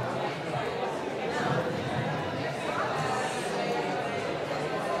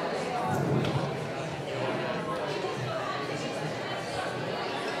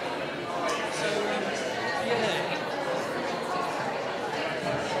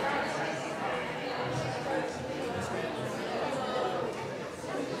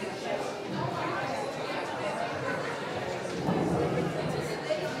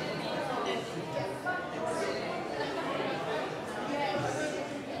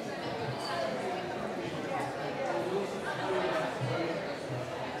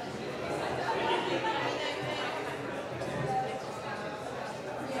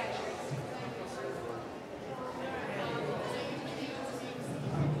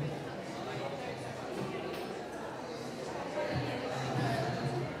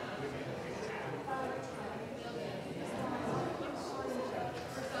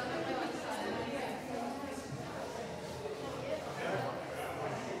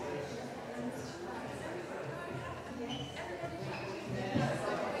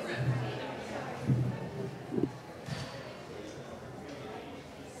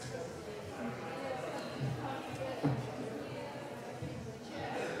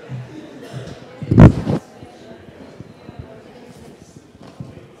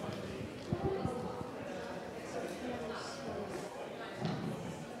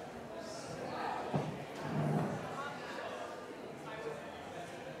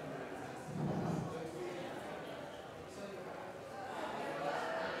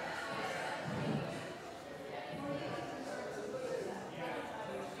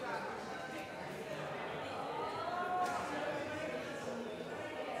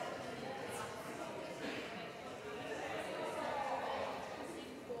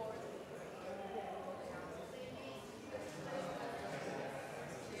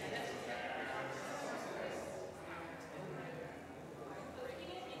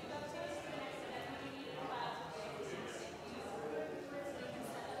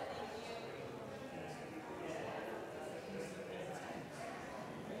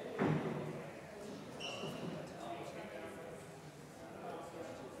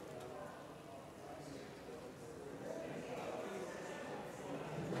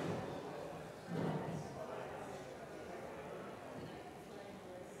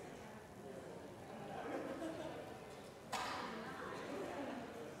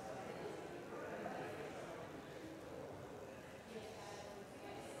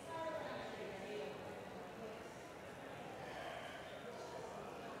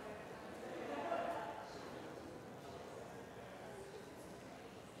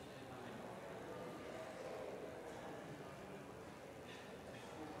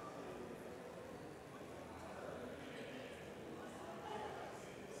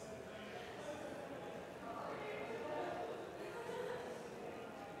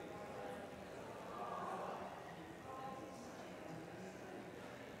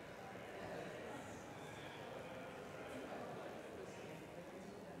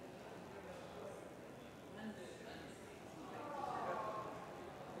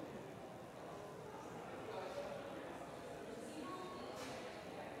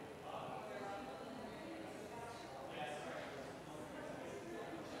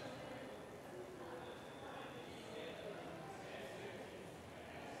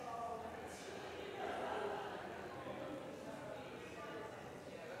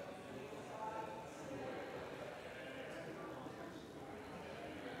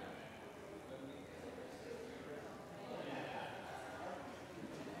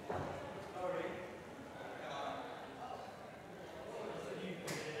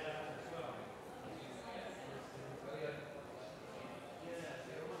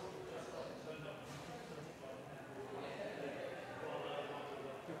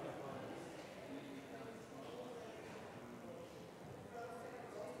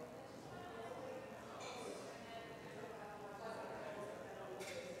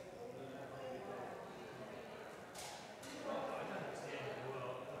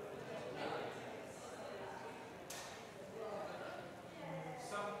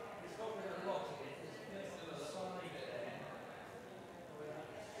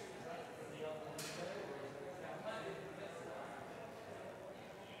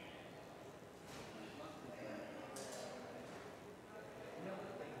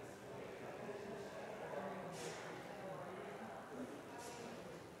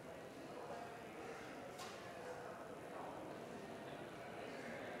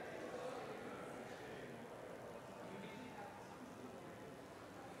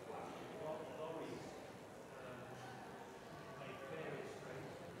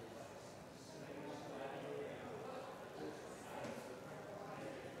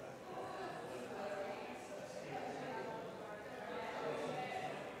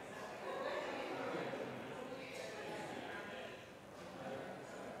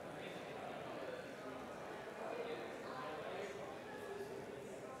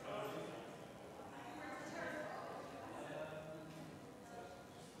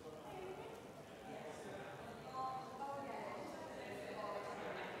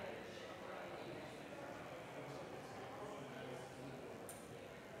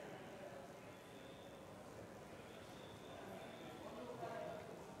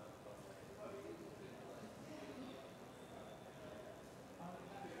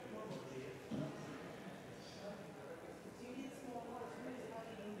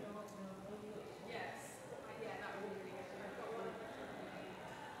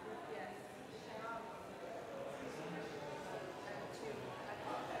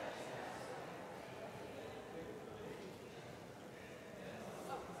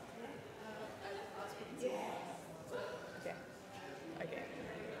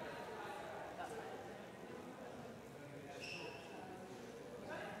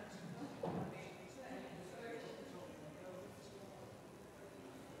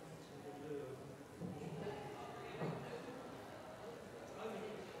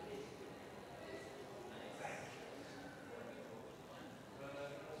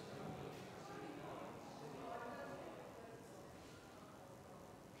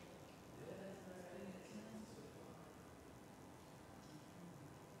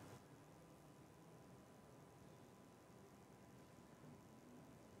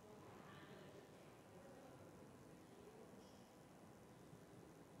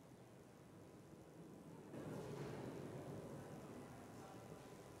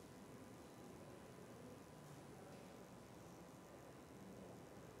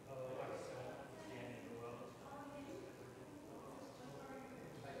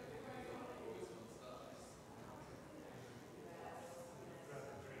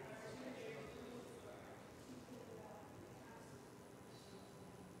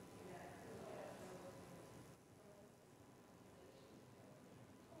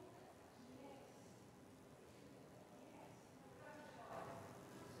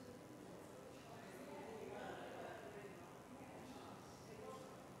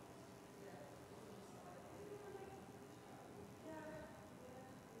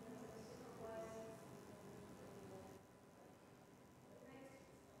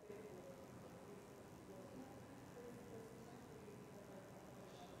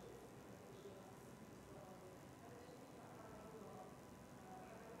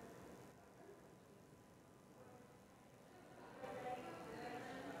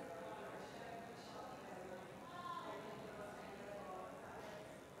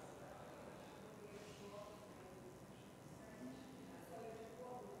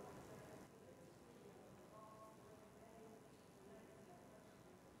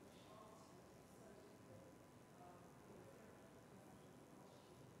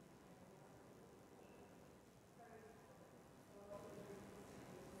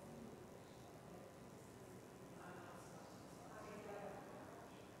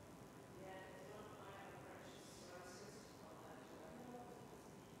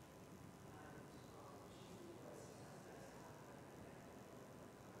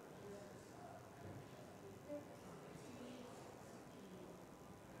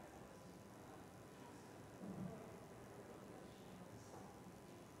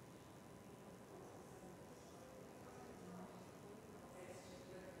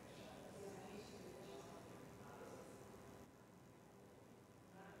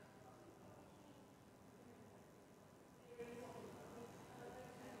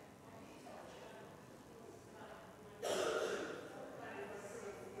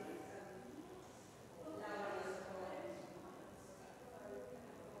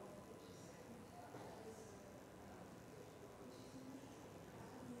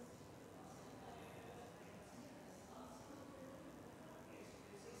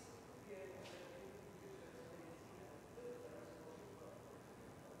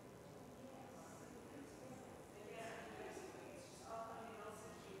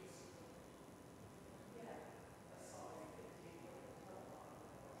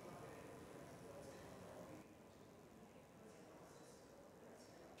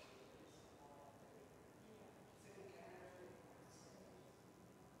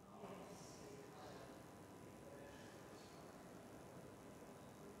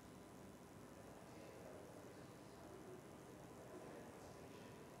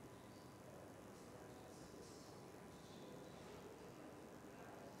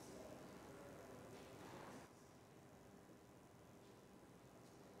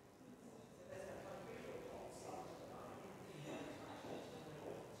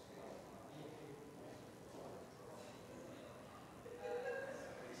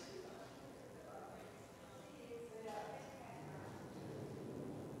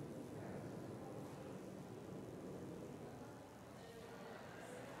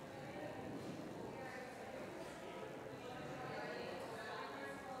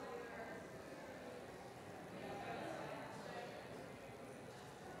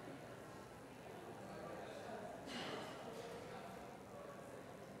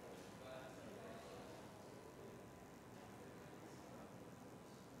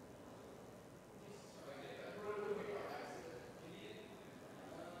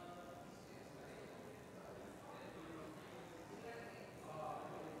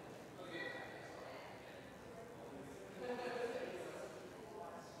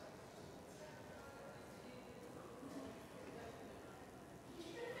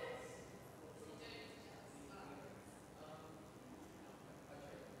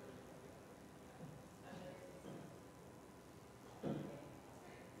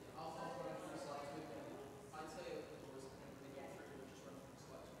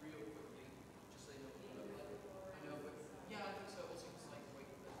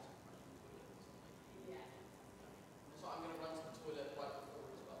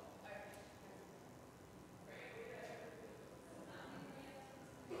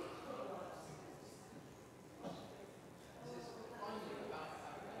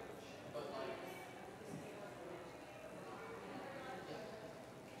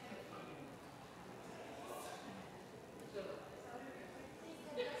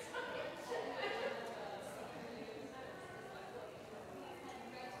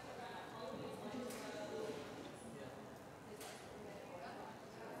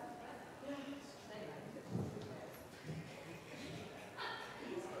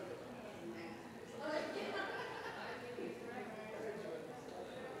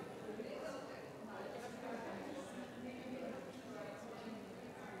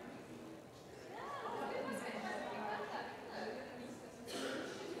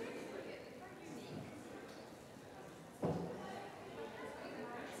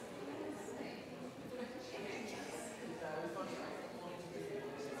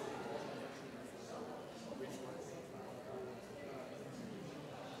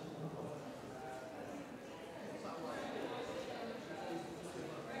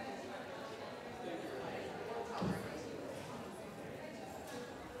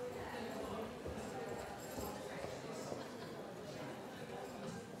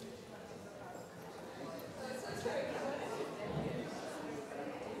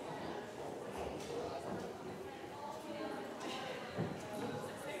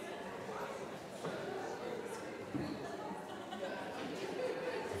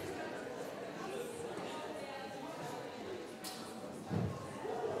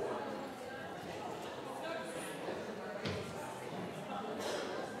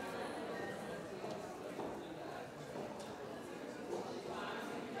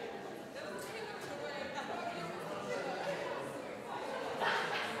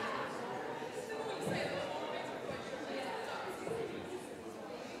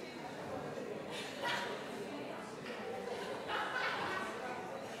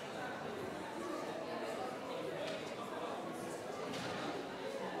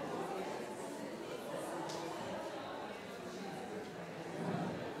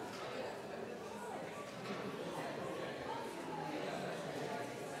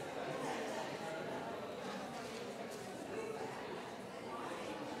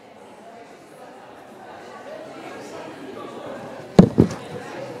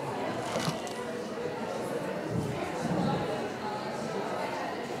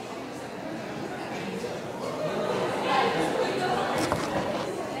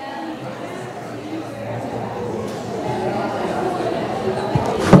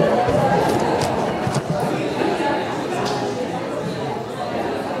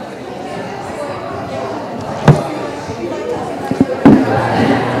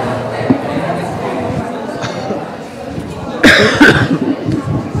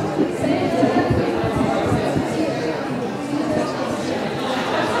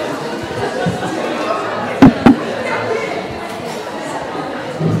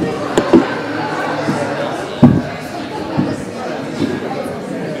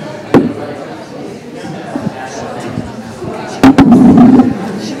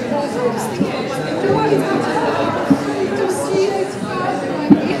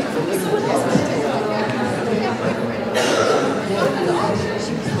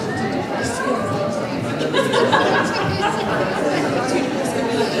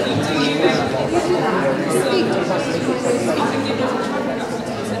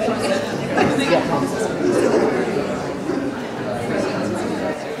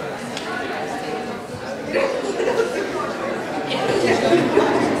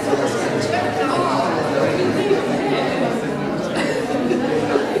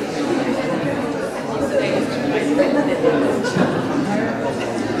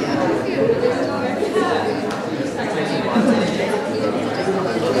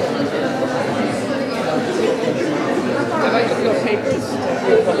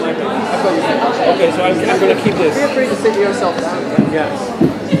 Okay, so I'm going to keep this. Feel free to sit yourself down. Yeah.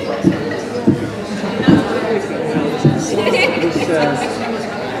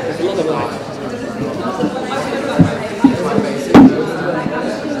 There's a lot of light.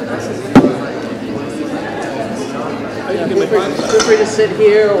 Feel free to sit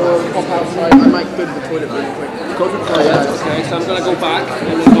here or pop outside. I might go to the toilet really quick. Go to the toilet. Okay, so I'm going to go back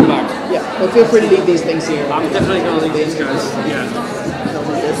and then come back. Yeah, but feel free to leave these things here. I'm definitely going to leave these guys. Yeah.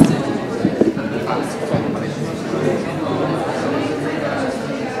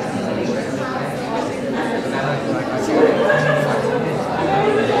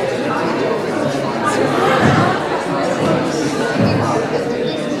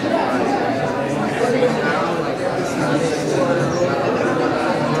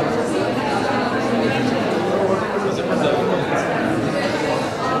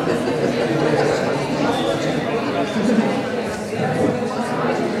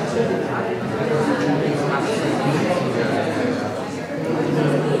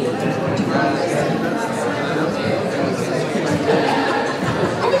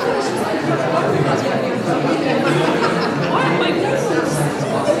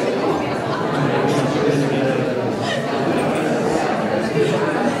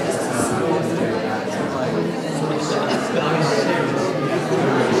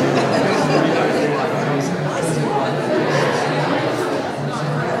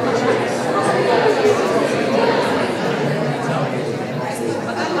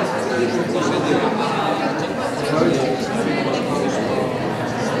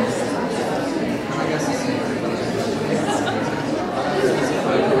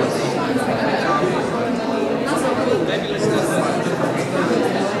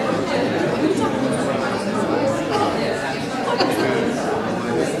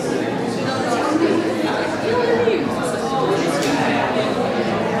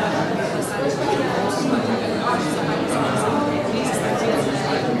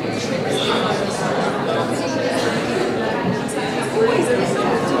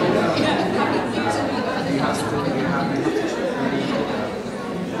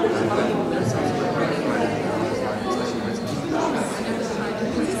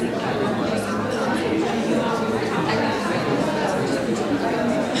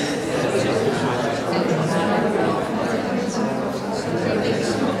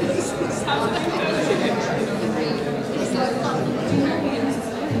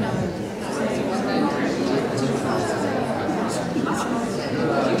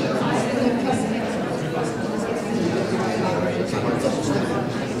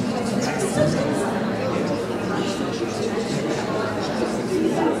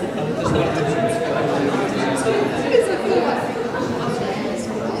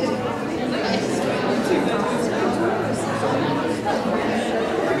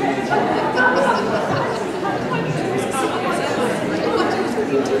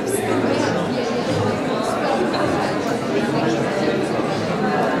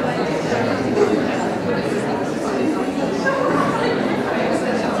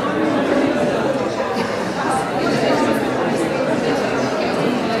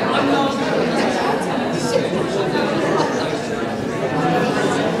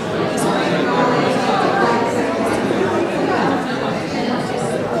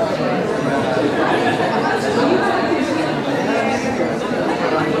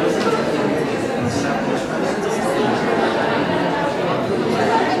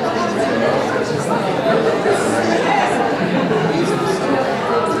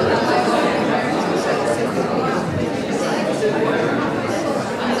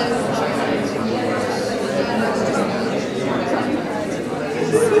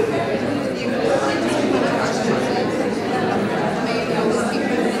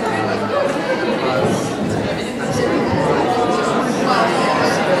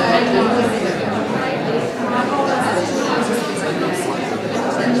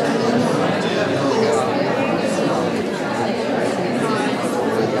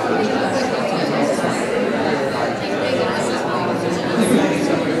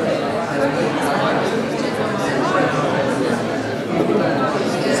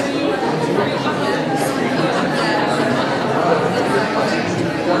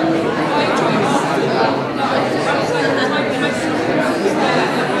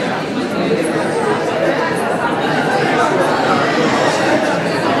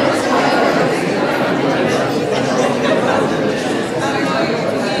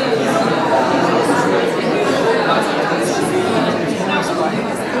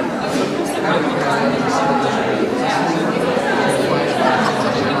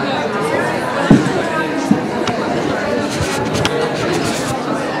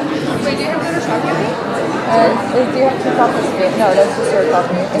 Do you have 2 copies of it? No, that's just your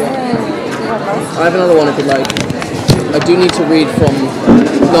copy. And then, do you have most? I have another one if you'd like. I do need to read from...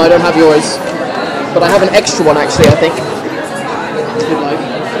 No, I don't have yours. But I have an extra one actually, I think. If you'd like.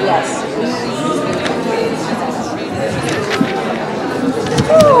 Yes.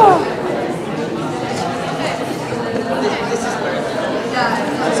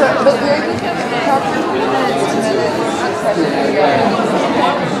 So, but you're going to talk 2 minutes and then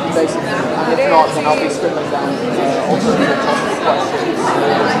Basically, and if not, then I'll be scribbling down alternative questions.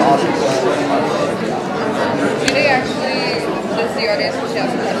 do they actually, does the audience actually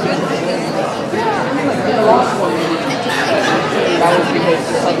ask questions? The last one, that was because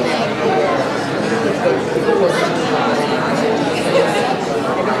suddenly you can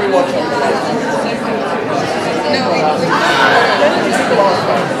rewatch it. No, I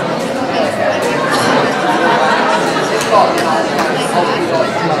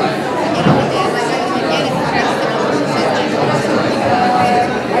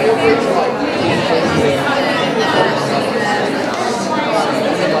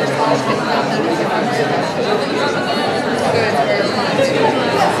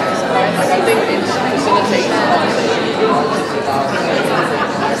think it's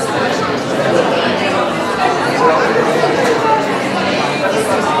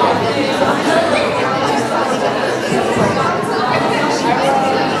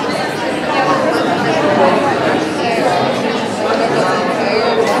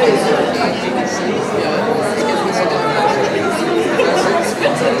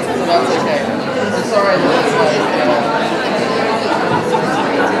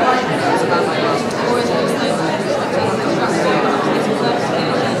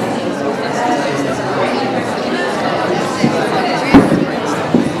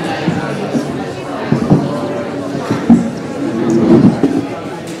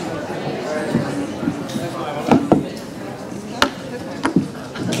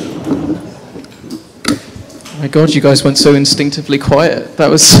my God, you guys went so instinctively quiet. That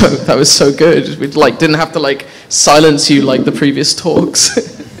was so good. We didn't have to silence you like the previous talks.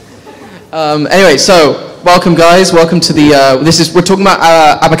 Anyway, so welcome guys. Welcome to the we're talking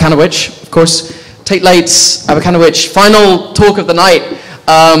about Abakanowicz, of course. Tate Late's Abakanowicz final talk of the night.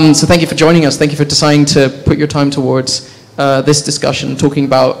 So thank you for joining us. Thank you for deciding to put your time towards this discussion, talking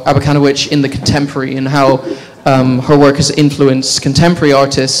about Abakanowicz in the contemporary and how her work has influenced contemporary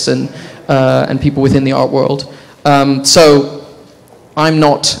artists and people within the art world. So I'm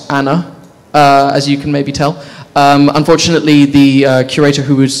not Anna, as you can maybe tell. Unfortunately, the curator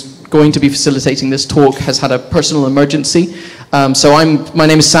who was going to be facilitating this talk has had a personal emergency. So my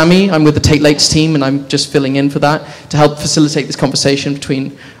name is Sammy. I'm with the Tate Late's team, and I'm just filling in for that to help facilitate this conversation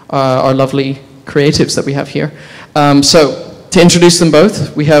between our lovely creatives that we have here. So to introduce them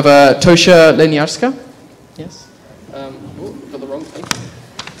both, we have Tosia Leniarska. Yes. Got the wrong thing.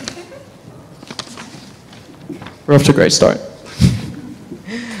 We're off to a great start.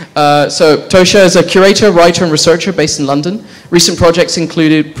 So Tosia is a curator, writer, and researcher based in London. Recent projects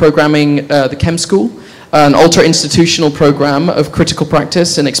included programming the Chem School, an alter-institutional program of critical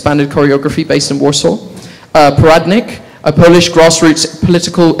practice and expanded choreography based in Warsaw. Poradnik, a Polish grassroots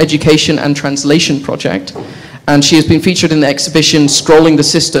political education and translation project. And she has been featured in the exhibition Scrolling the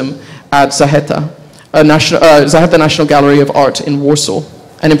System at Zaheta, Zaheta National Gallery of Art in Warsaw,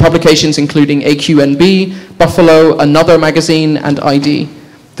 and in publications including AQNB, Buffalo, Another Magazine, and ID.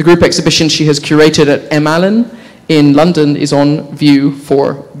 The group exhibition she has curated at M. Allen in London is on view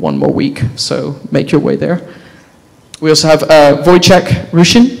for 1 more week, so make your way there. We also have Wojciech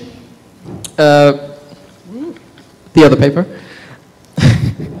Rusin, the other paper.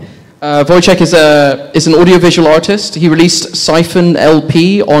 Wojciech is an audiovisual artist. He released Siphon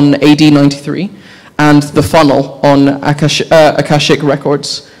LP on AD 93 and The Funnel on Akashic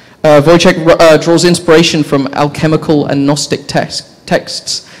Records. Wojciech draws inspiration from alchemical and Gnostic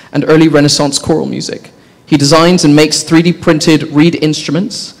texts and early Renaissance choral music. He designs and makes 3D printed reed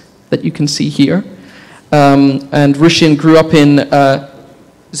instruments that you can see here. And Rusin grew up in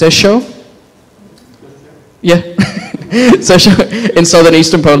Rzeszów. Yeah, Rzeszów in southern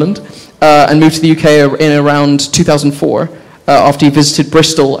eastern Poland, and moved to the UK in around 2004 after he visited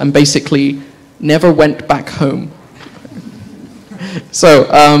Bristol and basically never went back home. So,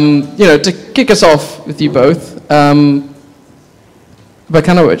 to kick us off with you both,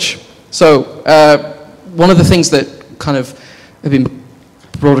 Abakanowicz. So, one of the things that kind of have been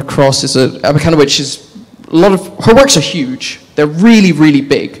brought across is that Abakanowicz is, her works are huge. They're really, really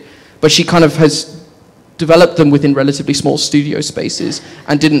big, but she kind of has developed them within relatively small studio spaces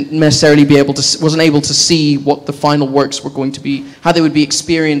and didn't necessarily wasn't able to see what the final works were going to be, how they would be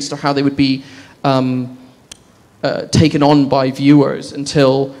experienced or how they would be taken on by viewers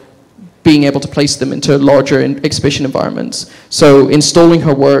until being able to place them into larger exhibition environments. So installing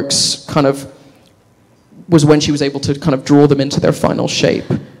her works kind of was when she was able to kind of draw them into their final shape.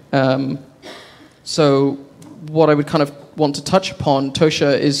 So what I would kind of want to touch upon,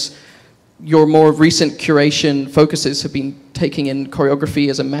 Tosia, is your more recent curation focuses have been taking in choreography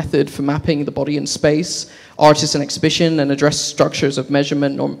as a method for mapping the body in space, artists and exhibition, and address structures of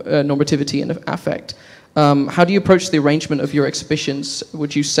measurement, normativity, and affect. How do you approach the arrangement of your exhibitions?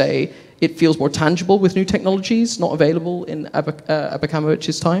 Would you say it feels more tangible with new technologies not available in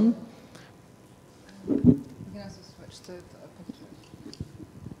Abakanowicz's time? You can also switch to a picture.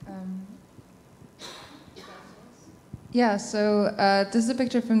 Yeah, so this is a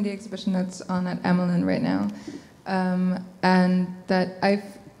picture from the exhibition that's on at Emelin right now, and that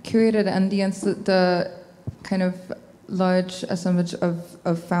I've curated, and the kind of large assemblage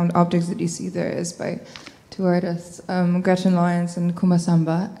of found objects that you see there is by two artists, Gretchen Lawrence and Kuma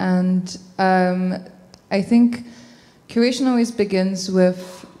Samba. And I think curation always begins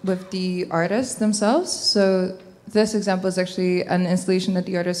with the artists themselves. So this example is actually an installation that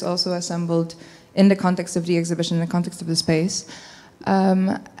the artists also assembled in the context of the exhibition, in the context of the space.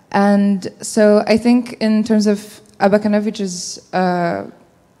 And so I think in terms of Abakanowicz's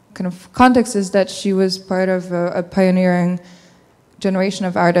kind of context is that she was part of a pioneering generation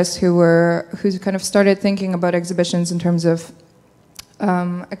of artists who kind of started thinking about exhibitions in terms of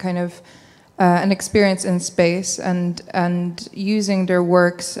a kind of an experience in space and using their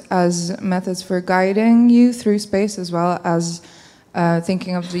works as methods for guiding you through space, as well as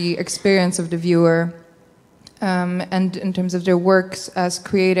thinking of the experience of the viewer, and in terms of their works as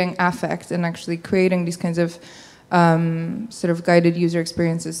creating affect and actually creating these kinds of sort of guided user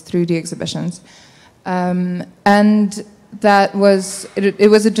experiences through the exhibitions. And that was, it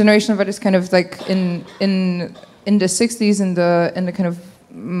was a generation of artists kind of like in the 60s in the kind of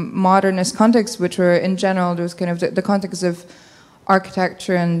modernist context, which were in general, there was kind of the context of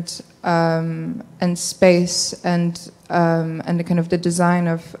architecture and space and the kind of the design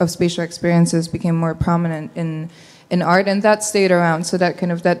of spatial experiences became more prominent in art, and that stayed around. So that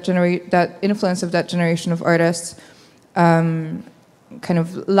kind of that influence of that generation of artists kind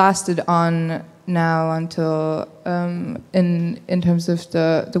of lasted on now until in terms of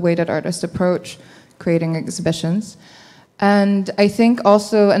the way that artists approach creating exhibitions. And I think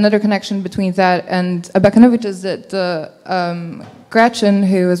also another connection between that and Abakanowicz is that Gretchen,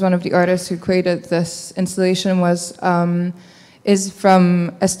 who is one of the artists who created this installation, is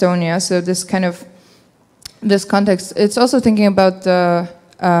from Estonia. So this context, it's also thinking about the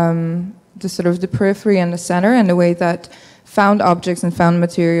sort of the periphery and the center, and the way that found objects and found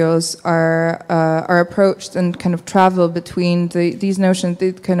materials are approached and kind of travel between these notions,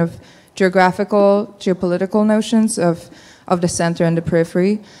 the kind of geographical, geopolitical notions of the center and the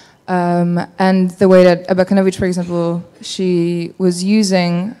periphery. And the way that Abakanowicz, for example, she was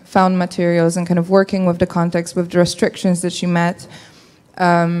using found materials and kind of working with the context, with the restrictions that she met,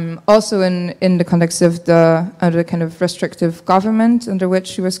 also in the context of the kind of restrictive government under which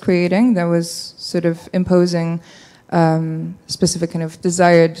she was creating, that was sort of imposing specific kind of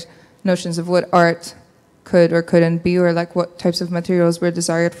desired notions of what art could or couldn't be, or like what types of materials were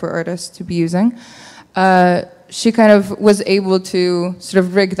desired for artists to be using. She kind of was able to sort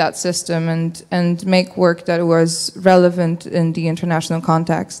of rig that system and make work that was relevant in the international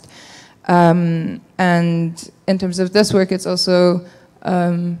context. And in terms of this work, it's also,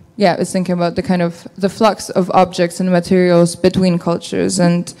 it's thinking about the kind of the flux of objects and materials between cultures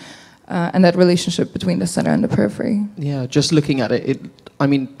and that relationship between the center and the periphery. Yeah, just looking at it, I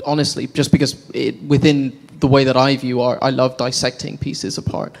mean, honestly, just because within the way that I view art, I love dissecting pieces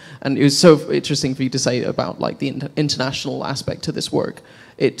apart. And it was so interesting for you to say about like the international aspect to this work.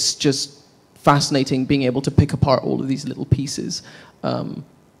 It's just fascinating being able to pick apart all of these little pieces. And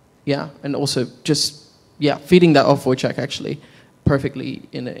also just, feeding that off Wojciech actually perfectly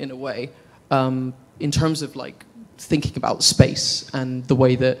in a way. In terms of like thinking about space and the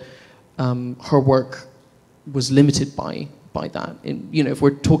way that her work was limited by that. If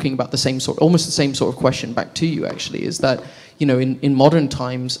we're talking about almost the same sort of question back to you actually, is that, in modern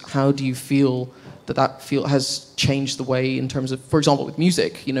times, how do you feel that has changed the way in terms of, for example, with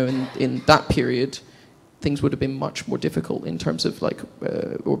music, in that period, things would have been much more difficult in terms of like,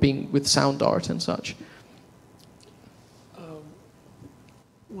 or being with sound art and such.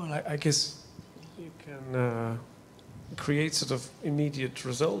 Well, I guess you can create sort of immediate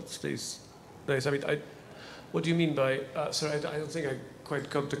results these days. I mean, what do you mean by, sorry, I don't think I quite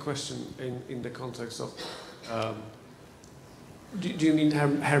got the question in the context of Do you mean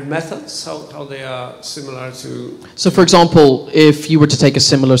her methods, how they are similar to... So for example, if you were to take a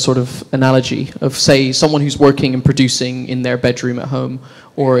similar sort of analogy of, say, someone who's working and producing in their bedroom at home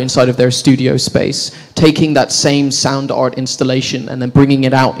or inside of their studio space, taking that same sound art installation and then bringing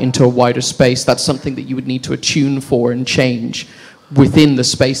it out into a wider space, that's something that you would need to attune for and change within the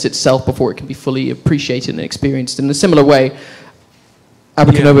space itself before it can be fully appreciated and experienced. In a similar way,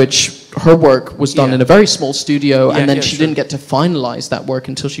 Abakanowicz, her work was done in a very small studio, and then she didn't get to finalize that work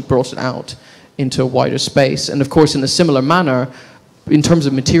until she brought it out into a wider space. And of course, in a similar manner, in terms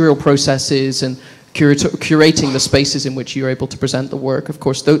of material processes and curating the spaces in which you're able to present the work, of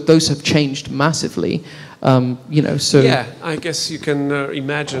course, those have changed massively. You know, so yeah, I guess you can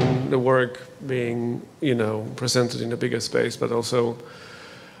imagine the work being, you know, presented in a bigger space, but also.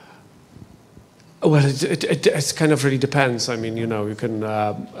 Well, it kind of really depends. I mean, you know, you can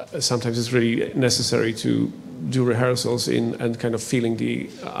sometimes it's really necessary to do rehearsals and kind of feeling the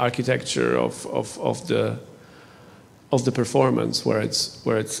architecture of the performance where it's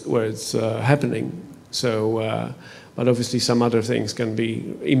happening. So, but obviously some other things can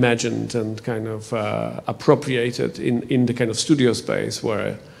be imagined and kind of appropriated in the kind of studio space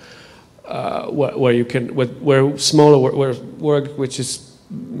where you can where smaller work which is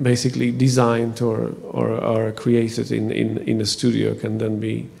basically designed or created in a studio can then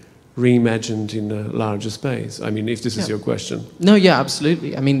be reimagined in a larger space. I mean, if this is your question. No, yeah,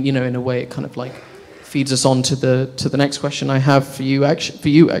 absolutely. I mean, you know, in a way, it kind of like feeds us on to the next question I have for you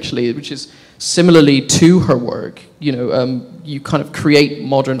actually, which is similarly to her work. You know, you kind of create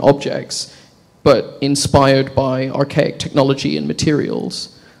modern objects, but inspired by archaic technology and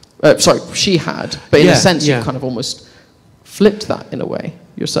materials. Sorry, she had, but in a sense, you kind of almost flipped that in a way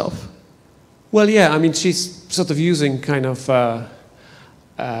yourself. Well, yeah, I mean, she's sort of using kind of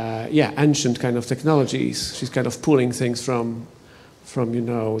ancient kind of technologies. She's kind of pulling things from you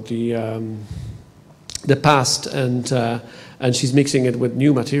know the past and she's mixing it with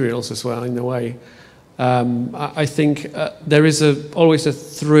new materials as well in a way. I think there is always a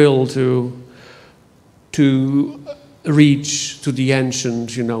thrill to reach to the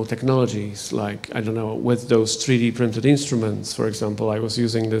ancient, you know, technologies, like, I don't know, with those 3D printed instruments, for example. I was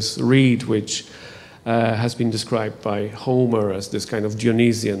using this reed, which has been described by Homer as this kind of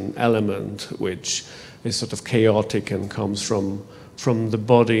Dionysian element, which is sort of chaotic and comes from the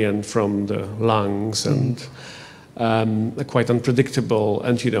body and from the lungs and quite unpredictable.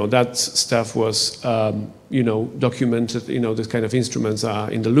 And, you know, that stuff was, you know, documented. You know, this kind of instruments are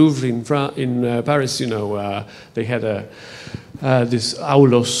in the Louvre in Paris. You know, they had this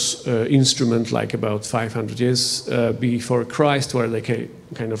aulos instrument like about 500 years before Christ, where they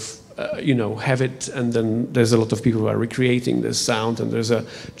kind of you know, have it, and then there's a lot of people who are recreating this sound, and there's a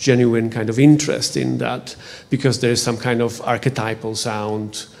genuine kind of interest in that because there's some kind of archetypal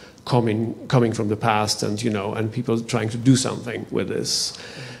sound coming from the past, and, you know, and people trying to do something with this.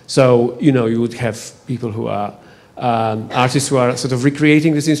 So, you know, you would have people who are artists who are sort of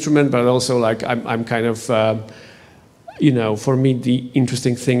recreating this instrument, but also like I'm kind of, you know, for me the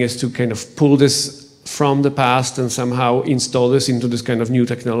interesting thing is to kind of pull this from the past and somehow install this into this kind of new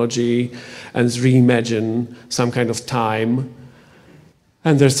technology and reimagine some kind of time.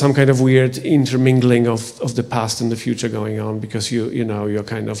 And there's some kind of weird intermingling of the past and the future going on, because you know, you're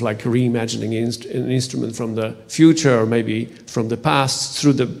kind of like reimagining an instrument from the future, or maybe from the past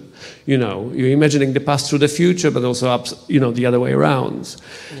through the, you know, you're imagining the past through the future, but also up, you know, the other way around,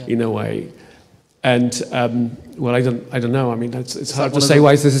 in a way. And well, I don't know. I mean, it's hard to say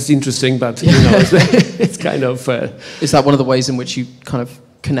why this is interesting, but you know, it's kind of. Is that one of the ways in which you kind of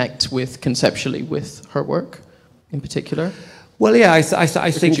connect with conceptually with her work, in particular? Well, yeah, I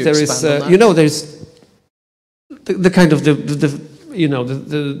think there is, you know, there's the kind of you know,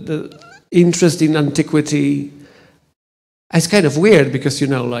 the interest in antiquity. It's kind of weird because, you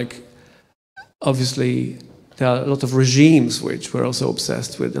know, like, obviously there are a lot of regimes which were also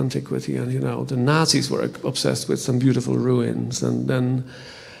obsessed with antiquity, and, you know, the Nazis were obsessed with some beautiful ruins, and then,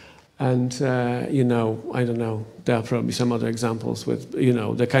 you know, I don't know, there are probably some other examples with, you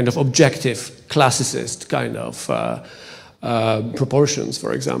know, the kind of objective classicist kind of proportions,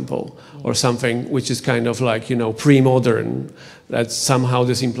 for example, or something which is kind of like, you know, pre-modern, that somehow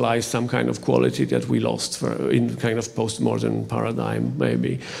this implies some kind of quality that we lost in kind of post-modern paradigm,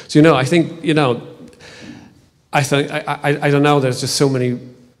 maybe. So, you know, I think, you know, I don't know, there's just so many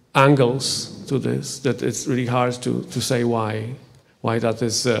angles to this that it's really hard to say why that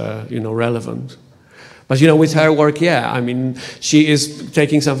is, you know, relevant. But you know, with her work, yeah, I mean, she is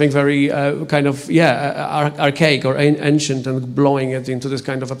taking something very kind of archaic or ancient and blowing it into this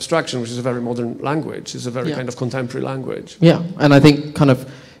kind of abstraction, which is a very modern language. It's a very kind of contemporary language. Yeah, and I think kind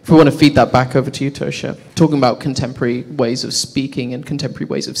of if we want to feed that back over to you, Tosia, talking about contemporary ways of speaking and contemporary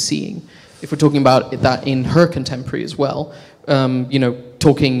ways of seeing. If we're talking about that in her contemporary as well, you know,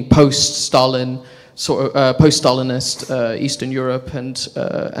 talking post-Stalin. Post-Stalinist Eastern Europe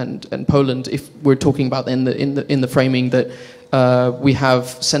and Poland. If we're talking about in the framing that we have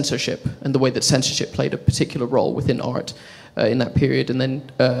censorship and the way that censorship played a particular role within art in that period, and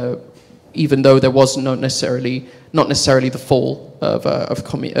then even though there was not necessarily the fall of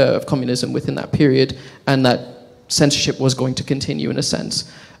communism within that period, and that censorship was going to continue in a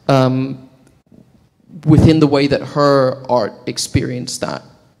sense, within the way that her art experienced that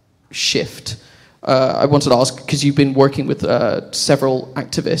shift. I wanted to ask, because you've been working with several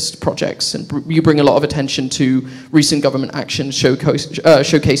activist projects, and you bring a lot of attention to recent government action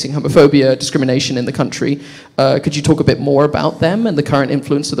showcasing homophobia, discrimination in the country. Could you talk a bit more about them and the current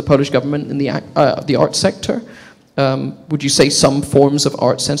influence of the Polish government in the art sector? Would you say some forms of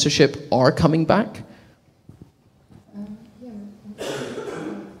art censorship are coming back?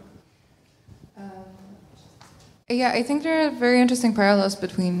 Yeah, I think there are very interesting parallels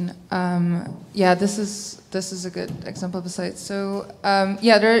between. This is a good example. Besides, so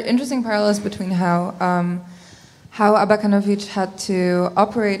there are interesting parallels between how Abakanowicz had to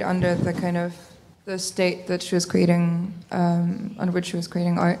operate under the kind of the state that she was creating, under which she was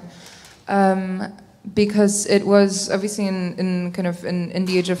creating art, because it was obviously in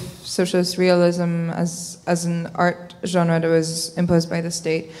the age of socialist realism as an art genre that was imposed by the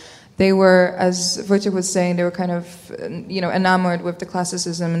state. They were, as Wojciech was saying, they were kind of, enamored with the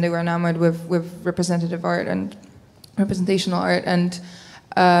classicism, and they were enamored with representative art and representational art, and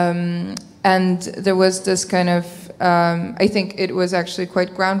there was this kind of, I think it was actually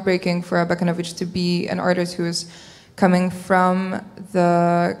quite groundbreaking for Abakanowicz to be an artist who was coming from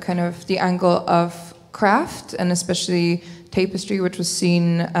the kind of the angle of craft, and especially tapestry, which was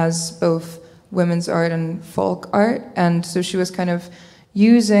seen as both women's art and folk art, and so she was kind of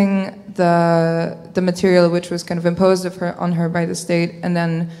using the material which was kind of imposed on her by the state, and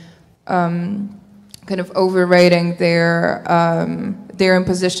then kind of overriding their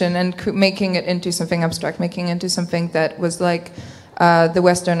imposition and making it into something abstract, making it into something that was like the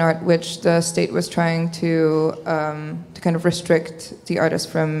Western art, which the state was trying to kind of restrict the artist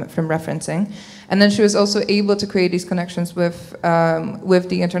from referencing. And then she was also able to create these connections with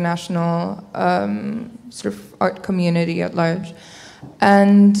the international sort of art community at large.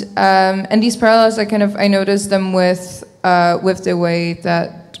 And these parallels, I noticed them with the way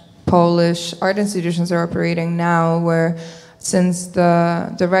that Polish art institutions are operating now, where since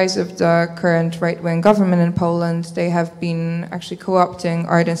the rise of the current right-wing government in Poland, they have been actually co-opting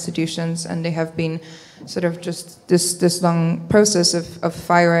art institutions, and they have been sort of just this long process of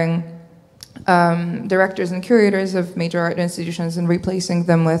firing directors and curators of major art institutions and replacing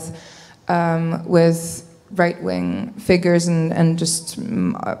them with right-wing figures and just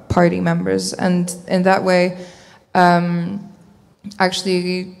party members, and in that way,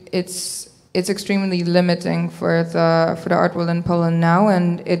 actually, it's extremely limiting for the art world in Poland now,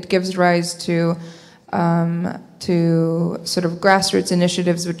 and it gives rise to sort of grassroots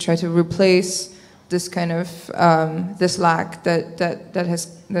initiatives which try to replace this kind of this lack that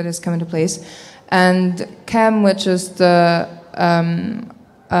has come into place, and CAM, which is the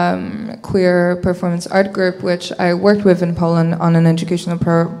queer performance art group, which I worked with in Poland on an educational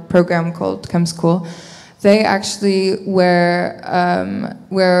program called Chem School. They actually were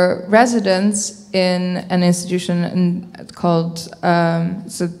residents in an institution called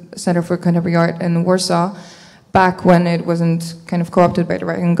it's a Center for Contemporary Art in Warsaw, back when it wasn't kind of co-opted by the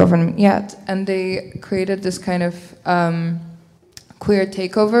right-wing government yet, and they created this kind of queer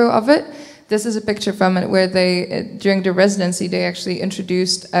takeover of it. This is a picture from it where they, during the residency, they actually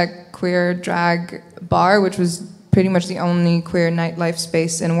introduced a queer drag bar, which was pretty much the only queer nightlife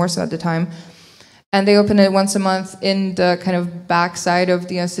space in Warsaw at the time. And they opened it once a month in the kind of backside of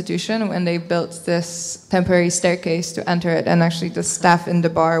the institution, when they built this temporary staircase to enter it. And actually the staff in the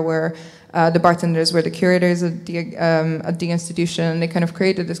bar were, the bartenders were the curators at the institution. They kind of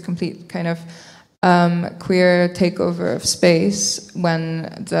created this complete kind of queer takeover of space when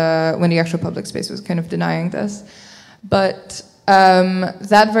the actual public space was kind of denying this. But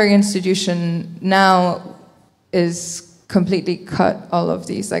that very institution now is completely cut all of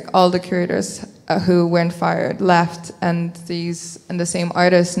these, like all the curators who weren't fired left, and the same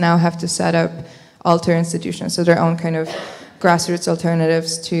artists now have to set up alter institutions, so their own kind of grassroots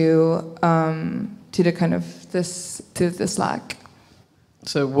alternatives to the kind of this lack.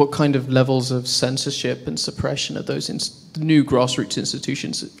 So what kind of levels of censorship and suppression are those new grassroots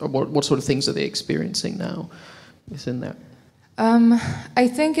institutions, or what sort of things are they experiencing now within there? I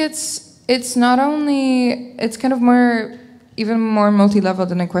think it's not only, it's kind of even more multi-level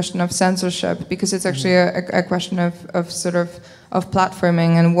than a question of censorship, because it's actually a question of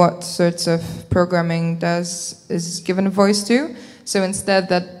platforming and what sorts of programming is given a voice to. So instead,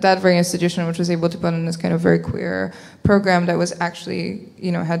 that very institution which was able to put on this kind of very queer program that was actually,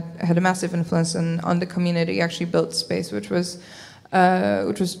 had a massive influence on the community, actually built space which was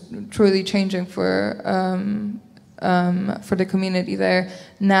truly changing for the community there,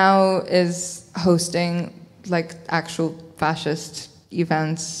 now is hosting like actual fascist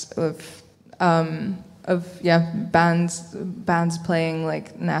events of bands playing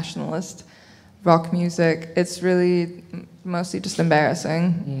like nationalist rock music. It's really mostly just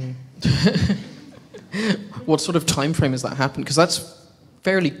embarrassing. What sort of time frame has that happened? Because that's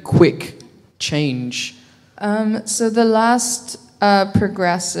fairly quick change. So the last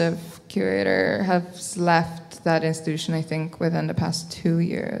progressive curator has left that institution, I think, within the past 2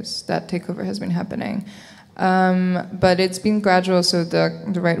 years. That takeover has been happening. But it's been gradual, so the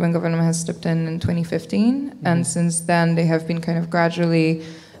right-wing government has stepped in 2015, and since then they have been kind of gradually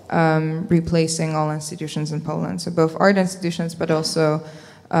replacing all institutions in Poland. So both art institutions, but also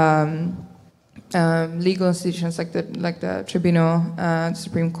legal institutions like the Tribunal, the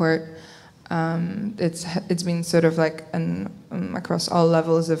Supreme Court. It's been sort of like across all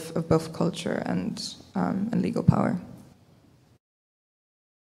levels of both culture and legal power.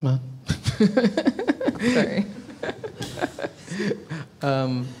 Sorry.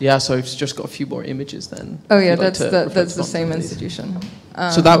 So I've just got a few more images then. Oh yeah, that's the same institution.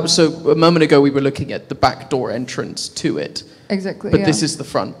 So a moment ago we were looking at the back door entrance to it. Exactly. But this is the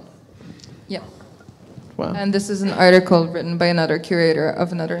front. Yeah. Wow. And this is an article written by another curator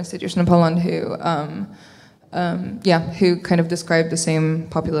of another institution in Poland who kind of described the same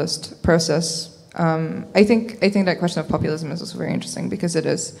populist process. I think that question of populism is also very interesting because it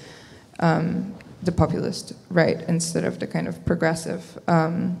is the populist right instead of the kind of progressive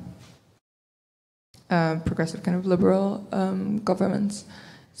kind of liberal governments.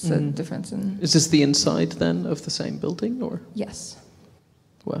 It's a difference in. Is this the inside then of the same building, or? Yes.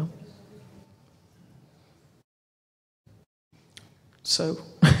 Wow. So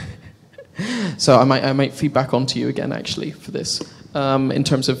I might feed back onto you again actually for this. In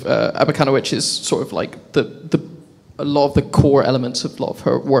terms of Abakanowicz is sort of like a lot of the core elements of a lot of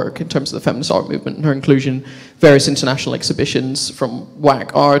her work in terms of the feminist art movement and her inclusion, various international exhibitions from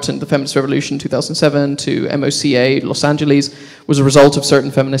WAC Art and the Feminist Revolution 2007 to MOCA Los Angeles was a result of certain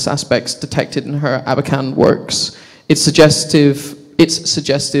feminist aspects detected in her Abakan works. Its suggestive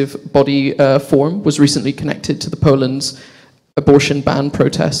body form was recently connected to the Poland's abortion ban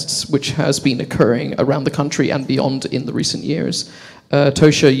protests, which has been occurring around the country and beyond in the recent years.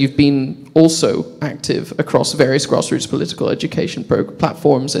 Tosia, you've been also active across various grassroots political education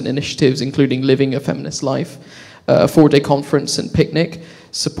platforms and initiatives, including Living a Feminist Life, a 4-day conference and picnic,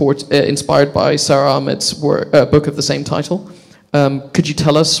 inspired by Sara Ahmed's book of the same title. Could you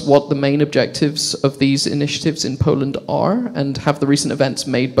tell us what the main objectives of these initiatives in Poland are, and have the recent events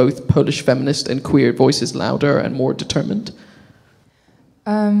made both Polish feminist and queer voices louder and more determined?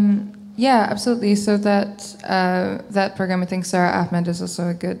 Yeah, absolutely. So that program, I think Sara Ahmed is also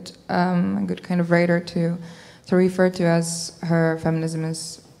a good kind of writer to refer to, as her feminism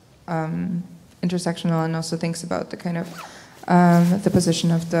is intersectional and also thinks about the kind of the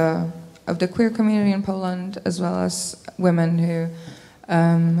position of the queer community in Poland, as well as women who,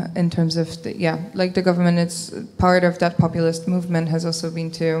 in terms of the government, it's part of that populist movement has also been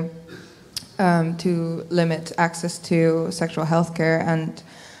to limit access to sexual health care and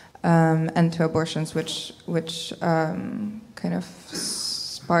to abortions, which kind of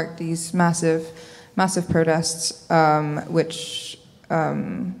sparked these massive protests, which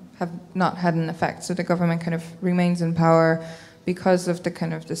have not had an effect. So the government kind of remains in power because of the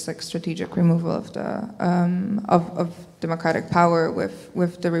kind of this like strategic removal of the of democratic power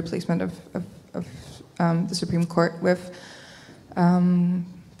with the replacement of the Supreme Court with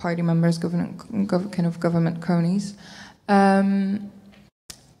party members, kind of government cronies.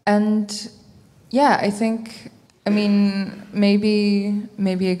 And yeah, I think, maybe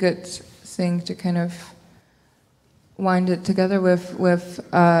a good thing to kind of wind it together with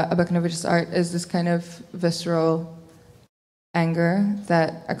Abakanowicz's art is this kind of visceral anger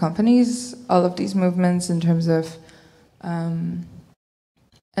that accompanies all of these movements in terms of, and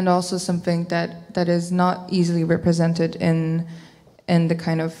also something that is not easily represented in the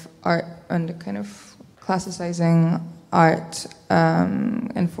kind of art and the kind of classicizing art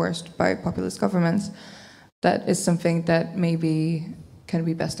enforced by populist governments, that is something that maybe can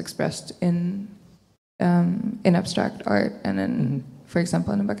be best expressed in abstract art and in, for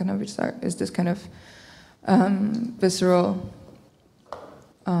example, in Abakanowicz art, is this kind of visceral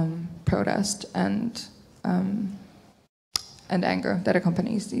protest and anger that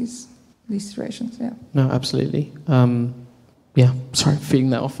accompanies these situations. Yeah. No, absolutely. Yeah, sorry,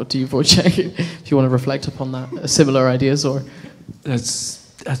 feeding that offer to you, Wojciech. If you want to reflect upon that, similar ideas, or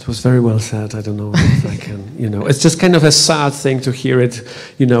that was very well said. I don't know if I can. It's just kind of a sad thing to hear it.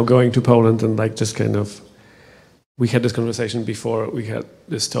 Going to Poland and like just kind of. We had this conversation before we had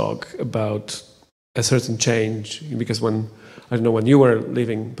this talk about a certain change, because I don't know when you were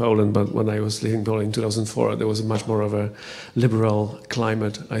leaving Poland, but when I was leaving Poland in 2004, there was much more of a liberal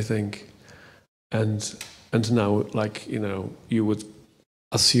climate, I think, and now, like, you would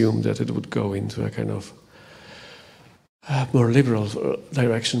assume that it would go into a kind of more liberal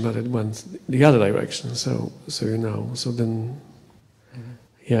direction, but it went the other direction. So then,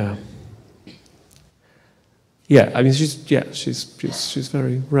 yeah. Yeah, I mean, she's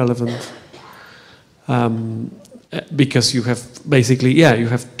very relevant, because you have basically, you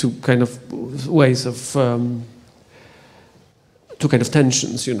have two kind of ways of, two kind of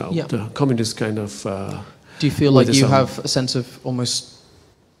tensions, the communist kind of. Do you feel like you have a sense of almost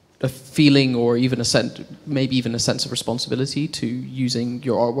a feeling, or even maybe even a sense of responsibility to using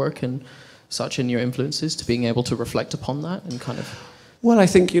your artwork and such in your influences, to being able to reflect upon that and kind of? Well, I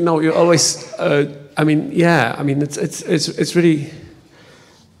think you're always. It's really.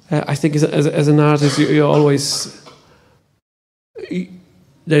 I think as an artist, you're always.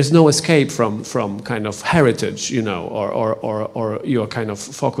 There's no escape from kind of heritage, or you're kind of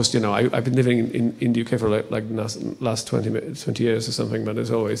focused. I've been living in the UK for like last 20 years or something, but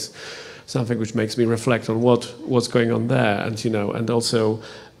there's always something which makes me reflect on what's going on there, and also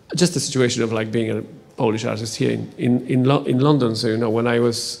just the situation of like being a Polish artist here in London. So when I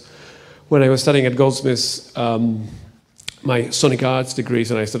was studying at Goldsmiths, my sonic arts degrees,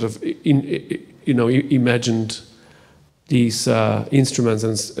 and I sort of imagined these instruments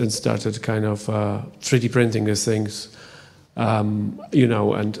and started kind of 3D printing these things, and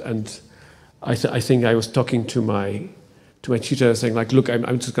I think I was talking to my tutor, saying like, look,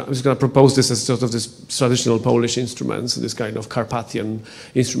 I'm just going to propose this as sort of this traditional Polish instruments, this kind of Carpathian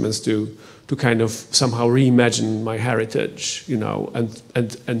instruments to kind of somehow reimagine my heritage, and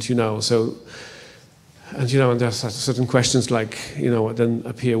there's certain questions like, then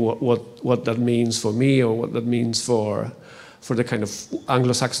appear what that means for me, or what that means for the kind of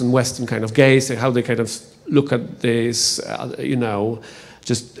Anglo-Saxon Western kind of gaze, how they kind of look at this,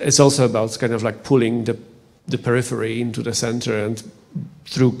 just it's also about kind of like pulling the periphery into the center, and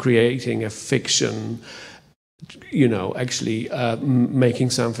through creating a fiction, actually making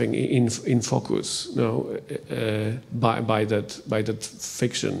something in focus, by that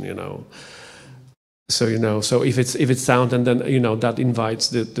fiction, So if it's sound, and then that invites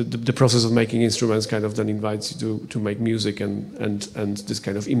the process of making instruments kind of then invites you to make music and this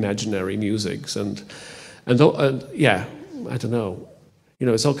kind of imaginary musics and yeah, I don't know,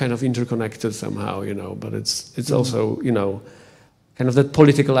 it's all kind of interconnected somehow, but it's also kind of that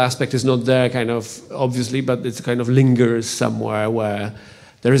political aspect is not there kind of obviously, but it kind of lingers somewhere where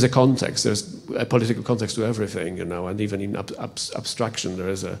there is a context, there's a political context to everything, and even in abstraction there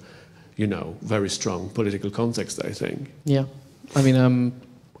is a very strong political context, I think. Yeah, I mean, I'm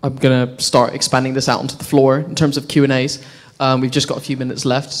going to start expanding this out onto the floor in terms of Q&As. We've just got a few minutes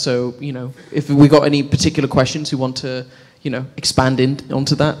left, so, if we got any particular questions who want to, expand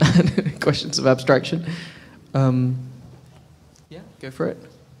onto that, questions of abstraction. Yeah, go for it.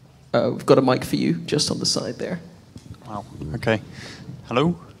 We've got a mic for you just on the side there. Wow, okay.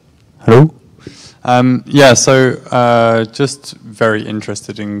 Hello? Just very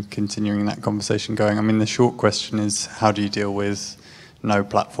interested in continuing that conversation going. I mean, the short question is, how do you deal with no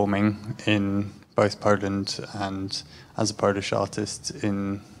platforming in both Poland and as a Polish artist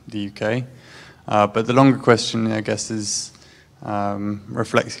in the UK? But the longer question, I guess, is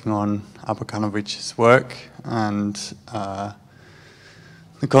reflecting on Abakanowicz's work and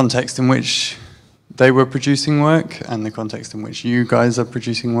the context in which they were producing work and the context in which you guys are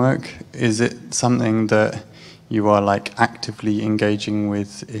producing work. Is it something that you are like actively engaging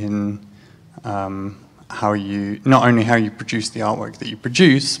with in how you, not only how you produce the artwork that you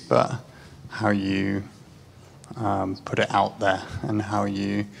produce, but how you put it out there and how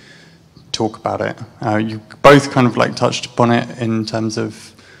you talk about it? You both kind of like touched upon it in terms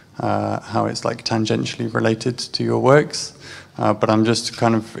of how it's like tangentially related to your works. But I'm just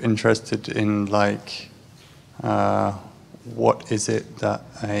kind of interested in like what is it that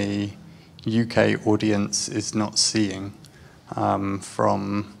a UK audience is not seeing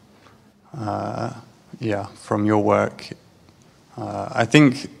from your work? I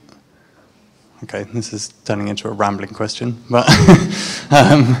think, okay, this is turning into a rambling question, but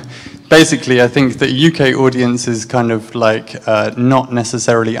basically I think the UK audience is kind of like not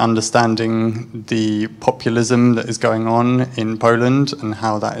necessarily understanding the populism that is going on in Poland and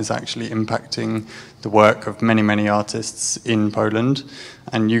how that is actually impacting the work of many, many artists in Poland.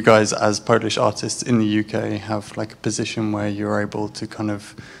 And you guys, as Polish artists in the UK, have like a position where you're able to kind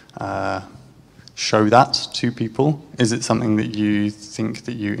of show that to people. Is it something that you think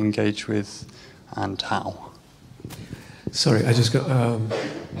that you engage with, and how? Sorry, I just got...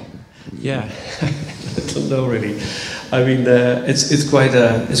 yeah, I don't know really. I mean, it's quite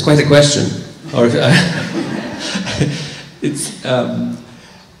a question. Or it's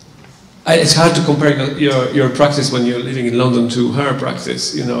hard to compare your practice when you're living in London to her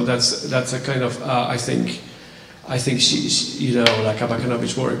practice. You know, that's a kind of I think she you know, like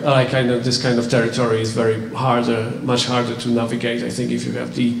Abakanowicz work, this kind of territory is much harder to navigate. I think if you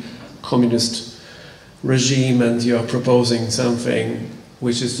have the communist regime and you're proposing something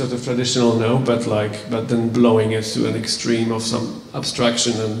which is sort of traditional, but then blowing it to an extreme of some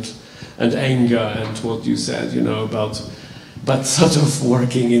abstraction and anger and what you said, you know, but sort of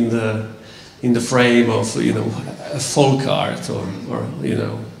working in the frame of, you know, a folk art or you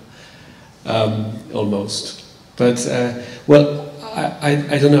know, almost. But well,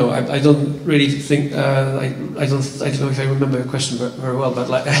 I don't know. I don't really think. I don't know if I remember the question very well. But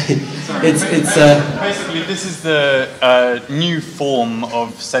like, it's basically this is the new form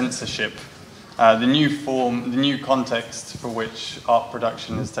of censorship, the new context for which art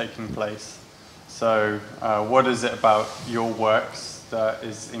production is taking place. So, what is it about your works that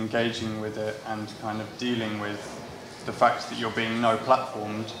is engaging with it and kind of dealing with the fact that you're being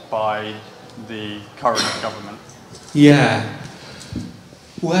platformed by the current government? Yeah.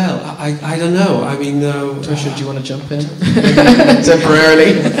 Well, I don't know. I mean, Tosia, do you want to jump in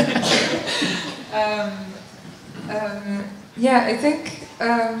temporarily? Yeah, I think.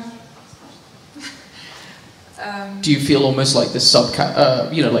 Do you feel almost like this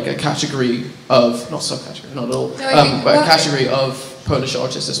you know, like a category of, not subcategory, not at all, but a category of Polish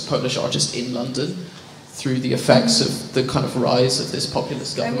artists as Polish artists in London through the effects of the kind of rise of this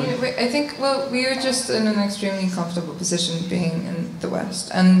populist government? I mean, I think, well, we are just in an extremely comfortable position being in the West,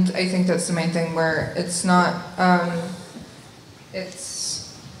 and I think that's the main thing, where it's not,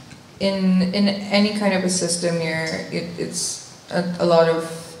 it's in any kind of a system it's a lot of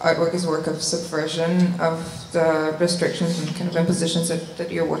artwork is work of subversion of the restrictions and kind of impositions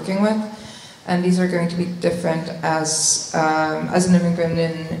that you're working with. And these are going to be different as an immigrant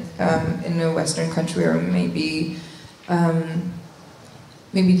in a Western country, or maybe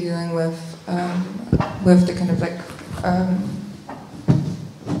dealing with the kind of like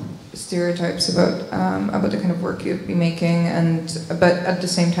stereotypes about the kind of work you'd be making, but at the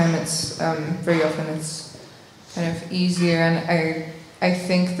same time it's very often it's kind of easier. And I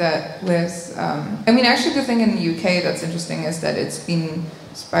think that with I mean, actually the thing in the UK that's interesting is that it's been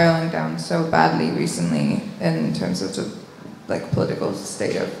spiraling down so badly recently in terms of the like political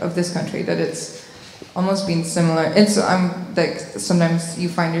state of this country that it's almost been similar. It's like sometimes you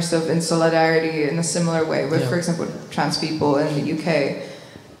find yourself in solidarity in a similar way with, for example, trans people in the UK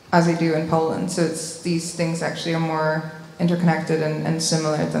as they do in Poland. So it's these things actually are more interconnected and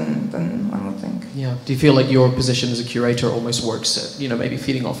similar than one would think. Yeah. Do you feel like your position as a curator almost works at, you know, maybe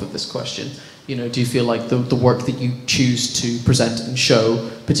feeding off of this question? You know, do you feel like the work that you choose to present and show,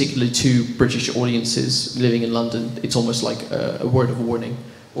 particularly to British audiences living in London, it's almost like a word of warning,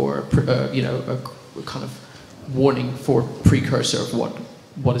 or you know, a kind of warning for precursor of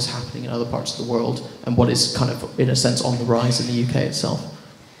what is happening in other parts of the world and what is kind of, in a sense, on the rise in the UK itself?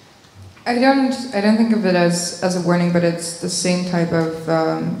 I don't think of it as a warning, but it's the same type of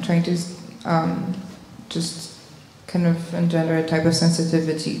trying to just kind of engender a type of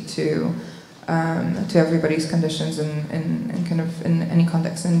sensitivity to everybody's conditions and kind of in any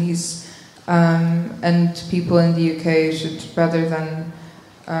context. And these and people in the UK should, rather than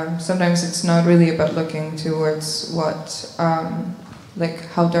sometimes it's not really about looking towards what like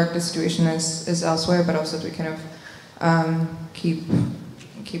how dark the situation is elsewhere, but also to kind of keep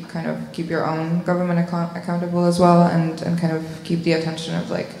your own government accountable as well, and kind of keep the attention of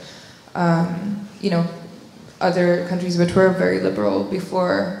like you know, other countries which were very liberal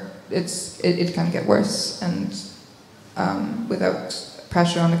before. It can get worse, and without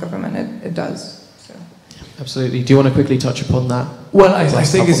pressure on the government, it does. So. Absolutely. Do you want to quickly touch upon that? Well, I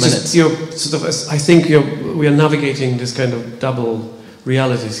think it's just your sort of. I think your we are navigating this kind of double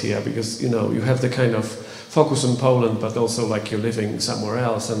realities here, because you have the kind of focus on Poland, but also like you're living somewhere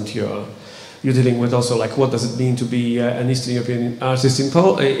else, and you're dealing with also like what does it mean to be an Eastern European artist in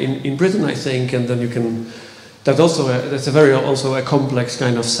Britain, I think, and then you can. That's a very also a complex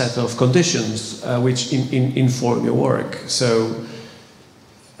kind of set of conditions which inform your work. So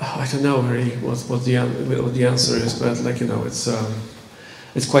I don't know really what the answer is, but like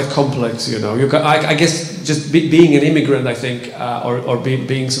it's quite complex. I guess just being an immigrant, I think, or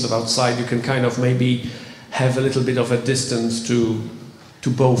being sort of outside, you can kind of maybe have a little bit of a distance to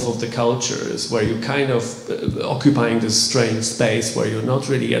both of the cultures, where you're kind of occupying this strange space where you're not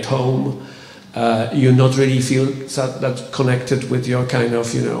really at home. You not really feel that connected with your kind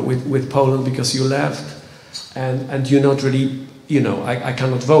of, with Poland because you left, and you're not really, I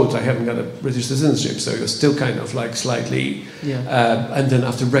cannot vote, I haven't got a British citizenship, so you're still kind of like slightly, and then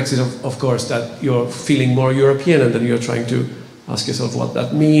after Brexit, of course, that you're feeling more European, and then you're trying to ask yourself what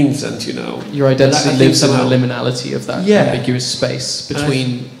that means, and your identity lives in the liminality of that ambiguous space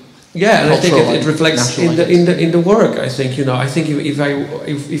between. And I think it reflects in the work. I think I think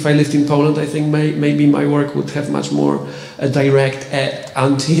if I lived in Poland, I think maybe my work would have much more a direct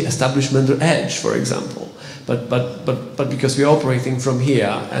anti-establishment edge, for example. But because we're operating from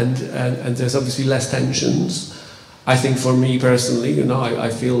here, and there's obviously less tensions, I think for me personally, I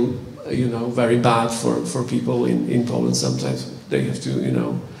feel very bad for people in Poland. Sometimes they have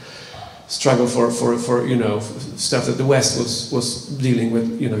to struggle for stuff that the West was dealing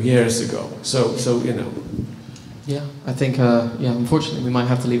with years ago. So Yeah, I think unfortunately we might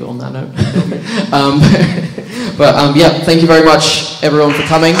have to leave it on that note. But thank you very much everyone for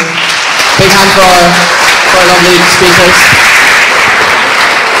coming. Big hand for our lovely speakers.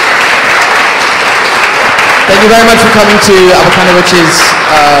 Thank you very much for coming to Abakanowicz's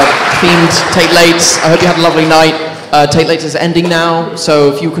themed Tate Lates. I hope you had a lovely night. Tate Lates is ending now,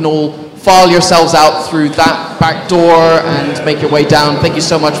 so if you can all file yourselves out through that back door and make your way down. Thank you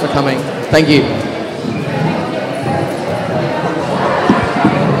so much for coming. Thank you.